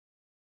shoes.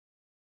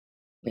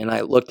 And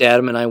I looked at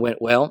him and I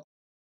went, well,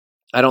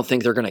 I don't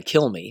think they're going to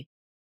kill me,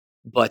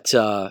 but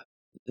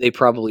they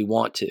probably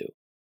want to.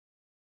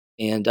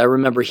 And I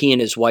remember he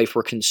and his wife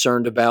were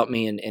concerned about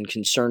me and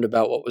concerned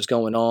about what was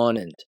going on.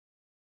 And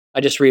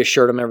I just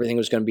reassured them everything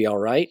was going to be all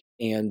right.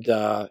 And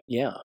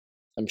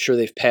I'm sure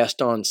they've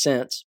passed on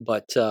since,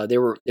 but they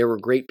were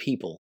great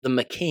people. The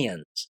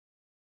McCanns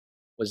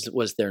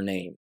was their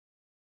name.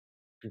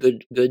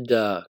 Good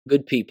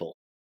people.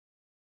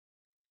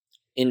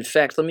 In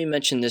fact, let me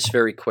mention this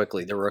very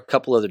quickly. There were a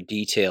couple other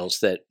details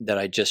that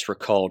I just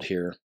recalled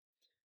here.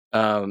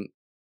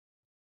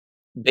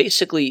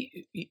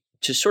 Basically,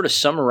 to sort of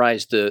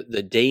summarize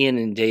the day in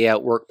and day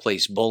out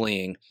workplace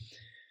bullying,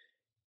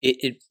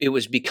 it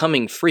was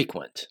becoming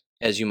frequent,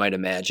 as you might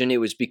imagine. It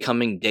was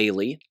becoming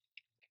daily,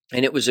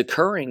 and it was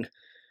occurring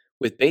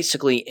with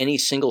basically any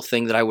single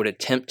thing that I would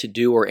attempt to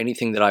do or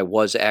anything that I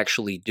was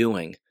actually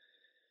doing,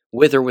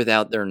 with or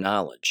without their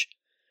knowledge.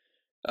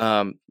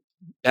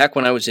 Back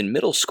when I was in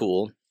middle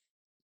school,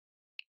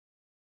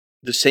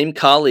 the same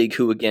colleague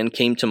who again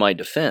came to my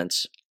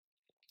defense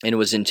and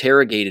was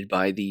interrogated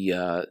by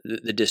the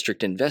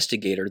district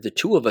investigator, the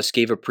two of us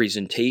gave a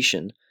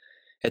presentation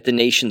at the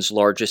nation's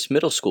largest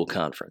middle school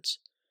conference.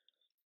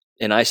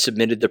 And I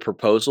submitted the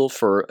proposal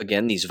for,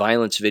 again, these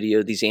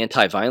these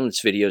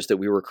anti-violence videos that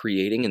we were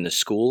creating in the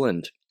school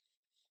and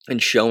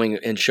showing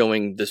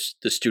the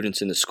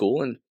students in the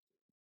school. And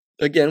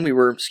again, we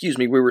were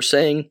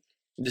saying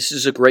this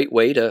is a great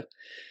way to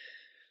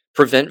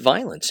prevent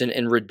violence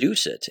and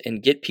reduce it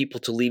and get people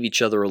to leave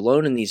each other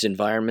alone in these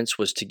environments,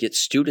 was to get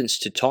students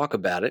to talk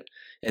about it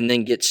and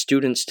then get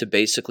students to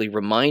basically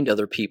remind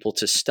other people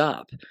to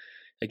stop.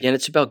 Again,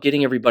 it's about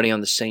getting everybody on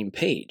the same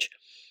page.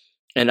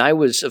 And I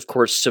was, of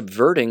course,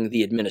 subverting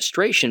the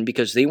administration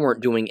because they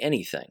weren't doing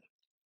anything.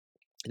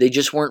 They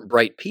just weren't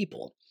bright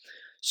people.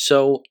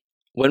 So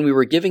when we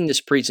were giving this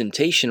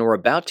presentation, or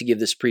about to give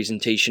this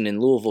presentation in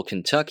Louisville,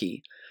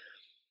 Kentucky,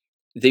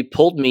 they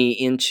pulled me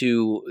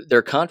into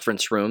their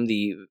conference room,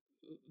 the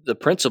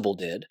principal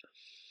did,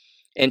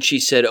 and she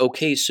said,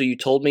 "Okay, so you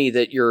told me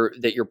that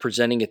you're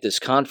presenting at this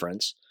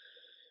conference,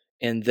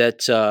 and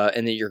that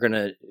you're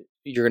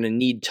gonna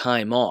need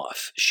time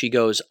off." She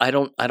goes, "I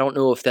don't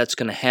know if that's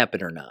gonna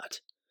happen or not.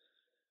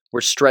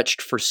 We're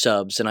stretched for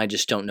subs, and I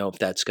just don't know if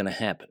that's gonna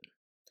happen."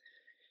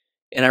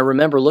 And I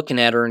remember looking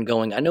at her and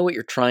going, "I know what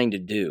you're trying to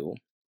do,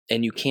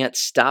 and you can't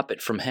stop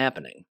it from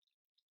happening.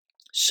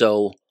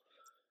 So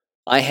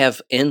I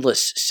have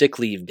endless sick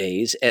leave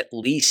days, at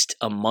least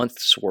a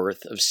month's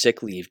worth of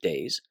sick leave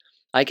days.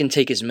 I can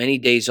take as many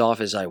days off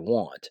as I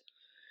want."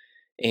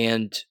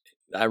 And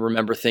I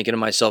remember thinking to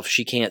myself,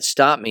 she can't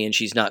stop me, and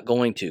she's not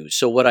going to.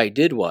 So what I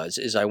did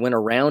is I went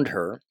around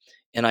her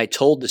and I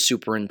told the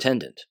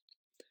superintendent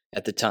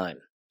at the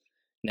time.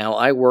 Now,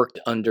 I worked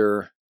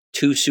under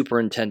 2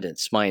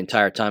 superintendents my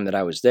entire time that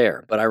I was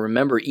there, but I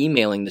remember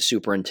emailing the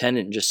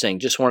superintendent and just saying,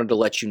 "Just wanted to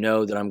let you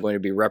know that I'm going to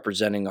be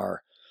representing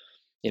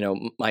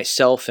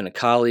myself and a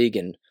colleague,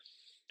 and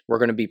we're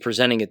going to be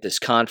presenting at this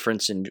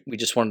conference, and we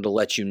just wanted to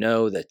let you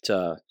know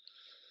that,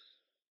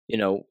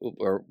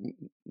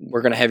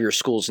 we're going to have your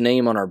school's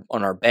name on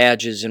our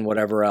badges and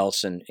whatever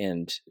else."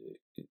 And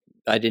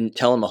I didn't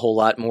tell him a whole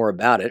lot more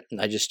about it.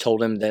 I just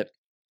told him that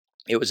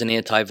it was an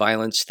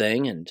anti-violence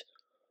thing, and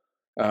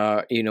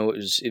it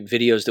was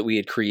videos that we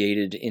had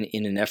created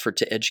in an effort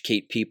to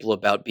educate people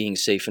about being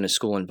safe in a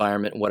school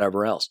environment and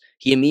whatever else.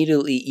 He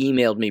immediately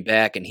emailed me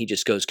back and he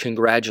just goes,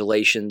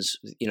 "Congratulations,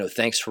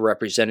 thanks for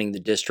representing the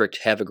district.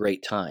 Have a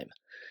great time."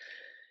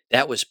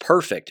 That was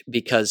perfect,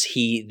 because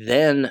he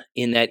then,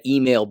 in that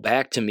email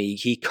back to me,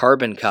 he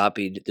carbon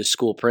copied the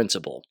school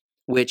principal,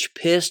 which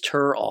pissed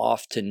her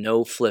off to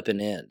no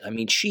flipping end. I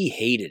mean, she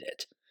hated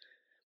it.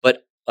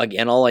 But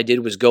again, all I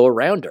did was go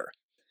around her.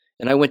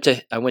 And I went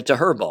to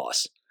her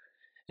boss,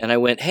 and I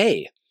went,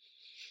 "Hey,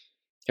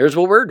 here's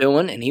what we're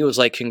doing." And he was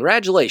like,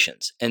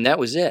 "Congratulations." And that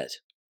was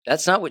it.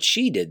 That's not what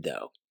she did,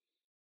 though.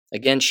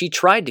 Again, she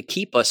tried to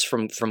keep us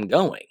from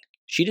going.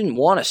 She didn't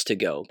want us to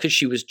go because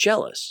she was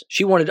jealous.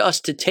 She wanted us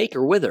to take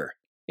her with her,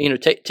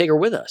 take her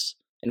with us.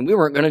 And we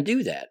weren't going to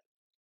do that.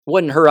 It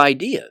wasn't her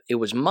idea. It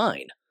was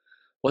mine.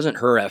 It wasn't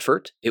her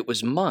effort. It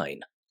was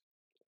mine.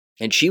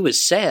 And she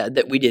was sad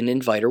that we didn't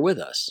invite her with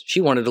us. She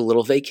wanted a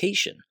little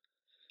vacation.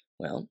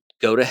 Well,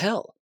 go to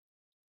hell.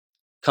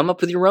 Come up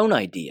with your own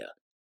idea.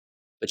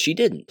 But she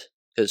didn't,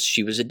 because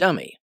she was a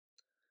dummy.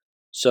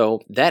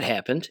 So that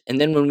happened. And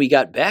then when we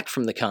got back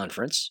from the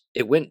conference,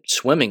 it went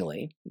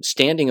swimmingly,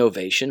 standing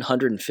ovation,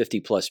 150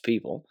 plus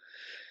people.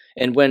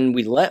 And when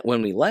we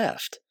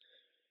left,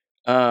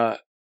 and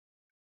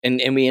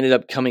we ended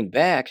up coming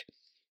back,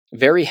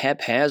 very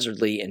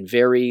haphazardly and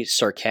very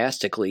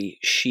sarcastically,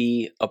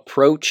 she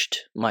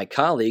approached my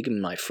colleague and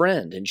my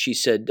friend, and she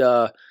said,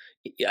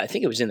 I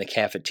think it was in the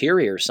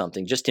cafeteria or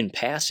something, just in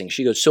passing.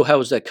 She goes, "So how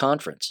was that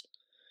conference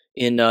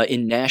in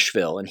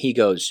Nashville?" And he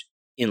goes,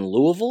 "In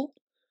Louisville?"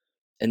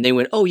 And they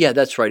went, "Oh yeah,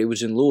 that's right. It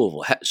was in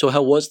Louisville. So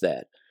how was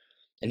that?"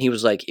 And he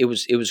was like, It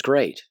was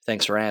great.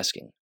 Thanks for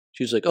asking."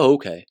 She was like, "Oh,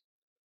 okay."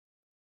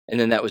 And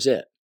then that was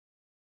it.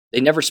 They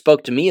never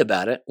spoke to me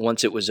about it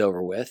once it was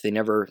over with. They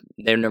never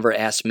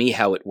asked me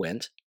how it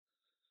went.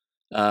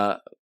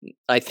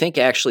 I think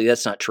actually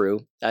that's not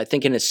true. I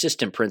think an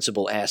assistant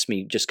principal asked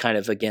me, just kind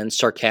of, again,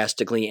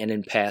 sarcastically and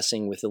in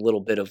passing, with a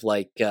little bit of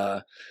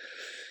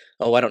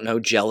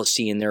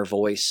jealousy in their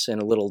voice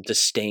and a little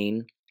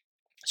disdain.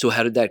 "So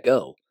how did that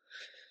go?"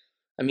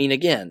 I mean,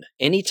 again,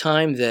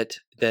 anytime that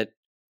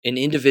an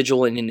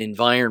individual in an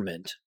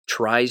environment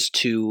tries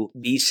to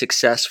be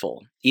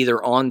successful,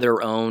 either on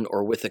their own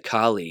or with a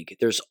colleague,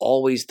 there's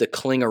always the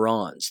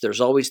clinger-ons. There's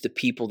always the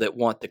people that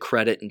want the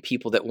credit, and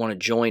people that want to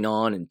join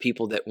on, and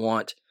people that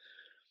want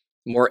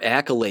more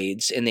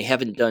accolades, and they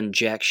haven't done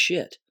jack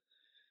shit.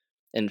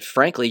 And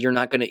frankly, you're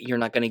not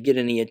gonna get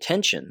any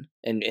attention.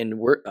 And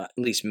we're, at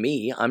least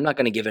me, I'm not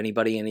gonna give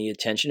anybody any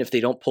attention if they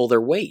don't pull their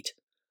weight.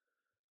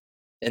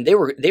 And they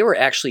were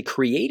actually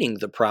creating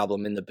the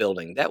problem in the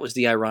building. That was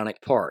the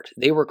ironic part.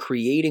 They were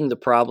creating the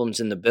problems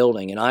in the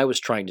building, and I was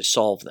trying to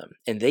solve them,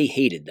 and they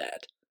hated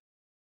that.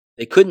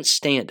 They couldn't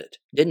stand it.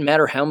 It didn't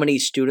matter how many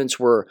students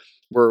were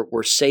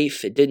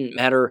safe. It didn't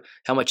matter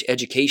how much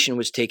education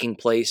was taking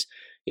place.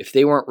 If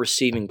they weren't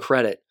receiving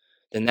credit,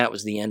 then that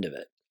was the end of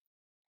it.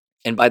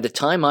 And by the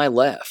time I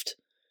left,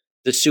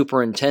 the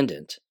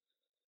superintendent,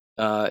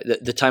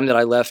 the time that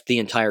I left the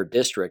entire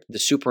district, the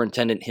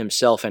superintendent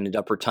himself ended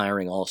up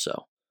retiring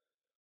also.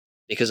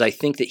 Because I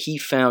think that he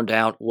found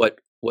out what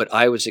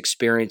I was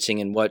experiencing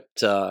and what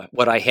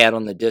I had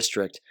on the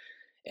district,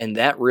 and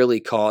that really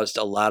caused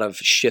a lot of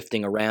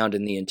shifting around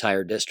in the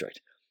entire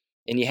district.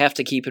 And you have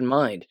to keep in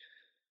mind,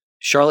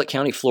 Charlotte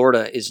County,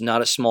 Florida is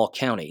not a small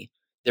county.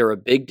 They're a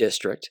big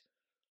district.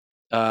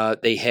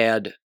 They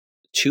had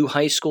 2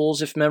 high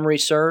schools, if memory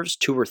serves,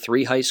 2 or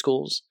 3 high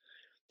schools.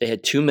 They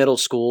had 2 middle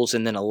schools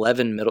and then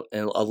 11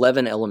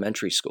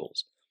 elementary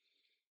schools.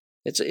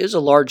 It is a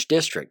large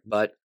district,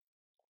 but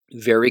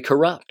very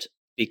corrupt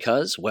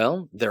because,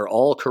 well, they're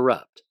all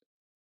corrupt.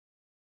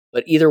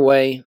 But either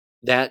way,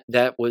 that's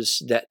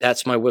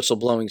my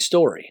whistleblowing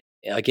story.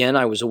 Again,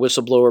 I was a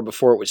whistleblower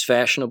before it was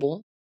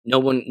fashionable. No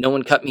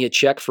one cut me a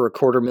check for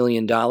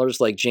 $250,000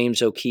 like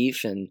James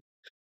O'Keefe, and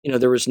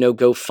there was no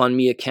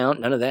GoFundMe account,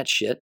 none of that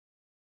shit.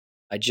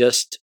 I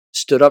just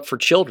stood up for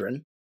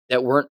children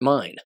that weren't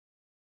mine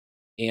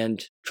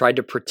and tried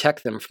to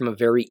protect them from a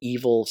very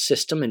evil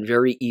system and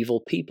very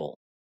evil people.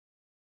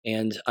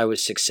 And I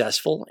was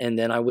successful, and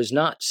then I was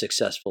not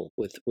successful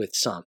with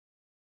some.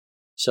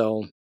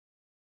 So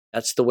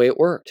that's the way it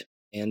worked.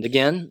 And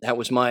again, that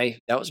was my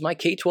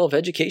K-12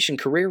 education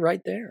career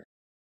right there.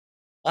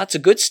 Lots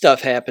of good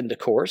stuff happened, of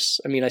course.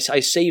 I mean, I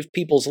saved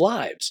people's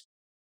lives.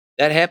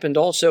 That happened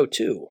also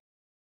too.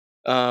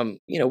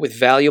 With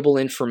valuable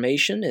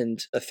information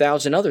and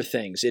 1,000 other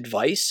things,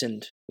 advice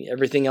and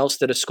everything else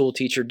that a school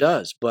teacher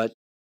does. But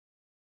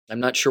I'm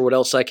not sure what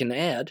else I can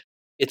add.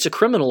 It's a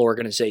criminal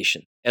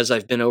organization, as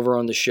I've been over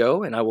on the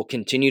show, and I will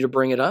continue to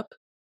bring it up.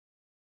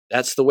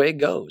 That's the way it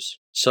goes.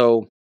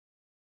 So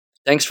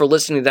thanks for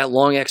listening to that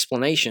long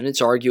explanation. It's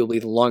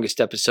arguably the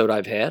longest episode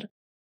I've had.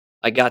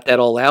 I got that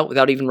all out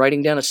without even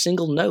writing down a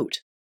single note.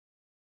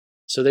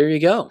 So there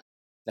you go.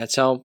 That's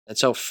how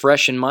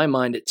fresh in my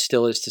mind it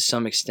still is to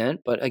some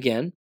extent. But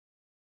again,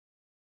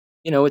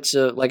 it's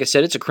like I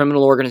said, it's a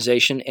criminal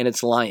organization and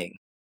it's lying.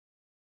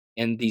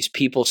 And these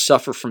people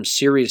suffer from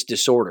serious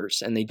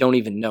disorders and they don't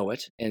even know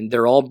it. And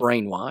they're all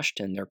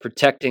brainwashed and they're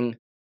protecting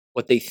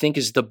what they think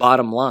is the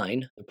bottom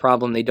line. The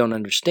problem they don't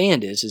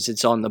understand is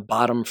it's on the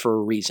bottom for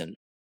a reason.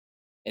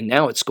 And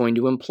now it's going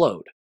to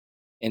implode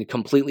and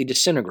completely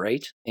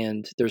disintegrate.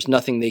 And there's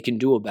nothing they can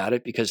do about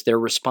it because they're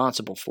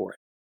responsible for it.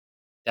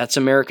 That's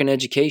American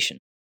education.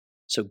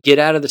 So get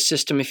out of the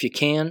system if you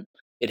can.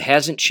 It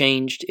hasn't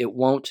changed. It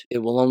won't. It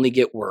will only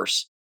get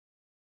worse.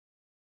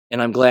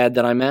 And I'm glad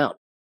that I'm out.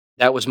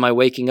 That was my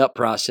waking up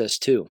process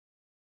too.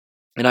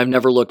 And I've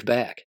never looked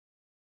back.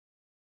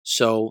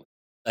 So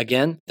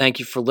again, thank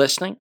you for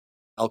listening.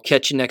 I'll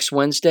catch you next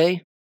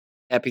Wednesday.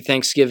 Happy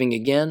Thanksgiving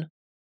again.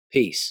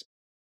 Peace.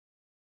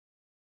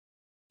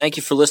 Thank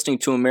you for listening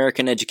to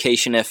American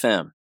Education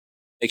FM.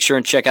 Make sure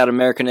and check out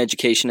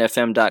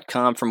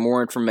AmericanEducationFM.com for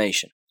more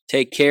information.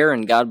 Take care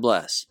and God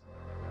bless.